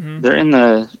Gideon,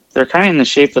 they're kind of in the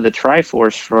shape of the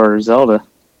Triforce for Zelda.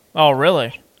 Oh,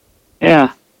 really?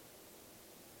 Yeah.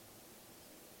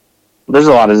 There's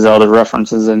a lot of Zelda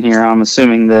references in here. I'm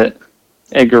assuming that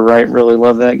Edgar Wright really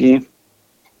loved that game.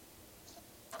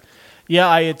 Yeah,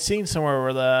 I had seen somewhere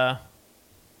where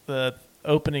the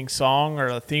opening song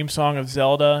or the theme song of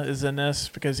Zelda is in this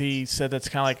because he said that's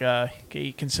kind of like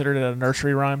he considered it a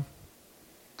nursery rhyme.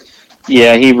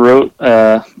 Yeah, he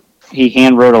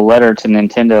hand wrote a letter to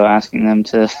Nintendo asking them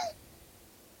to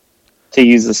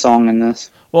use the song in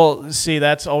this. Well, see,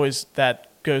 that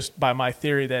goes by my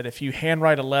theory that if you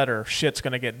handwrite a letter, shit's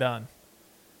going to get done.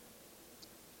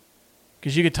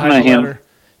 Because you could type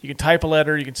a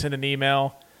letter, you can send an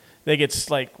email. They get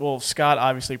Scott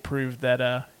obviously proved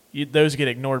that those get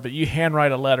ignored, but you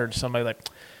handwrite a letter to somebody like,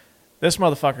 this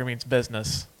motherfucker means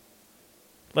business.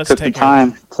 Took the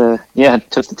time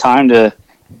to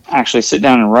actually sit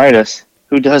down and write us.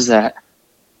 Who does that?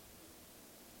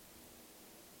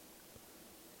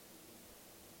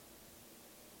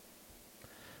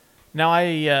 Now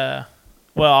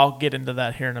I'll get into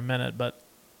that here in a minute, but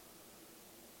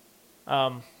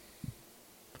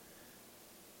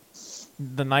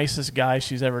the nicest guy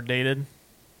she's ever dated.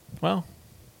 Well,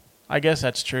 I guess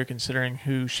that's true considering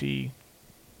who she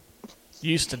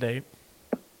used to date.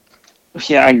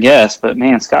 Yeah, I guess, but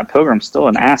man, Scott Pilgrim's still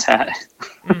an asshat.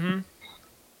 Mm-hmm.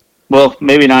 Well,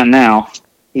 maybe not now.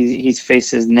 He's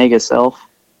faced his nega self.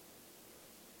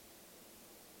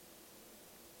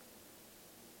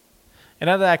 And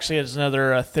that actually is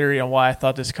another theory on why I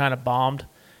thought this kind of bombed.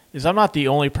 Is I'm not the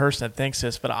only person that thinks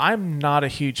this, but I'm not a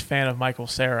huge fan of Michael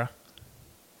Cera.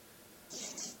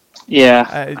 Yeah.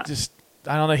 I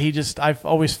don't know. I've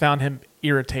always found him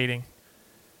irritating.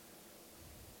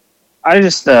 I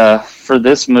just, for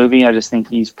this movie, I just think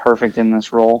he's perfect in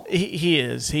this role. He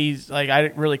is. He's like, I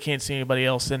really can't see anybody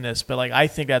else in this, but like, I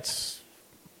think that's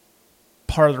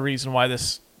part of the reason why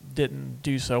this didn't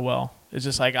do so well. It's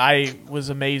just like, I was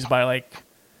amazed by like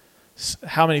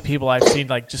how many people I've seen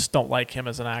like just don't like him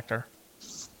as an actor.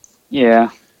 Yeah.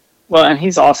 Well, and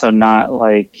he's also not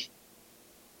like,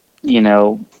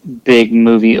 big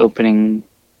movie opening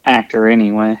actor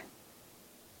anyway.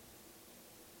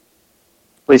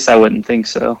 At least I wouldn't think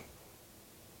so.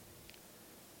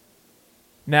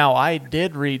 Now, I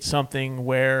did read something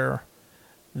where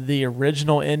the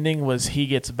original ending was he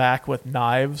gets back with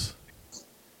knives,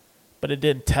 but it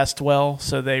didn't test well,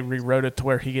 so they rewrote it to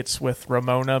where he gets with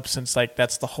Ramona, since like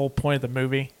that's the whole point of the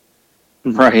movie.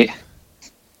 Right.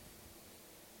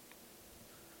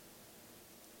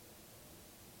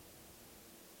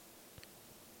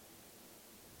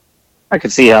 I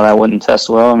could see how that wouldn't test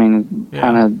well. I mean,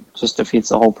 kind of just defeats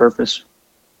the whole purpose.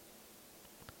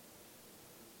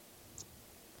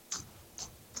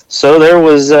 So there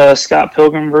was Scott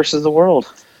Pilgrim versus the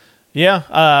World.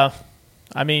 Yeah,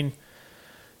 I mean,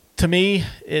 to me,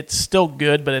 it's still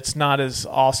good, but it's not as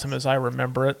awesome as I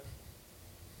remember it.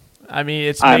 I mean,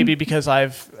 it's maybe because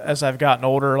as I've gotten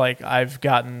older, like I've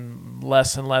gotten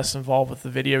less and less involved with the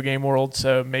video game world,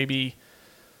 so maybe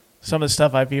some of the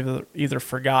stuff I've either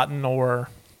forgotten or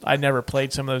I never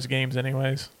played some of those games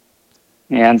anyways.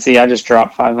 Yeah, and see, I just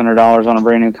dropped $500 on a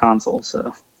brand new console,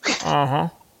 so.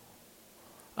 But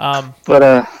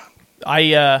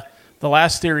the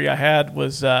last theory I had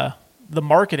was the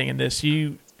marketing in this.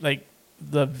 You like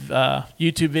the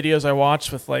YouTube videos I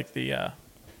watched with like the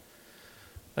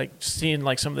like seeing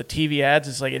like some of the TV ads.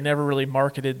 It's like it never really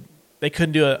marketed. They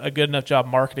couldn't do a good enough job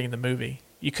marketing the movie.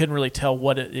 You couldn't really tell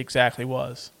what it exactly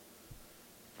was.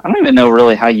 I don't even know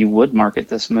really how you would market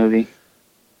this movie.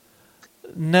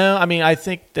 No, I mean, I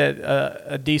think that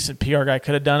a decent PR guy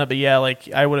could have done it, but yeah,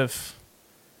 like I would have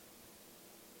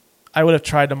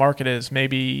tried to market it as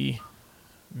maybe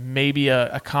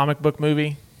a comic book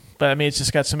movie, but I mean, it's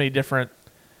just got so many different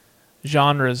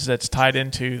genres that's tied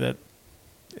into that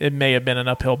it may have been an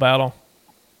uphill battle.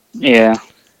 Yeah.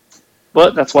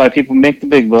 But that's why people make the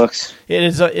big bucks. It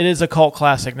is a cult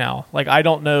classic now. Like, I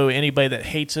don't know anybody that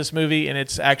hates this movie, and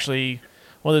it's actually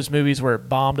one of those movies where it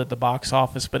bombed at the box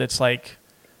office, but it's like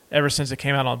ever since it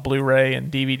came out on Blu-ray and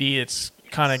DVD, it's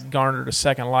kind of garnered a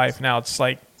second life. Now it's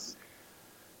like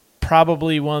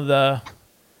probably one of the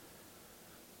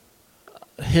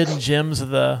hidden gems of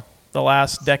the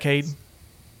last decade.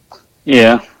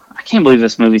 Yeah. I can't believe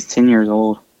this movie's 10 years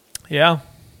old. Yeah.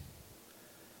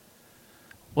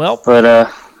 Well,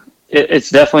 but it's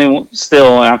definitely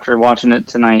still, after watching it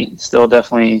tonight, still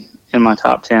definitely in my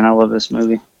top 10. I love this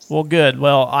movie. Well, good.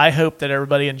 Well, I hope that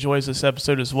everybody enjoys this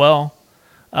episode as well.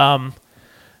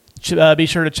 Be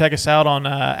sure to check us out on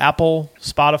Apple,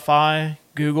 Spotify,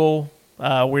 Google.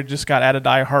 We just got added to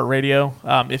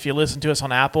iHeartRadio. If you listen to us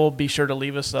on Apple, be sure to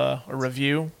leave us a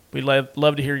review. We'd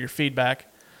love to hear your feedback.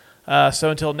 So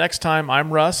until next time,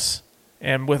 I'm Russ,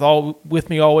 and with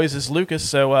me always is Lucas.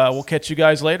 So we'll catch you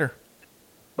guys later.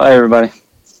 Bye, everybody.